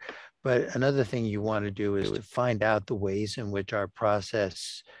better. But another thing you want to do is to find out the ways in which our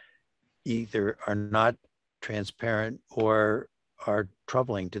process either are not transparent or are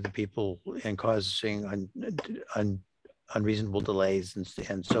troubling to the people and causing unreasonable delays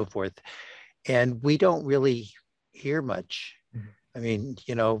and so forth. And we don't really hear much. I mean,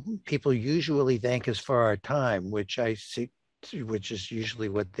 you know, people usually thank us for our time, which is usually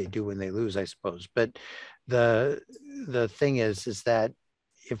what they do when they lose, I suppose. But the thing is that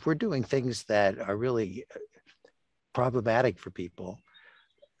if we're doing things that are really problematic for people,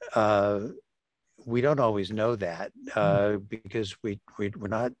 we don't always know that because we're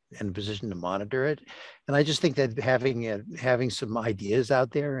not in a position to monitor it. And I just think that having some ideas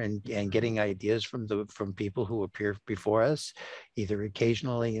out there and getting ideas from people who appear before us, either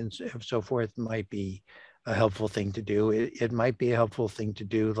occasionally and so forth, might be a helpful thing to do. It might be a helpful thing to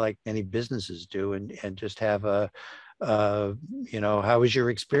do like many businesses do and just have you know, how was your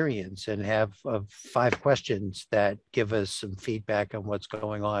experience, and have 5 questions that give us some feedback on what's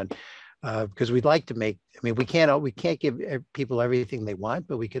going on. Because we'd like to make, I mean, we can't give people everything they want,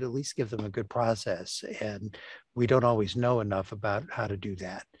 but we could at least give them a good process. And we don't always know enough about how to do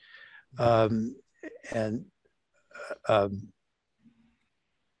that.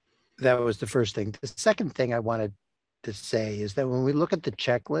 That was the first thing. The second thing I wanted to say is that when we look at the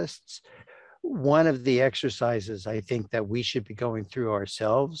checklists, one of the exercises I think that we should be going through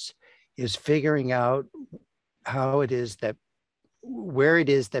ourselves is figuring out where it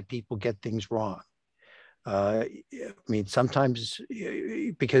is that people get things wrong. I mean, sometimes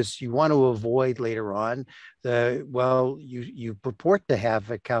because you want to avoid later on you purport to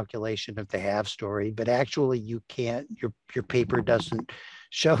have a calculation of the half story, but actually you can't, your paper doesn't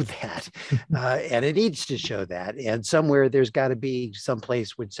show that. And it needs to show that. And somewhere there's got to be some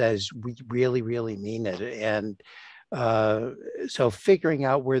place which says we really, really mean it. And so figuring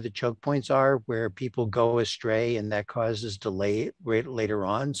out where the choke points are, where people go astray and that causes delay later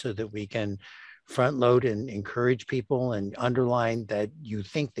on, so that we can front load and encourage people and underline that you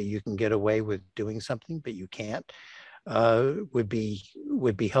think that you can get away with doing something, but you can't, would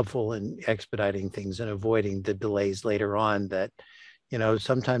be helpful in expediting things and avoiding the delays later on that, you know,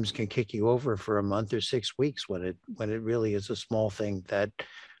 sometimes can kick you over for a month or 6 weeks when it really is a small thing that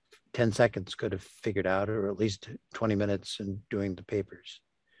 10 seconds could have figured out, or at least 20 minutes in doing the papers.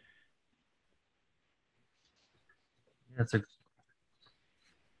 That's a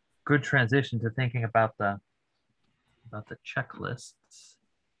good transition to thinking about the checklists.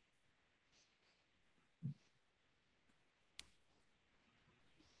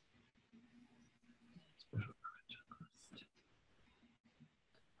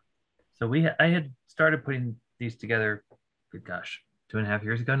 So I had started putting these together, good gosh, 2.5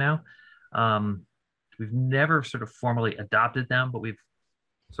 years ago now. We've never sort of formally adopted them, but we've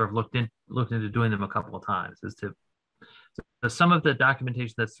sort of looked into doing them a couple of times. So some of the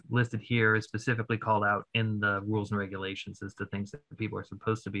documentation that's listed here is specifically called out in the rules and regulations as to things that people are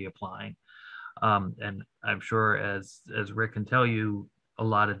supposed to be applying. And I'm sure, as Rick can tell you, a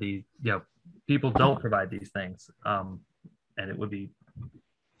lot of these, you know, people don't provide these things, and it would be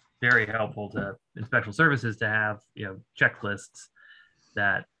very helpful in special services to have, you know, checklists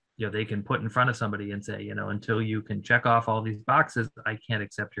that, you know, they can put in front of somebody and say, you know, until you can check off all these boxes, I can't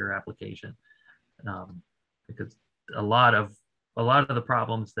accept your application, because a lot of the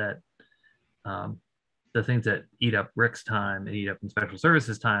problems that the things that eat up Rick's time and eat up in special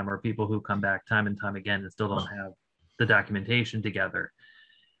services time are people who come back time and time again and still don't have the documentation together.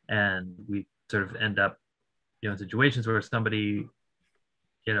 And we sort of end up, in situations where somebody,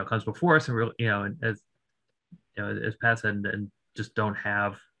 comes before us and really, as Pat said, and just don't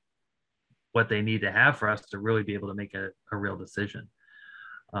have what they need to have for us to really be able to make a real decision.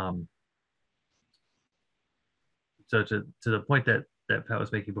 So to the point that Pat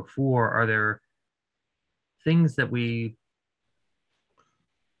was making before, are there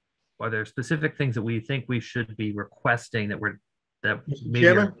specific things that we think we should be requesting that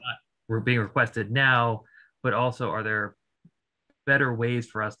maybe we're being requested now, but also are there better ways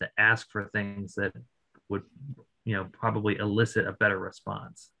for us to ask for things that would, probably elicit a better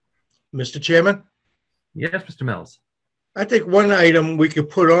response? Mr. Chairman? Yes, Mr. Mills. I think one item we could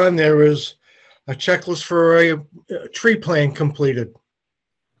put on there is a checklist for a tree plan completed.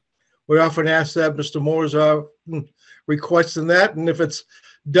 We often ask that. Mr. Moore's requesting that, and if it's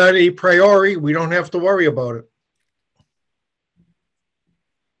done a priori, we don't have to worry about it.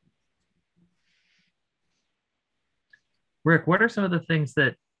 Rick, what are some of the things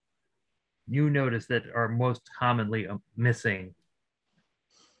that you notice that are most commonly missing?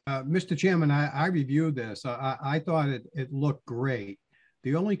 Mr. Chairman, I reviewed this. I thought it looked great.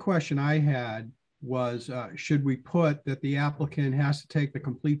 The only question I had was, should we put that the applicant has to take the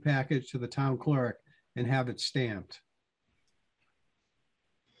complete package to the town clerk and have it stamped?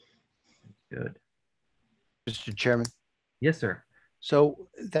 Good. Mr. Chairman? Yes, sir. So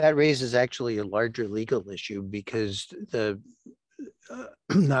that raises actually a larger legal issue, because the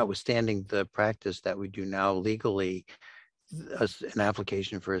notwithstanding the practice that we do now legally, an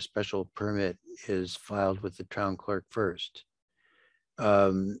application for a special permit is filed with the town clerk first.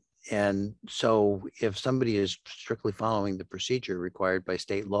 And so if somebody is strictly following the procedure required by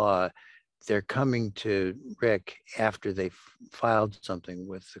state law, they're coming to Rick after they've filed something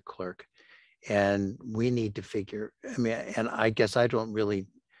with the clerk. And we need to figure, and I guess I don't really,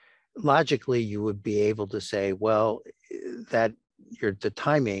 logically, you would be able to say, well, that the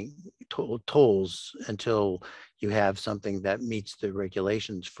timing tolls until you have something that meets the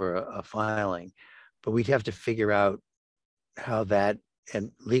regulations for a filing. But we'd have to figure out how that,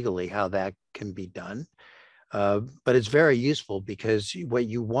 and legally how that can be done. But it's very useful, because what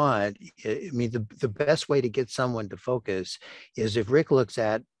you want, the best way to get someone to focus is if Rick looks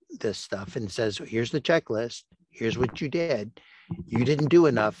at this stuff and says, here's the checklist, here's what you did, you didn't do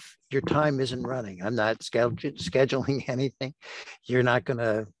enough, your time isn't running, I'm not scheduling anything,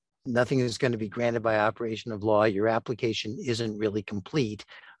 nothing is going to be granted by operation of law, your application isn't really complete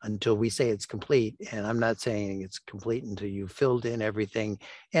until we say it's complete, and I'm not saying it's complete until you filled in everything,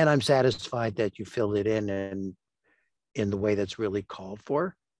 and I'm satisfied that you filled it in the way that's really called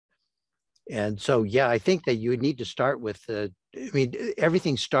for. And so, yeah, I think that you would need to start with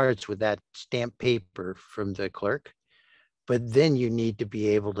everything starts with that stamped paper from the clerk, but then you need to be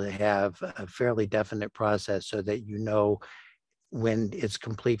able to have a fairly definite process so that you know when it's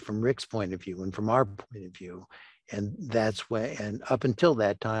complete from Rick's point of view and from our point of view. And that's when, and up until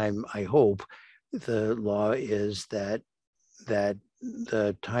that time, I hope the law is that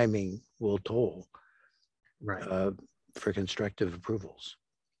the timing will toll, right, for constructive approvals.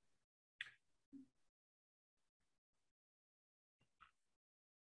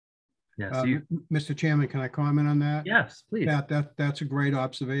 Yes, Mr. Chairman, can I comment on that? Yes, please. That's a great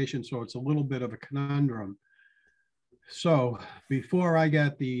observation. So it's a little bit of a conundrum. So before I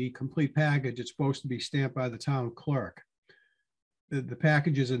get the complete package, it's supposed to be stamped by the town clerk. The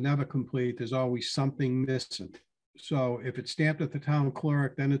packages are never complete. There's always something missing. So if it's stamped at the town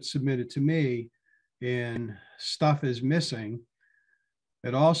clerk, then it's submitted to me and stuff is missing.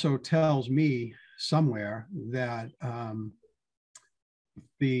 It also tells me somewhere that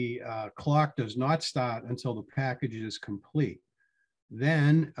the clock does not start until the package is complete.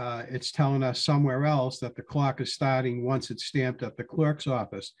 Then it's telling us somewhere else that the clock is starting once it's stamped at the clerk's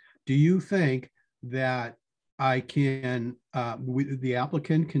office. Do you think that I can, the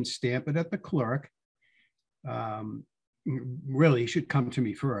applicant can stamp it at the clerk? Really, he should come to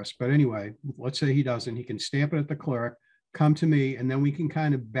me first. But anyway, let's say he doesn't. He can stamp it at the clerk, come to me, and then we can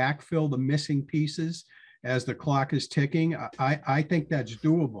kind of backfill the missing pieces as the clock is ticking. I think that's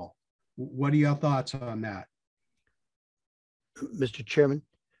doable. What are your thoughts on that? Mr. Chairman?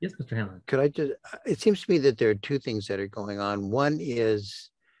 Yes, Mr. Hanlon. Could I just, it seems to me that there are two things that are going on. One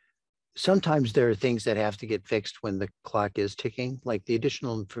is sometimes there are things that have to get fixed when the clock is ticking, like the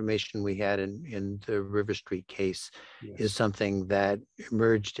additional information we had in the River Street case is something that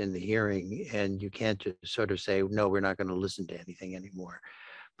emerged in the hearing, and you can't just sort of say, no, we're not going to listen to anything anymore.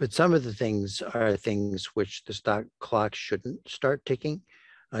 But some of the things are things which the stock clock shouldn't start ticking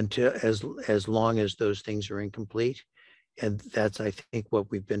until as long as those things are incomplete. And that's, I think, what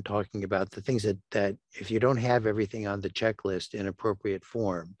we've been talking about, the things that if you don't have everything on the checklist in appropriate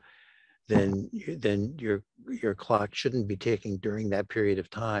form, then your clock shouldn't be ticking during that period of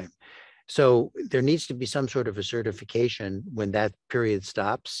time. So there needs to be some sort of a certification when that period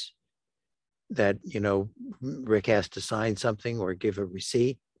stops, that, you know, Rick has to sign something or give a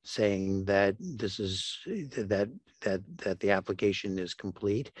receipt saying that this is that the application is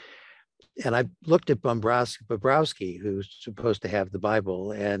complete. And I looked at Bobrowski, who's supposed to have the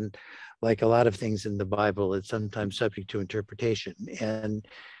Bible, and like a lot of things in the Bible, it's sometimes subject to interpretation. And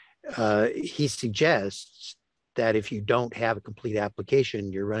he suggests that if you don't have a complete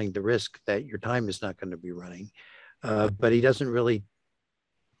application, you're running the risk that your time is not going to be running. But he doesn't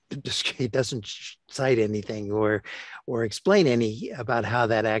cite anything or explain any about how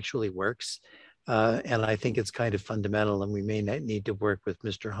that actually works. And I think it's kind of fundamental, and we may need to work with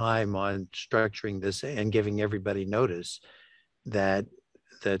Mr. Heim on structuring this and giving everybody notice that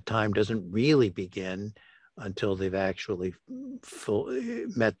the time doesn't really begin until they've actually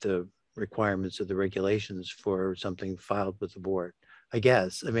met the requirements of the regulations for something filed with the board, I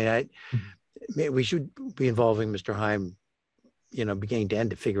guess. I mean, we should be involving Mr. Heim, you know, beginning to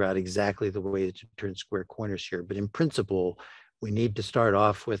end, to figure out exactly the way to turn square corners here. But in principle, we need to start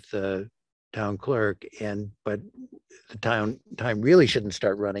off with the town clerk, but the time really shouldn't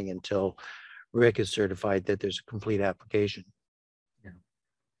start running until Rick is certified that there's a complete application. Yeah.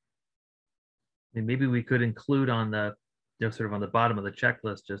 And maybe we could include on the, you know, sort of on the bottom of the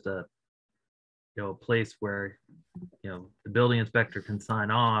checklist, just a, you know, place where, you know, the building inspector can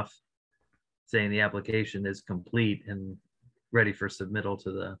sign off saying the application is complete and ready for submittal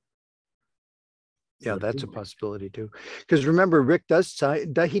to the. Yeah, that's a possibility too. Because remember, Rick does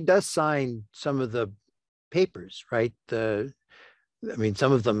sign some of the papers, right? I mean,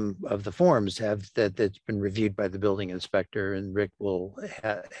 some of them, of the forms, have that's been reviewed by the building inspector, and Rick will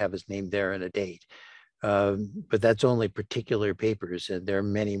have his name there and a date. But that's only particular papers, and there are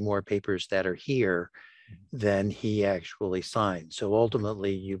many more papers that are here than he actually signed. So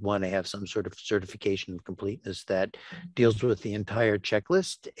ultimately, you want to have some sort of certification of completeness that deals with the entire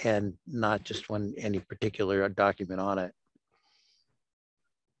checklist and not just any particular document on it.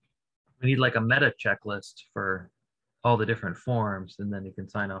 We need like a meta checklist for all the different forms, and then you can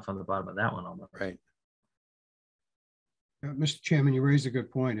sign off on the bottom of that one almost. Right. Mr. Chairman, you raised a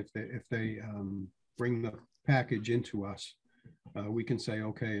good point. If they bring the package into us, we can say,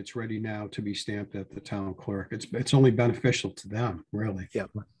 okay, it's ready now to be stamped at the town clerk. It's only beneficial to them, really. Yeah,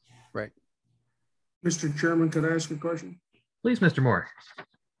 right. Mr. Chairman, could I ask a question? Please, Mr. Moore.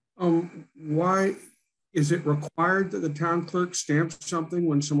 Why is it required that the town clerk stamp something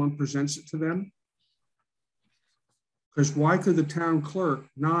when someone presents it to them? Because why could the town clerk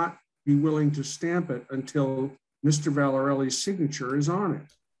not be willing to stamp it until Mr. Valarelli's signature is on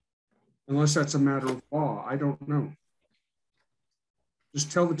it? Unless that's a matter of law, I don't know.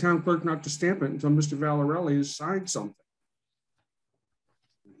 Just tell the town clerk not to stamp it until Mr. Valarelli has signed something.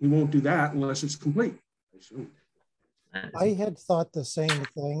 He won't do that unless it's complete, I assume. I had thought the same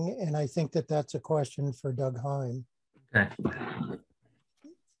thing, and I think that that's a question for Doug Heim. Okay.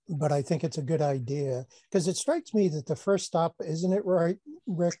 But I think it's a good idea, because it strikes me that the first stop, isn't it right,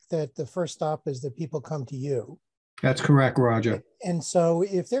 Rick, that the first stop is that people come to you? That's correct, Roger. And so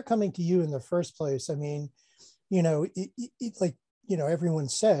if they're coming to you in the first place, I mean, you know, like, you know, everyone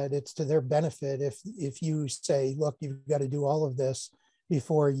said it's to their benefit if you say, look, you've got to do all of this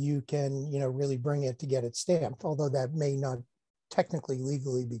before you can, you know, really bring it to get it stamped, although that may not technically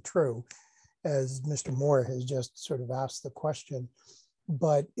legally be true, as Mr. Moore has just sort of asked the question.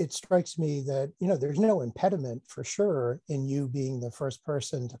 But it strikes me that, you know, there's no impediment for sure in you being the first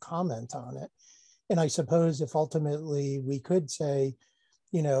person to comment on it. And I suppose if ultimately we could say,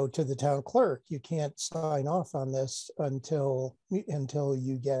 you know, to the town clerk, you can't sign off on this until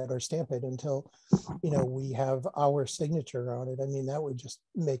you get or stamp it, until, you know, we have our signature on it. I mean, that would just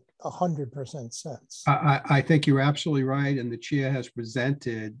make 100% sense. I think you're absolutely right. And the chair has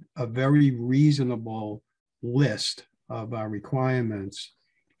presented a very reasonable list of our requirements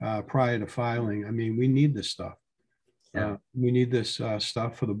prior to filing. I mean, we need this stuff. Yeah. We need this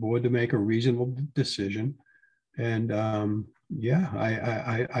stuff for the board to make a reasonable decision. And Yeah,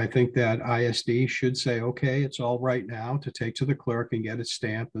 I think that ISD should say, okay, it's all right now to take to the clerk and get it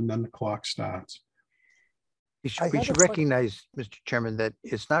stamped, and then the clock starts. We should recognize, Mr. Chairman, that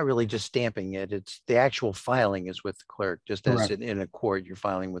it's not really just stamping it. It's the actual filing is with the clerk, just as in a court, you're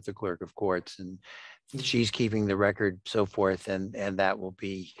filing with the clerk of courts, and she's keeping the record, so forth, and that will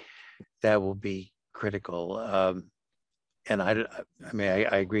be critical. And I mean,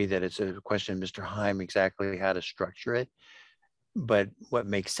 I agree that it's a question, Mr. Heim, exactly how to structure it. But what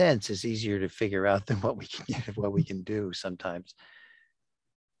makes sense is easier to figure out than what we can do sometimes.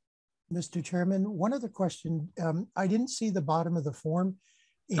 Mr. Chairman, one other question. I didn't see the bottom of the form,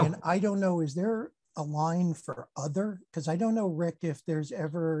 and I don't know, is there a line for other? Because I don't know, Rick, if there's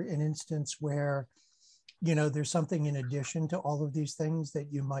ever an instance where, you know, there's something in addition to all of these things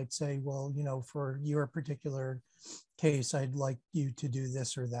that you might say, well, you know, for your particular case, I'd like you to do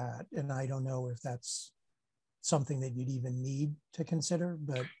this or that. And I don't know if that's something that you'd even need to consider,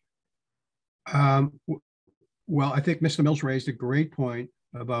 but. Well, I think Mr. Mills raised a great point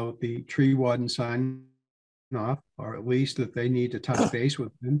about the tree warden sign off, or at least that they need to touch base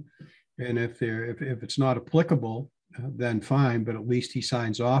with them. And if it's not applicable, then fine, but at least he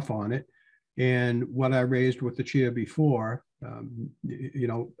signs off on it. And what I raised with the chair before, you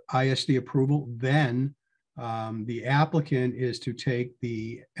know, ISD approval, then the applicant is to take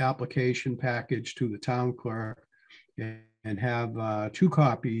the application package to the town clerk and have 2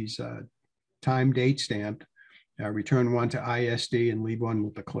 copies, time date stamped, return one to ISD and leave one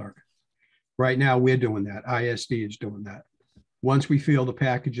with the clerk. Right now, we're doing that. ISD is doing that. Once we feel the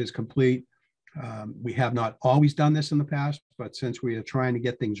package is complete, we have not always done this in the past, but since we are trying to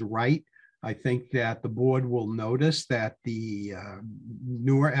get things right, I think that the board will notice that the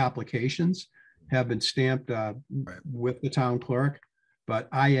newer applications have been stamped with the town clerk, but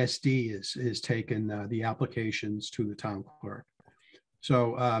ISD is taking the applications to the town clerk.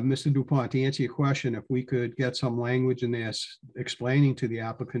 So, Mr. DuPont, to answer your question, if we could get some language in there explaining to the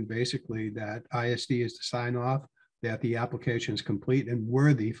applicant basically that ISD is to sign off, that the application is complete and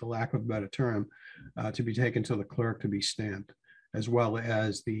worthy, for lack of a better term, to be taken to the clerk to be stamped, as well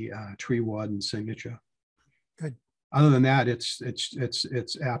as the tree warden signature. Good. Other than that, it's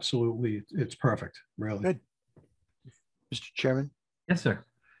absolutely, it's perfect, really. Good. Mr. Chairman? Yes, sir.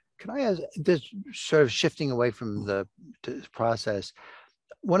 Can I ask, this sort of shifting away from the process,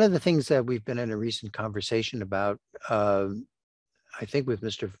 one of the things that we've been in a recent conversation about, I think with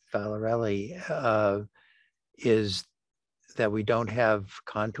Mr. Valarelli, is that we don't have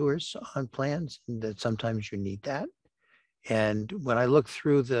contours on plans, and that sometimes you need that. And when I look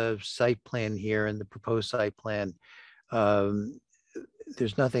through the site plan here and the proposed site plan,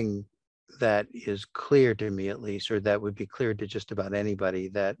 there's nothing that is clear to me, at least, or that would be clear to just about anybody,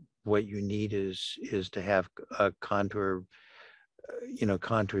 that what you need is to have a contour, you know,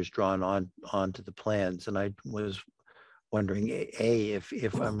 contours drawn onto the plans. And I was wondering, A,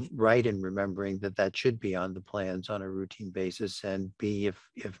 if I'm right in remembering that should be on the plans on a routine basis, and B,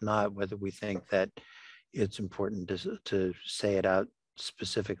 if not, whether we think that it's important to say it out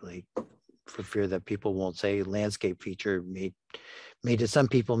specifically, for fear that people won't say landscape feature may to some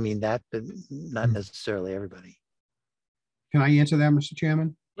people mean that, but not necessarily everybody. Can I answer that, Mr.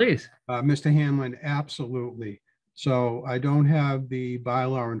 Chairman? Please. Mr. Hanlon, absolutely. So I don't have the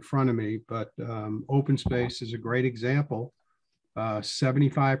bylaw in front of me, but open space is a great example.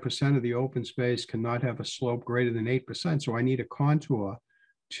 75% of the open space cannot have a slope greater than 8%. So I need a contour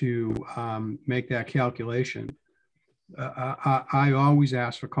to make that calculation. I always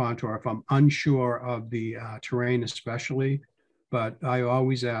ask for contour if I'm unsure of the terrain especially, but I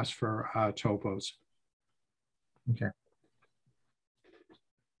always ask for topos. Okay.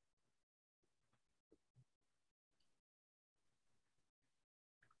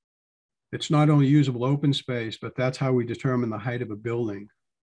 It's not only usable open space, but that's how we determine the height of a building.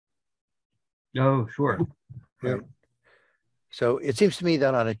 Oh, sure. Yeah. So it seems to me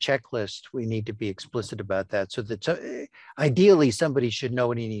that on a checklist, we need to be explicit about that, so that ideally somebody should know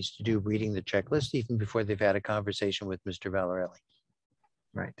what he needs to do reading the checklist, even before they've had a conversation with Mr. Valarelli.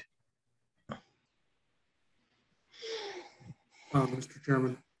 Right. Mr.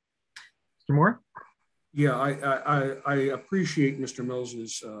 Chairman. Mr. Moore? Yeah, I appreciate Mr.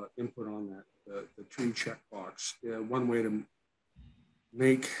 Mills's input on that, the tree checkbox. One way to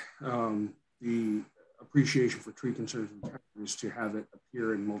make the appreciation for tree conservation is to have it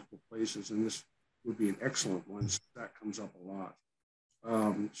appear in multiple places, and this would be an excellent one. So that comes up a lot.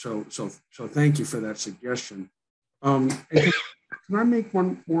 So thank you for that suggestion. And can I make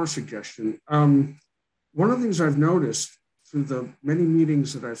one more suggestion? One of the things I've noticed through the many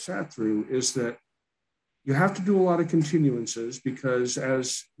meetings that I've sat through is that You have to do a lot of continuances because,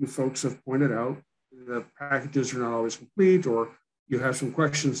 as you folks have pointed out, the packages are not always complete, or you have some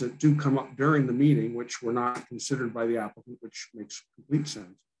questions that do come up during the meeting, which were not considered by the applicant, which makes complete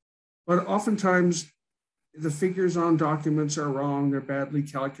sense. But oftentimes, the figures on documents are wrong. They're badly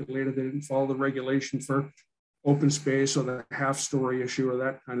calculated. They didn't follow the regulation for open space or the half-story issue or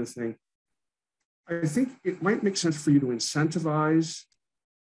that kind of thing. I think it might make sense for you to incentivize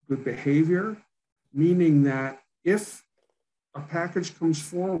good behavior, meaning that if a package comes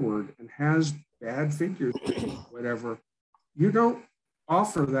forward and has bad figures, whatever, you don't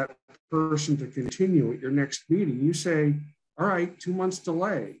offer that person to continue at your next meeting. You say, all right, 2 months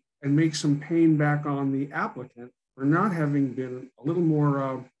delay, and make some pain back on the applicant for not having been a little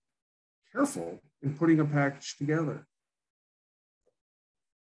more careful in putting a package together.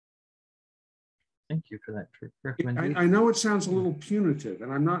 Thank you for that recommendation. I know it sounds a little punitive,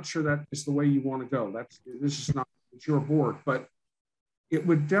 and I'm not sure that is the way you want to go. This is not, it's your board, but it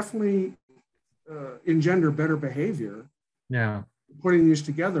would definitely engender better behavior. Yeah, putting these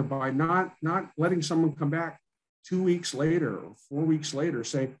together by not letting someone come back 2 weeks later or 4 weeks later,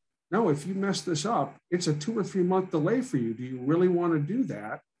 say, no, if you mess this up, it's a 2 or 3 month delay for you. Do you really want to do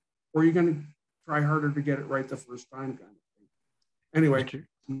that? Or are you going to try harder to get it right the first time? Kind of thing. Anyway,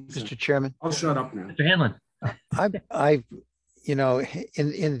 Mr. Chairman, I'll shut up now. Mr. Hanlon. I, you know,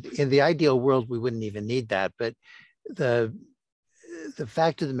 in the ideal world, we wouldn't even need that. But the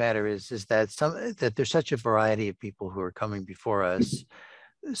fact of the matter is that there's such a variety of people who are coming before us.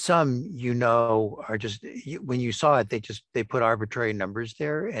 Some, you know, are just, when you saw it, they put arbitrary numbers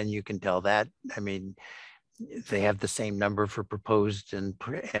there, and you can tell that. I mean, they have the same number for proposed and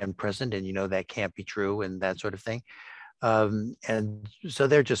present, and you know that can't be true, and that sort of thing. And so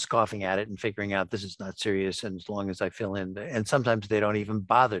they're just scoffing at it and figuring out this is not serious, and as long as I fill in, and sometimes they don't even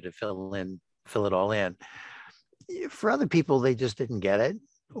bother to fill it all in. For other people, they just didn't get it,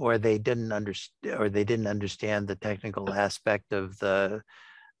 or they didn't understand the technical aspect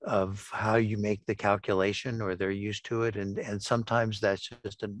of how you make the calculation, or they're used to it. And sometimes that's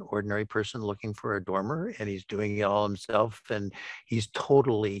just an ordinary person looking for a dormer, and he's doing it all himself, and he's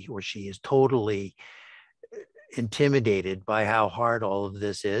totally, or she is totally intimidated by how hard all of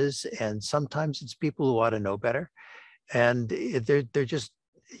this is. And sometimes it's people who ought to know better. And they're just,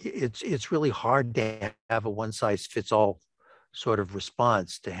 it's really hard to have a one size fits all sort of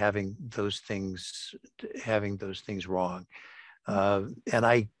response to having those things wrong.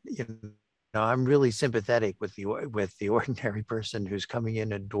 And I'm really sympathetic with the ordinary person who's coming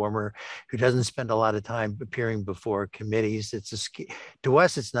in a dormer, who doesn't spend a lot of time appearing before committees. To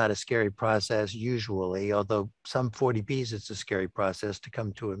us, it's not a scary process usually, although some 40Bs, it's a scary process to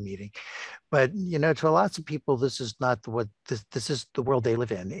come to a meeting. But you know, to lots of people, this is not this is the world they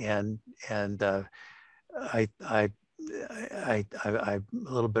live in, and I'm a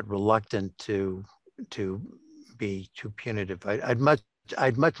little bit reluctant to be too punitive. I'd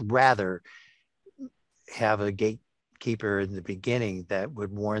much rather have a gatekeeper in the beginning that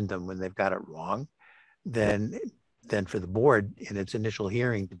would warn them when they've got it wrong than for the board in its initial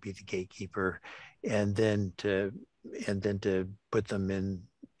hearing to be the gatekeeper, and then to put them in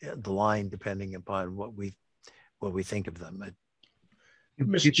the line depending upon what we think of them.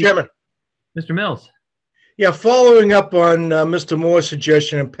 Mr. Chairman. Mr. Mills. Yeah, following up on Mr. Moore's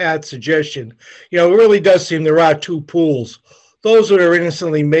suggestion and Pat's suggestion, you know, it really does seem there are two pools. Those that are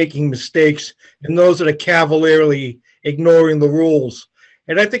innocently making mistakes and those that are cavalierly ignoring the rules.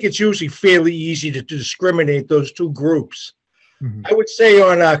 And I think it's usually fairly easy to discriminate those two groups. Mm-hmm. I would say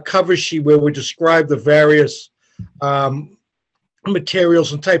on our cover sheet where we describe the various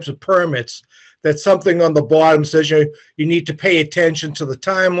materials and types of permits, that something on the bottom says you need to pay attention to the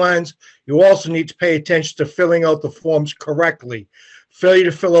timelines. You also need to pay attention to filling out the forms correctly. Failure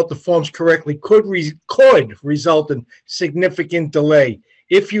to fill out the forms correctly could result in significant delay.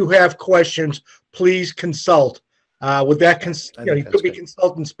 If you have questions, please consult. With that, you could be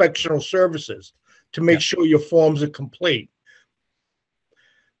consult inspectional services to make sure your forms are complete.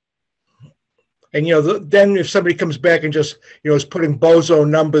 And then if somebody comes back and just is putting bozo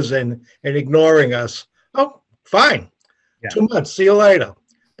numbers in and ignoring us, oh, fine, 2 months, see you later.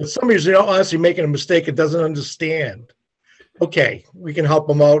 But somebody's honestly making a mistake and doesn't understand. Okay, we can help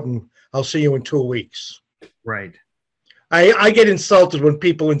them out, and I'll see you in 2 weeks. Right. I get insulted when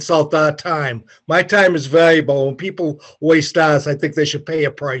people insult our time. My time is valuable. When people waste ours, I think they should pay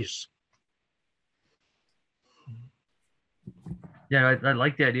a price. Yeah, I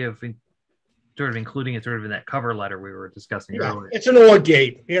like the idea of sort of including it sort of in that cover letter we were discussing earlier. It's an or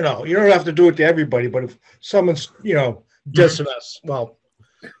gate, you don't have to do it to everybody, but if someone's, dissing us, well,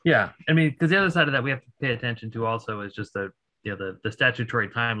 Yeah, I mean, because the other side of that we have to pay attention to also is just the the statutory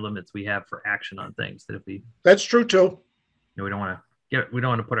time limits we have for action on things. That if we That's true too. we don't want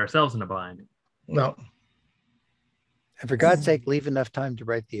to put ourselves in a bind. No. And for God's sake, leave enough time to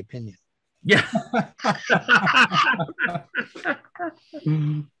write the opinion. Yeah.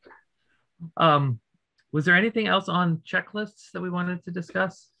 Was there anything else on checklists that we wanted to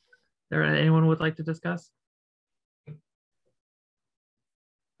discuss? There anyone would like to discuss?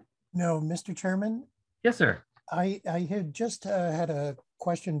 No, Mr. Chairman. Yes, sir. I had just had a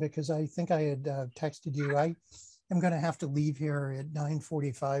question because I think I had texted you. I am going to have to leave here at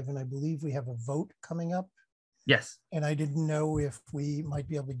 9:45, and I believe we have a vote coming up. Yes. And I didn't know if we might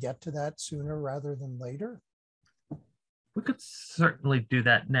be able to get to that sooner rather than later. We could certainly do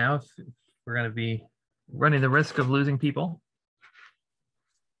that now if we're going to be running the risk of losing people.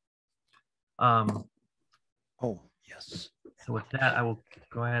 Oh, yes. So with that, I will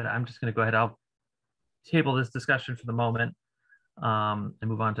go ahead. I'm just going to go ahead. I'll table this discussion for the moment and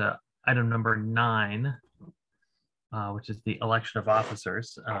move on to item number 9, which is the election of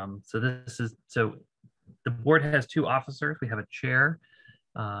officers. So the board has 2 officers. We have a chair,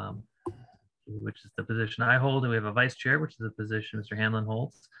 which is the position I hold, and we have a vice chair, which is the position Mr. Hanlon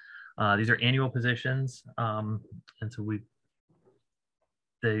holds. These are annual positions, and so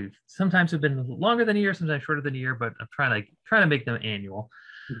they sometimes have been longer than a year, sometimes shorter than a year, but I'm trying to make them annual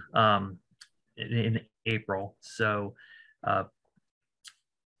in April. So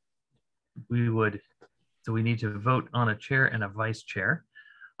we need to vote on a chair and a vice chair,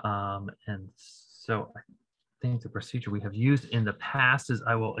 and so I think the procedure we have used in the past is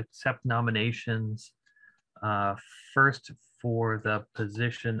I will accept nominations first for the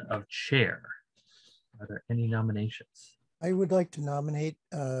position of chair. Are there any nominations? I would like to nominate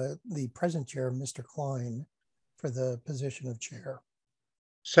the present chair, Mr. Klein, for the position of chair.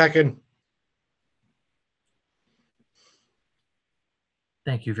 Second.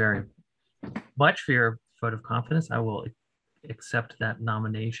 Thank you very much for your vote of confidence. I will accept that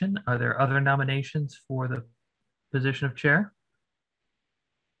nomination. Are there other nominations for the position of chair?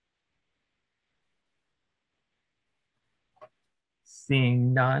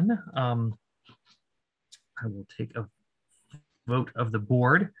 Seeing none, I will take a vote of the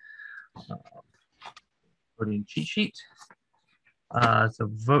board. Voting cheat sheet. So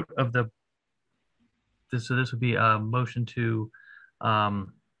vote of the. So this would be a motion to, I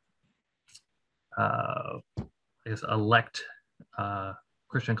guess, elect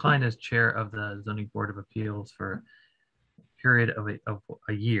Christian Klein as chair of the Zoning Board of Appeals for a period of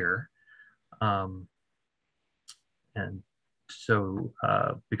a year. And so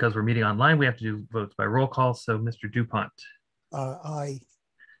because we're meeting online, we have to do votes by roll call. So Mr. DuPont. Aye.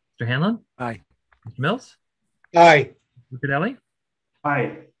 Mr. Hanlon? Aye. Mr. Mills? Aye. Mr. Cadelli?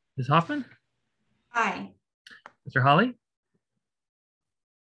 Aye. Ms. Hoffman? Aye. Mr. Holly?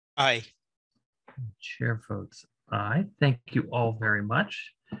 Aye. Chair votes aye. Thank you all very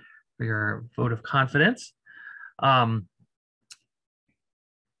much for your vote of confidence. Then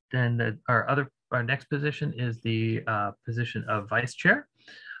our next position is the position of vice chair.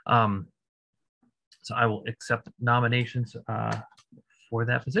 So I will accept nominations for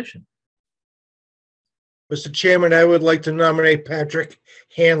that position. Mr. Chairman, I would like to nominate Patrick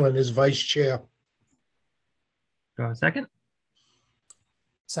Hanlon as vice chair. Do I have a second?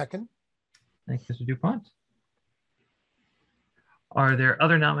 Second. Thank you, Mr. DuPont. Are there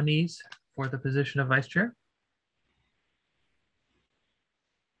other nominees for the position of vice chair?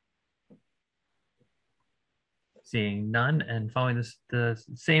 Seeing none and following the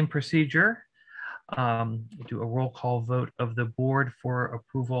same procedure, do a roll call vote of the board for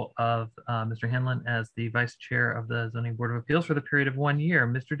approval of Mr. Hanlon as the vice chair of the Zoning Board of Appeals for the period of 1 year.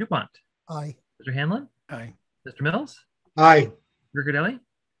 Mr. DuPont. Aye. Mr. Hanlon. Aye. Mr. Mills. Aye. Mr. Cadelli.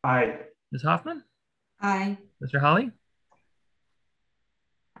 Aye. Ms. Hoffman. Aye. Mr. Holly.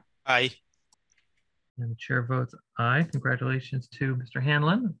 Aye. And the chair votes aye. Congratulations to Mr.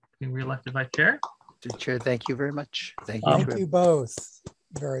 Hanlon being reelected vice chair. Mr. Chair, thank you very much. Thank you. Thank you both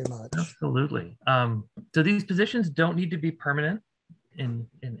very much. Absolutely. So these positions don't need to be permanent in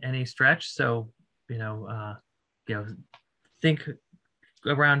any stretch. So, think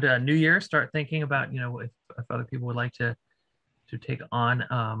around New Year, start thinking about, if other people would like to take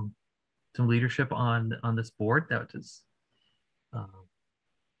on some leadership on this board. That is,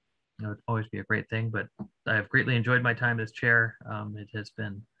 it would always be a great thing, but I have greatly enjoyed my time as chair. It has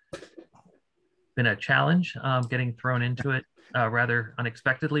been a challenge getting thrown into it rather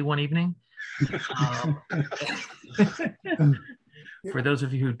unexpectedly one evening. For those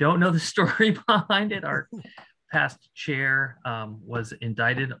of you who don't know the story behind it, our past chair was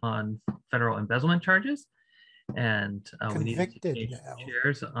indicted on federal embezzlement charges, and we needed to change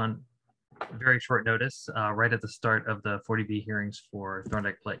chairs on very short notice, right at the start of the 40B hearings for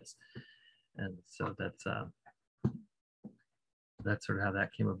Thorndike Place. And so that's sort of how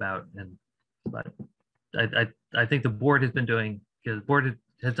that came about. And but I think the board has been doing, the board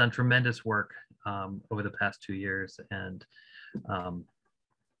has done tremendous work over the past 2 years, and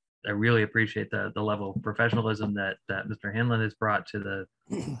I really appreciate the level of professionalism that Mr. Hanlon has brought to the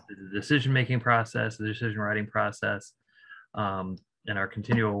decision-making process, the decision-writing process, and our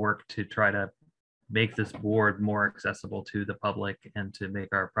continual work to try to make this board more accessible to the public and to make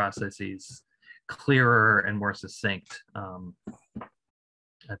our processes clearer and more succinct.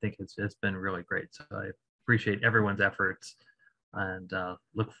 I think it's been really great. So I appreciate everyone's efforts, and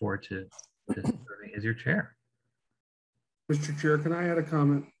look forward to serving as your chair. Mr. Chair, can I add a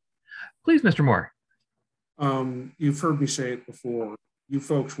comment? Please, Mr. Moore. You've heard me say it before. You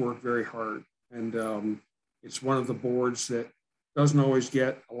folks work very hard, and it's one of the boards that doesn't always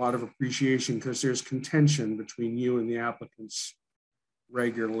get a lot of appreciation because there's contention between you and the applicants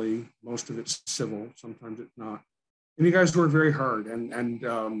regularly. Most of it's civil, sometimes it's not. And you guys work very hard, and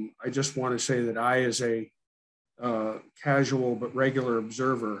I just want to say that I, as a casual but regular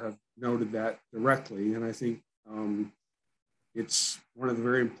observer, have noted that directly, and I think it's one of the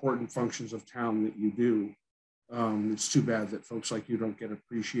very important functions of town that you do. It's too bad that folks like you don't get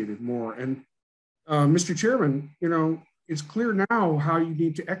appreciated more. And Mr. Chairman, you know, it's clear now how you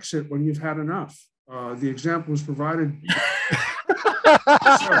need to exit when you've had enough. The example was provided.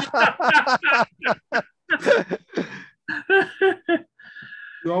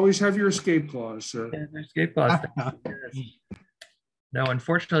 You always have your escape clause, sir. Yeah, escape clause. No,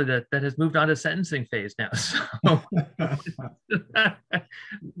 unfortunately, that has moved on to sentencing phase now. So I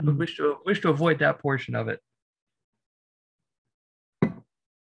wish to avoid that portion of it.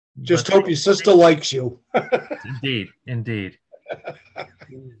 Just hope your sister likes you. Indeed, indeed,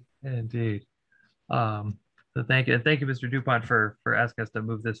 indeed. So thank you, Mr. DuPont, for asking us to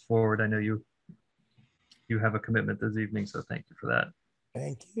move this forward. I know you have a commitment this evening, so thank you for that.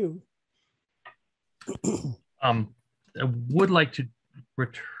 Thank you. I would like to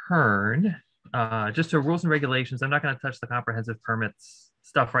return just to rules and regulations. I'm not going to touch the comprehensive permits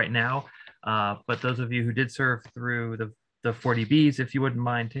stuff right now, but those of you who did serve through the 40Bs, if you wouldn't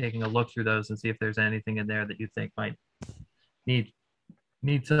mind taking a look through those and see if there's anything in there that you think might need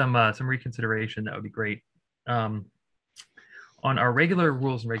some reconsideration, that would be great. On our regular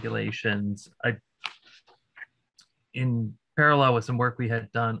rules and regulations, in parallel with some work we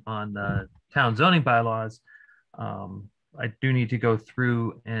had done on the town zoning bylaws, I do need to go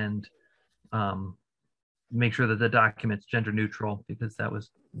through and make sure that the document's gender neutral, because that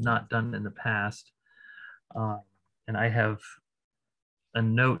was not done in the past. And I have a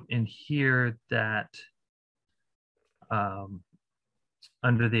note in here that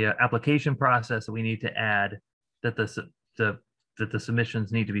under the application process, we need to add that the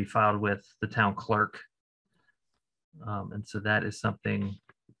submissions need to be filed with the town clerk. And so that is something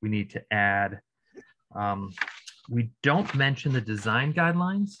we need to add. We don't mention the design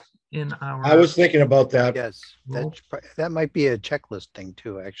guidelines in our. I was thinking about that. Yes, that might be a checklist thing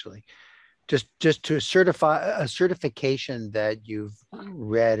too, actually. Just to certify a certification that you've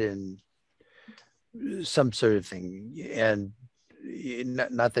read and some sort of thing, and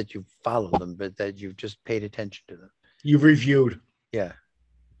not that you follow them, but that you've just paid attention to them. You've reviewed. Yeah.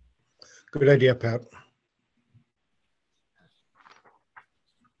 Good idea, Pat.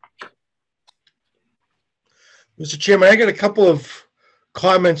 Mr. Chairman, I got a couple of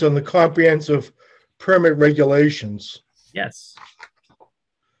comments on the comprehensive permit regulations. Yes.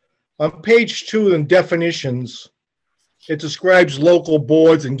 On page 2 in definitions, it describes local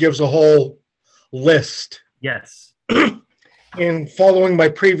boards and gives a whole list. Yes. And following my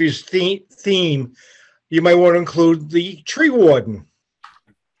previous theme, you might want to include the tree warden.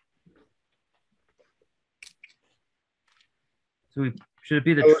 So should it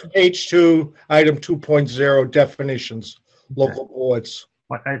be the page 2, item 2.0 definitions, local boards?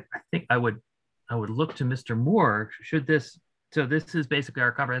 I think I would look to Mr. Moore. Should this, so this is basically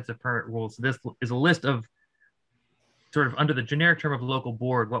our comprehensive permit rules. This is a list of sort of under the generic term of local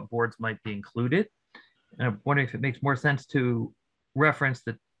board, what boards might be included. And I'm wondering if it makes more sense to reference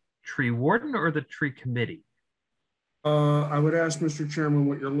the tree warden or the tree committee. I would ask Mr. Chairman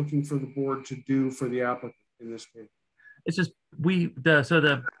what you're looking for the board to do for the applicant in this case. It's just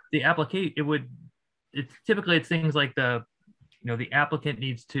the applicant, it's typically it's things like the applicant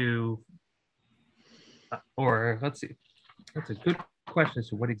needs to, or let's see, that's a good question as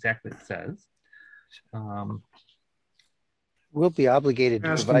to what exactly it says. We'll be obligated to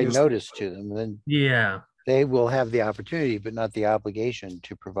Asking provide us- notice to them, and then Yeah. they will have the opportunity, but not the obligation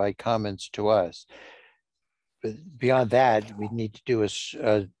to provide comments to us. But beyond that, we need to do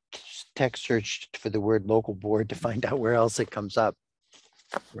a text search for the word local board to find out where else it comes up.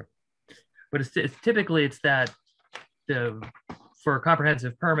 Right. But it's typically that for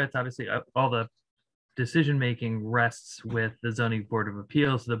comprehensive permits, obviously all the decision making rests with the zoning board of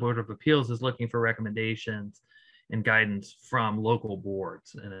appeals. The board of appeals is looking for recommendations and guidance from local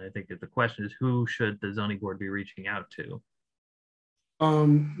boards, and I think that the question is, who should the zoning board be reaching out to?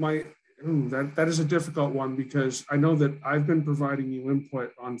 That is a difficult one, because I know that I've been providing you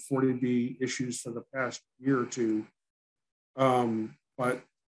input on 40B issues for the past year or two, but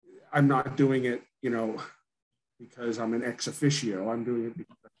I'm not doing it, because I'm an ex officio. I'm doing it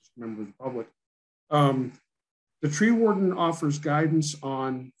because I'm just a member of the public. The tree warden offers guidance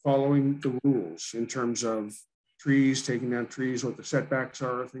on following the rules in terms of trees, taking down trees, what the setbacks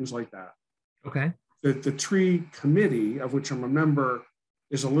are, things like that. Okay. The tree committee, of which I'm a member,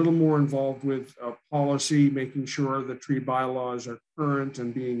 is a little more involved with policy, making sure the tree bylaws are current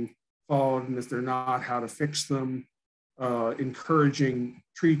and being followed, and if they're not, how to fix them, encouraging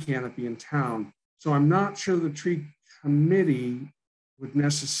tree canopy in town. So I'm not sure the tree committee would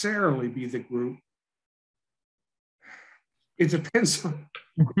necessarily be the group. It depends on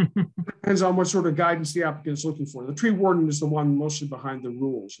what sort of guidance the applicant's looking for. The tree warden is the one mostly behind the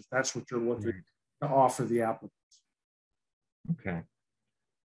rules, if that's what you're looking to offer the applicants. Okay.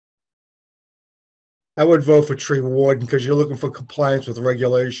 I would vote for tree warden because you're looking for compliance with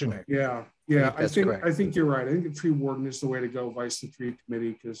regulation. Yeah, I think you're right. I think the tree warden is the way to go, vice the tree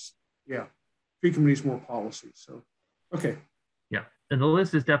committee, because tree committee is more policy. So, okay. Yeah, and the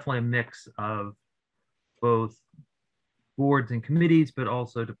list is definitely a mix of both boards and committees, but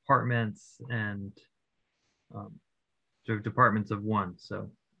also departments and sort of departments of one.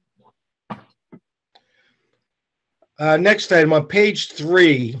 So next item on page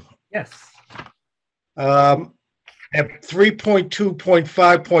 3. Yes. At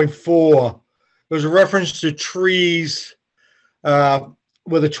 3.2.5.4, there's a reference to trees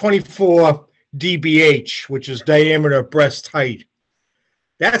with a 24 dBH, which is diameter of breast height.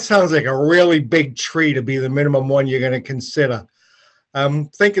 That sounds like a really big tree to be the minimum one you're going to consider. I'm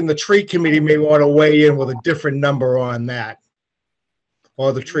thinking the tree committee may want to weigh in with a different number on that.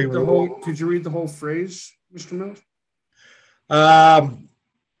 Or the tree. Did you read the whole phrase, Mr. Mills?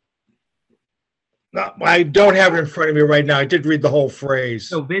 No, I don't have it in front of me right now. I did read the whole phrase.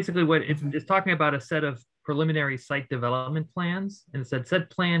 So basically what it's talking about, a set of preliminary site development plans, and it said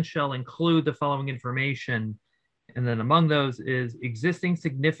plans shall include the following information. And then among those is existing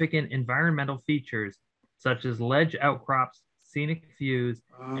significant environmental features such as ledge outcrops, scenic views,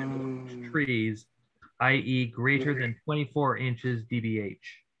 and trees, i.e. greater than 24 inches dBH.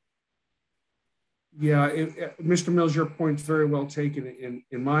 Yeah, Mr. Mills, your point's very well taken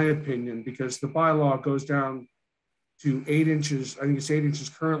in my opinion, because the bylaw goes down to 8 inches. I think it's 8 inches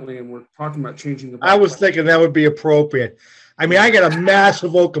currently, and we're talking about changing the bylaw. I was thinking that would be appropriate. I mean, I got a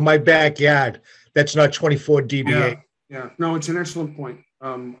massive oak in my backyard that's not 24 dBA. Yeah. No, it's an excellent point.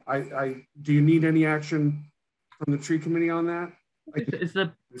 Do you need any action from the tree committee on that?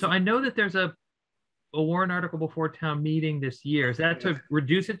 So I know that there's a warrant article before town meeting this year. Is that to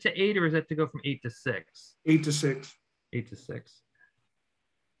reduce it to 8, or is that to go from 8 to 6? 8 to 6. 8 to 6.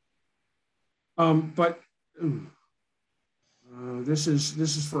 But this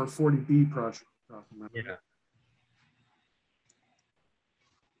is for a 40B project. Yeah.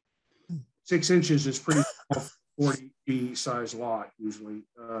 6 inches is pretty small for 40B size lot usually.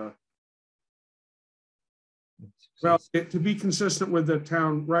 Well, to be consistent with the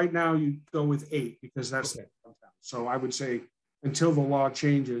town, right now you go with 8 because that's the town. So I would say until the law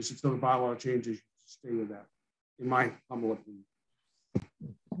changes, until the bylaw changes, you stay with that, in my humble opinion.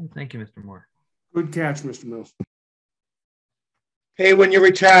 Thank you, Mr. Moore. Good catch, Mr. Mills. Hey, when you're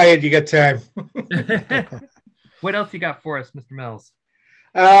retired, you got time. What else you got for us, Mr. Mills?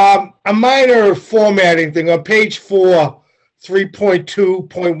 A minor formatting thing on page 4,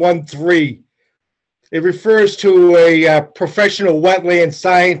 3.2.13. It refers to a professional wetland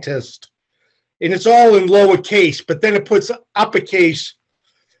scientist, and it's all in lowercase, but then it puts uppercase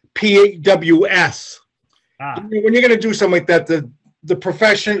PWS. When you're going to do something like that, the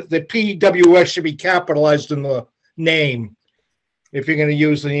PWS should be capitalized in the name if you're going to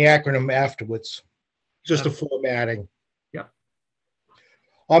use the acronym afterwards. Just a formatting. Yep.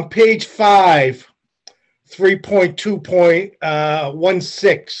 On page 5,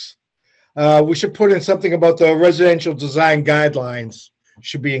 3.2.16. We should put in something about the residential design guidelines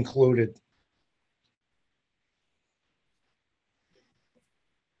should be included.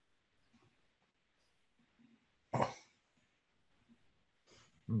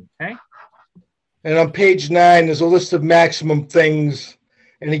 Okay. And on page 9, there's a list of maximum things.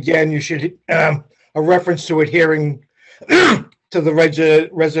 And again, you should, a reference to adhering to the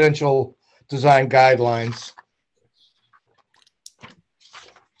residential design guidelines.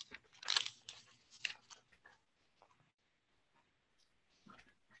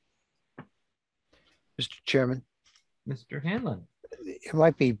 Mr. Chairman. Mr. Hanlon. It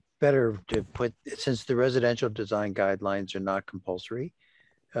might be better to put, since the residential design guidelines are not compulsory,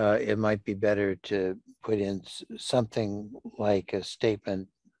 it might be better to put in something like a statement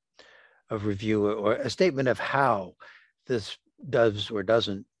of review or a statement of how this does or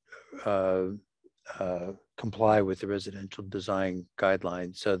doesn't comply with the residential design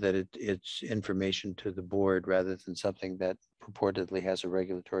guidelines, so that it's information to the board rather than something that purportedly has a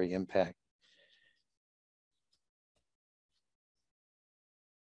regulatory impact.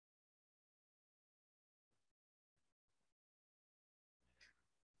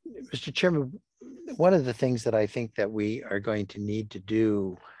 Mr. Chairman, one of the things that I think that we are going to need to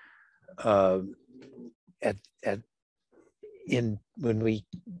do when we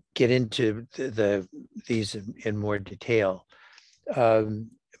get into these in more detail,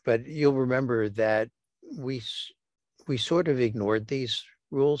 but you'll remember that we sort of ignored these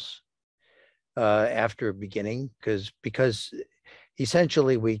rules after beginning because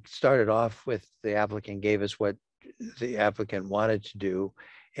essentially we started off with the applicant gave us what the applicant wanted to do.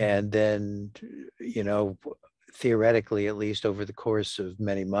 And then, you know, theoretically, at least over the course of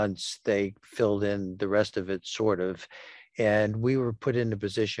many months, they filled in the rest of it, sort of. And we were put in a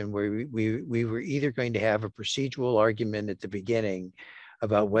position where we were either going to have a procedural argument at the beginning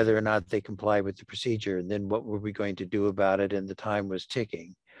about whether or not they comply with the procedure, and then what were we going to do about it, and the time was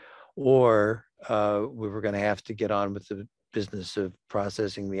ticking. Or we were going to have to get on with the business of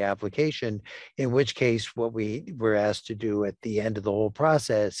processing the application, in which case what we were asked to do at the end of the whole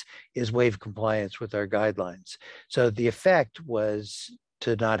process is waive compliance with our guidelines. So the effect was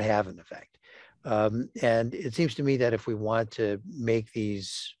to not have an effect. And it seems to me that if we want to make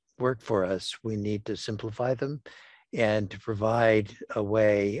these work for us, we need to simplify them and to provide a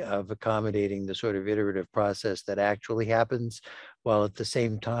way of accommodating the sort of iterative process that actually happens, while at the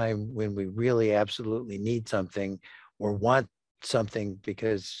same time, when we really absolutely need something or want something,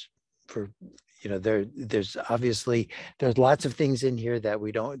 because for, you know, there's obviously, there's lots of things in here that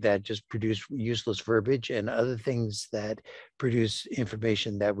that just produce useless verbiage, and other things that produce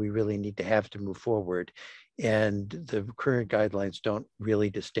information that we really need to have to move forward. And the current guidelines don't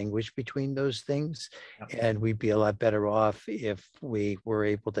really distinguish between those things. And we'd be a lot better off if we were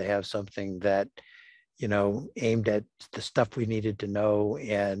able to have something that, you know, aimed at the stuff we needed to know,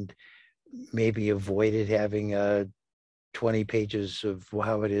 and maybe avoided having 20 pages of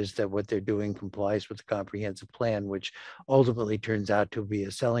how it is that what they're doing complies with the comprehensive plan, which ultimately turns out to be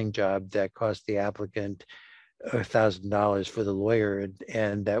a selling job that cost the applicant $1,000 for the lawyer,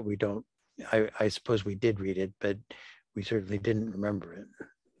 and that we don't, I suppose we did read it, but we certainly didn't remember it.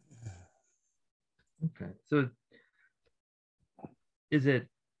 Okay, so do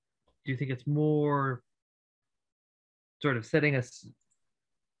you think it's more sort of setting us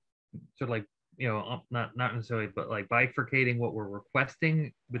sort of like, you know, not necessarily, but like bifurcating what we're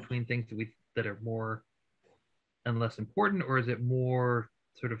requesting between things that are more and less important, or is it more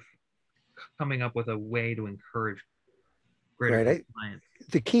sort of coming up with a way to encourage greater compliance?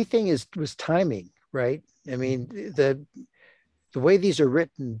 The key thing was timing, right? I mean, the way these are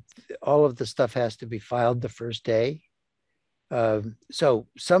written, all of the stuff has to be filed the first day. So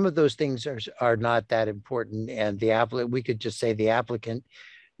some of those things are not that important, and we could just say the applicant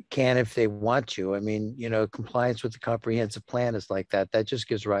can if they want to. I mean, you know, compliance with the comprehensive plan is like that. That just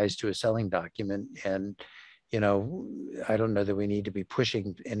gives rise to a selling document. And, you know, I don't know that we need to be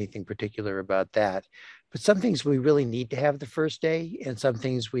pushing anything particular about that. But some things we really need to have the first day, and some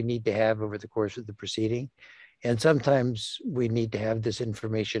things we need to have over the course of the proceeding. And sometimes we need to have this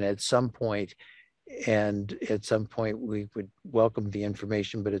information at some point. And at some point we would welcome the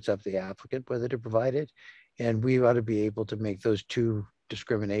information, but it's up to the applicant whether to provide it. And we ought to be able to make those two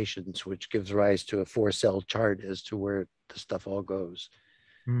discriminations, which gives rise to a 4-cell chart as to where the stuff all goes.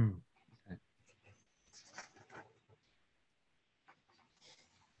 Okay.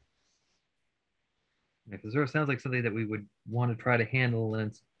 Yeah, because it sounds like something that we would want to try to handle,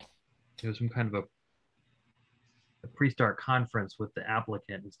 and you know, some kind of a pre-start conference with the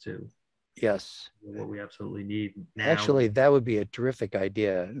applicant as to what we absolutely need now. Actually, that would be a terrific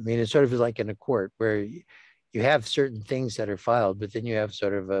idea. I mean, it's sort of like in a court where you have certain things that are filed, but then you have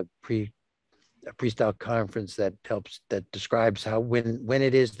sort of a pre-start conference that describes how when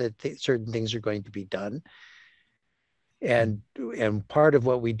it is that certain things are going to be done. And part of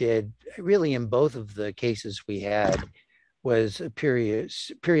what we did really in both of the cases we had was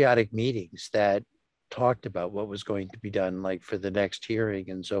periodic meetings that talked about what was going to be done, like for the next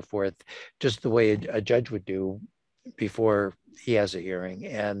hearing and so forth, just the way a judge would do before he has a hearing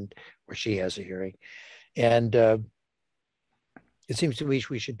or she has a hearing. And it seems to me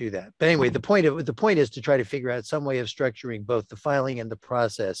we should do that. But anyway, the point is to try to figure out some way of structuring both the filing and the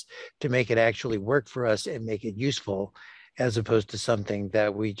process to make it actually work for us and make it useful, as opposed to something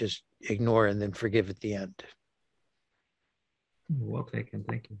that we just ignore and then forgive at the end. Well taken,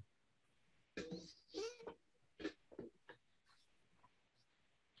 thank you.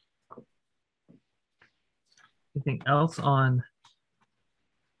 Anything else on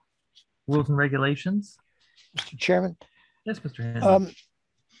rules and regulations? Mr. Chairman? Yes, Mr. Hanlon.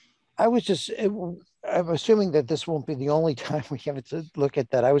 I'm assuming that this won't be the only time we have to look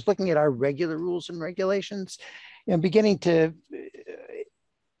at that. I was looking at our regular rules and regulations and beginning to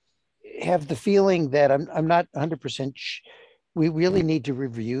have the feeling that I'm not 100%. We really need to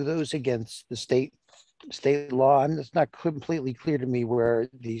review those against the state law. And it's not completely clear to me where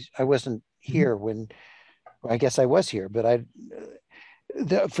I wasn't here when, I guess I was here, but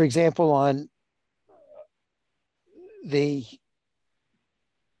for example, on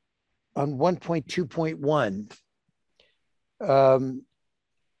 1.2.1,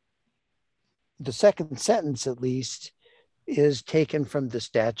 the second sentence, at least, is taken from the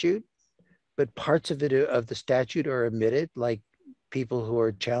statute, but parts of the statute are omitted, like people who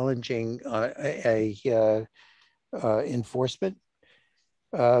are challenging enforcement.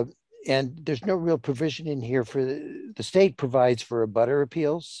 And there's no real provision in here for the state provides for abutter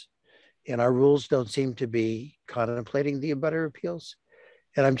appeals, and our rules don't seem to be contemplating the abutter appeals.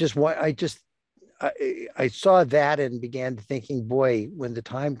 And I saw that and began thinking, boy, when the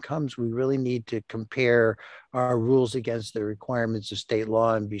time comes, we really need to compare our rules against the requirements of state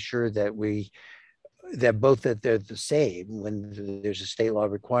law and be sure that they're the same when there's a state law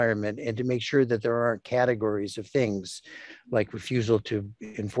requirement, and to make sure that there aren't categories of things like refusal to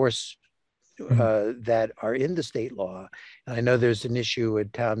enforce that are in the state law. And I know there's an issue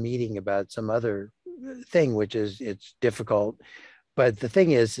at town meeting about some other thing, which is it's difficult. But the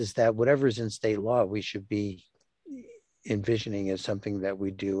thing is that whatever's in state law, we should be envisioning as something that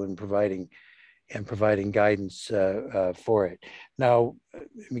we do and providing guidance for it. Now,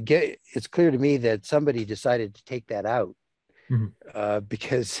 it's clear to me that somebody decided to take that out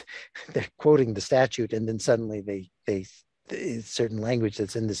because they're quoting the statute, and then suddenly certain language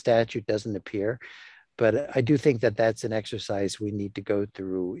that's in the statute doesn't appear. But I do think that that's an exercise we need to go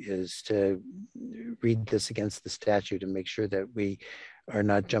through, is to read this against the statute and make sure that we are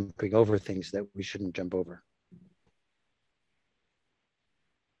not jumping over things that we shouldn't jump over.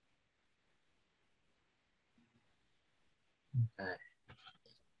 Okay.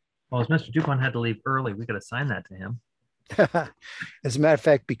 Well, as Mr. Dupont had to leave early, we could assign that to him. As a matter of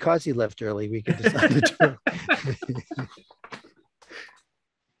fact, because he left early, we could assign it to him.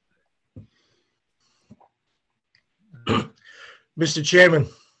 Mr. Chairman.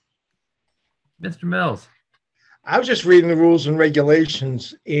 Mr. Mills. I was just reading the rules and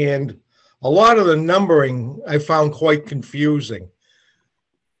regulations, and a lot of the numbering I found quite confusing.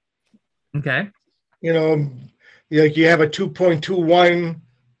 Okay. You know, like you have a 2.21,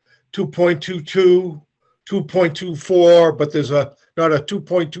 2.22, 2.24, but there's not a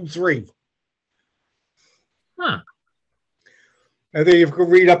 2.23. Huh. I think if you could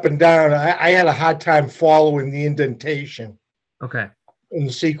read up and down, I had a hard time following the indentation. Okay. And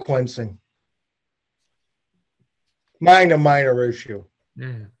the sequencing. Minor issue.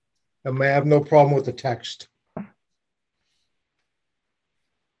 Yeah. I may have no problem with the text.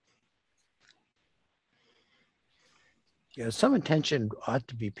 Yeah, some attention ought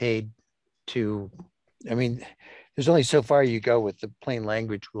to be paid to, I mean, there's only so far you go with the plain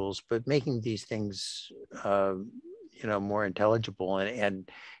language rules, but making these things, more intelligible and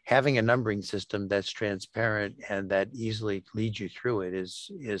having a numbering system that's transparent and that easily leads you through it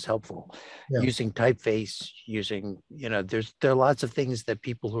is helpful. Yeah. Using typeface, there are lots of things that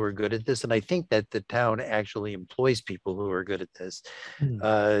people who are good at this, and I think that the town actually employs people who are good at this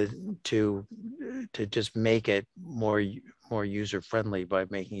to just make it more user friendly by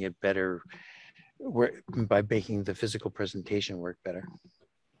making it better, by making the physical presentation work better.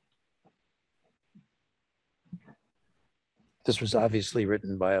 This was obviously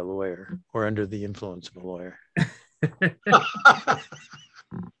written by a lawyer or under the influence of a lawyer.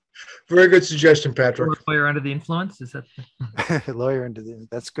 Very good suggestion, Patrick. Lawyer under the influence? Is that lawyer under the,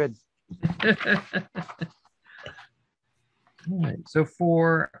 that's good. All right. So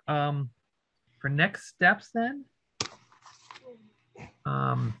for next steps then,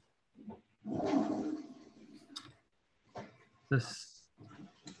 This,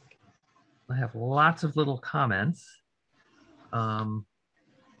 I have lots of little comments. We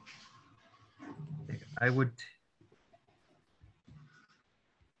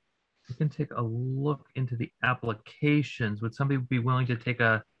can take a look into the applications. Would somebody be willing to take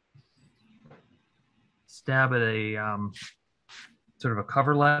a stab at a sort of a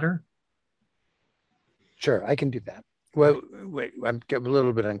cover letter? Sure, I can do that. Well, wait, I'm a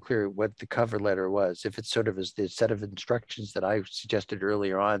little bit unclear what the cover letter was. If it's sort of as the set of instructions that I suggested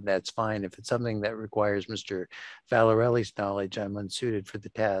earlier on, that's fine. If it's something that requires Mr. Valarelli's knowledge, I'm unsuited for the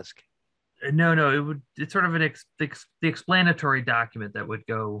task. No, it's sort of the explanatory document that would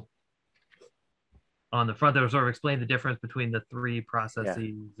go on the front that would sort of explain the difference between the three processes.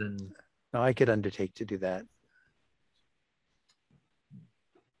 Yeah. And no, I could undertake to do that.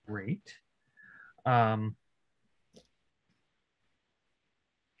 Great.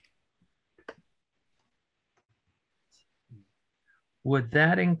 Would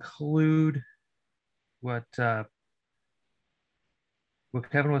that include what Kevin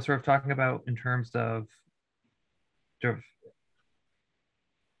was sort of talking about in terms of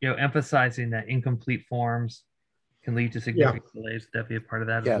emphasizing that incomplete forms can lead to significant delays? Would that be a part of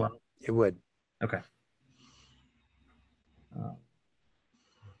that as well? It would. Okay.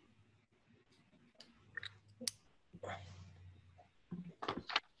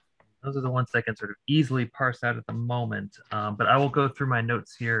 Those are the ones that I can sort of easily parse out at the moment, but I will go through my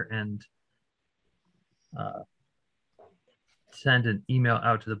notes here and send an email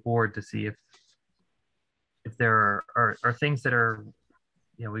out to the board to see if there are things that are,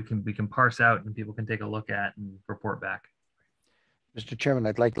 we can parse out and people can take a look at and report back. Mr. Chairman,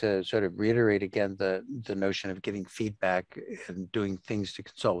 I'd like to sort of reiterate again the notion of getting feedback and doing things to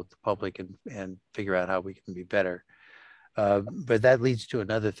consult with the public and figure out how we can be better. But that leads to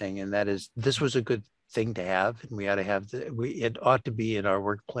another thing, and that is this was a good thing to have, and we ought to have it ought to be in our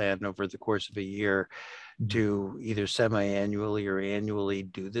work plan over the course of a year to either semi-annually or annually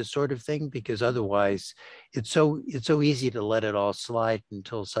do this sort of thing, because otherwise it's so easy to let it all slide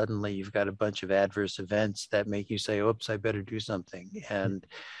until suddenly you've got a bunch of adverse events that make you say, oops, I better do something. And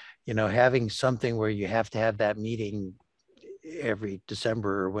having something where you have to have that meeting every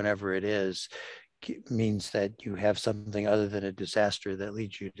December or whenever it is means that you have something other than a disaster that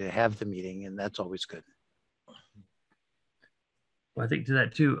leads you to have the meeting, and that's always good. Well, I think to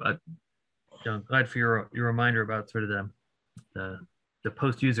that too, glad for your reminder about sort of the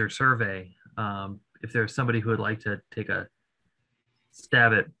post-user survey. If there's somebody who would like to take a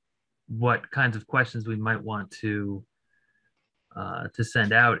stab at what kinds of questions we might want to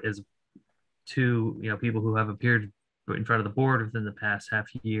send out as to people who have appeared in front of the board within the past half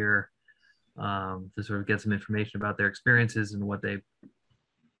year, to sort of get some information about their experiences and what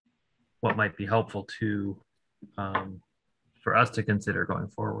might be helpful to for us to consider going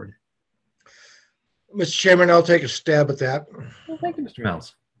forward. Mr. Chairman, I'll take a stab at that. Well, thank you, Mr.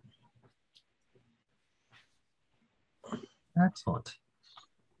 Mills. Excellent.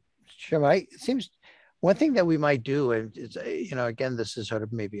 Chairman, it seems one thing that we might do, and it's, again, this is sort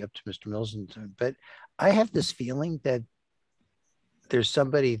of maybe up to Mr. Mills, but I have this feeling that there's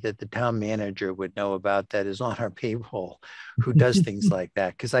somebody that the town manager would know about that is on our payroll who does things like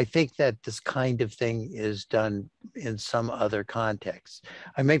that. Because I think that this kind of thing is done in some other context.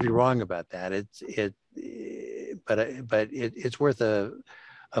 I may be wrong about that. But it's worth a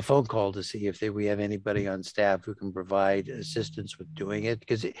phone call to see if we have anybody on staff who can provide assistance with doing it.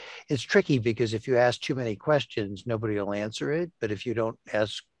 Because it's tricky, because if you ask too many questions, nobody will answer it. But if you don't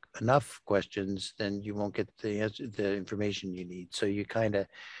ask enough questions, then you won't get the information you need. So you kind of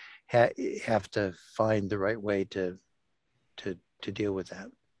have to find the right way to deal with that.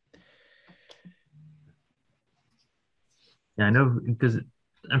 Yeah, I know, because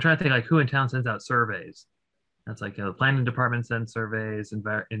I'm trying to think like who in town sends out surveys. That's like the planning department sends surveys, and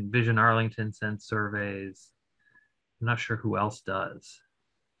Envision Arlington sends surveys. I'm not sure who else does.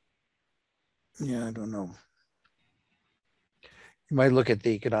 Yeah, I don't know. You might look at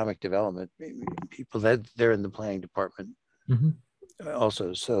the economic development people that they're in the planning department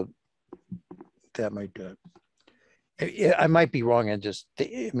also. So that might do it. I might be wrong.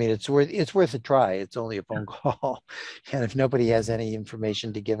 It's worth a try. It's only a phone call. And if nobody has any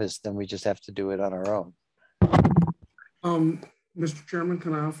information to give us, then we just have to do it on our own. Mr. Chairman,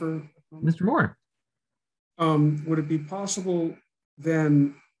 can I offer? Mr. Moore. Would it be possible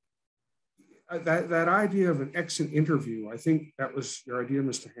then that idea of an exit interview, I think that was your idea,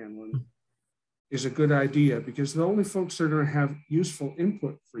 Mr. Hanlon, is a good idea, because the only folks that are going to have useful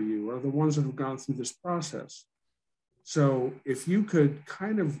input for you are the ones that have gone through this process. So if you could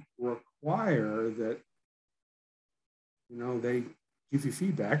kind of require that, you know, they give you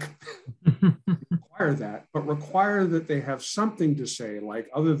feedback, require that, but require that they have something to say, like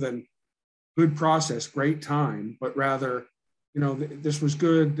other than good process, great time, but rather, you know, this was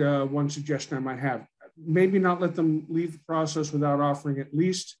good. One suggestion I might have, maybe not let them leave the process without offering at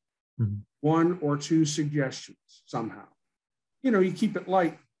least one or two suggestions somehow. You know, you keep it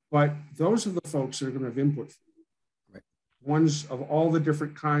light, but those are the folks that are going to have input for you. Right. Ones of all the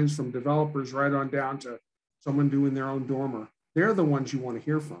different kinds, from developers right on down to someone doing their own dormer. They're the ones you want to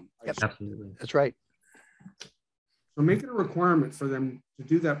hear from. Yep. Absolutely. That's right. So make it a requirement for them to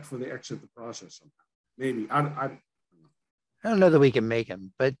do that before they exit the process somehow. Maybe. I don't know that we can make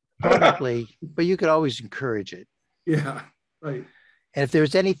them, but probably, but you could always encourage it. Yeah, right. And if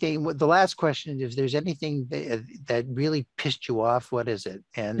there's anything, the last question, if there's anything that really pissed you off, what is it?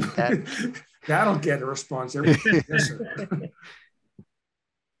 And that that'll get a response. Yes,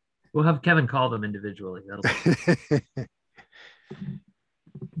 we'll have Kevin call them individually.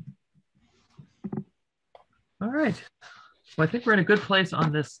 All right. Well, I think we're in a good place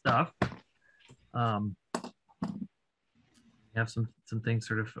on this stuff. We have some things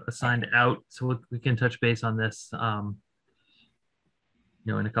sort of assigned out, so we can touch base on this, you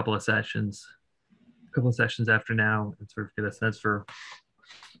know, in a couple of sessions after now, and sort of get a sense for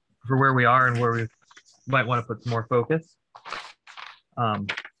where we are and where we might want to put some more focus.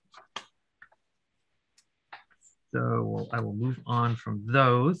 So I will move on from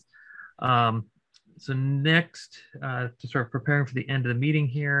those. So next, to sort of preparing for the end of the meeting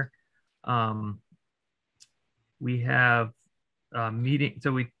here, we have a meeting.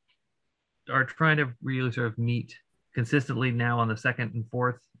 So we are trying to really sort of meet consistently now on the 2nd and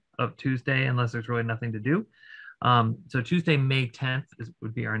 4th of Tuesday, unless there's really nothing to do. So Tuesday, May 10th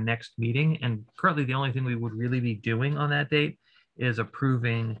would be our next meeting. And currently the only thing we would really be doing on that date is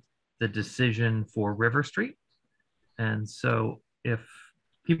approving the decision for River Street. And so if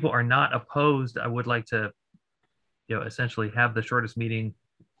people are not opposed, I would like to, you know, essentially have the shortest meeting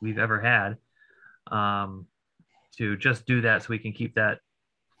we've ever had, to just do that so we can keep that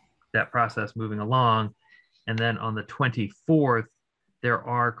process moving along. And then on the 24th, there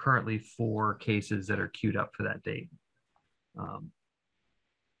are currently 4 cases that are queued up for that date.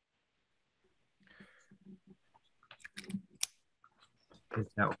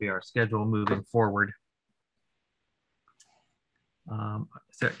 That will be our schedule moving forward.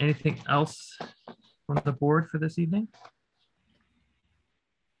 Is there anything else from the board for this evening?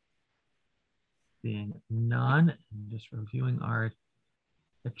 Being none, I'm just reviewing our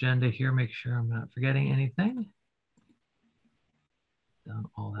agenda here, make sure I'm not forgetting anything. Done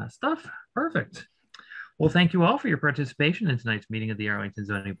all that stuff. Perfect. Well, thank you all for your participation in tonight's meeting of the Arlington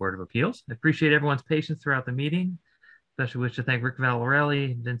Zoning Board of Appeals. I appreciate everyone's patience throughout the meeting. Especially wish to thank Rick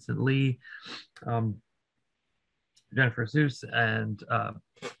Valarelli, Vincent Lee, Jennifer Seuss, and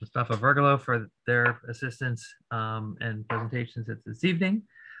Mustafa Vergalo for their assistance and presentations this evening.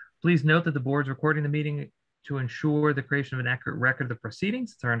 Please note that the board's recording the meeting to ensure the creation of an accurate record of the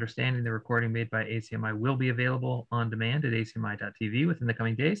proceedings. It's our understanding the recording made by ACMi will be available on demand at acmi.tv within the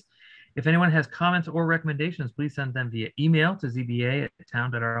coming days. If anyone has comments or recommendations, please send them via email to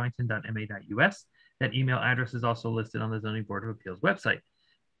zba@town.arlington.ma.us. That email address is also listed on the Zoning Board of Appeals website.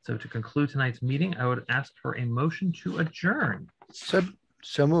 So to conclude tonight's meeting, I would ask for a motion to adjourn. So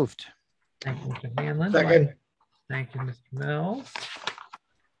moved. Thank you, Mr. Hanlon. Second. Thank you, Mr. Mills.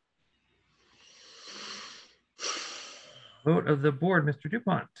 Vote of the board, Mr.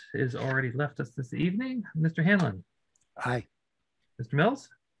 DuPont is already left us this evening. Mr. Hanlon. Aye. Mr. Mills.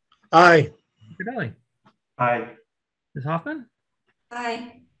 Aye. Mr. Daly. Aye. Ms. Hoffman.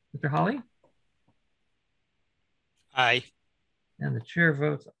 Aye. Mr. Hawley. Aye. And the chair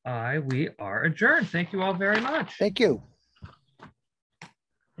votes aye. We are adjourned. Thank you all very much. Thank you.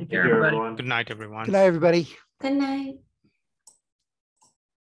 Take care, everybody. Good night, everyone. Good night, everybody. Good night.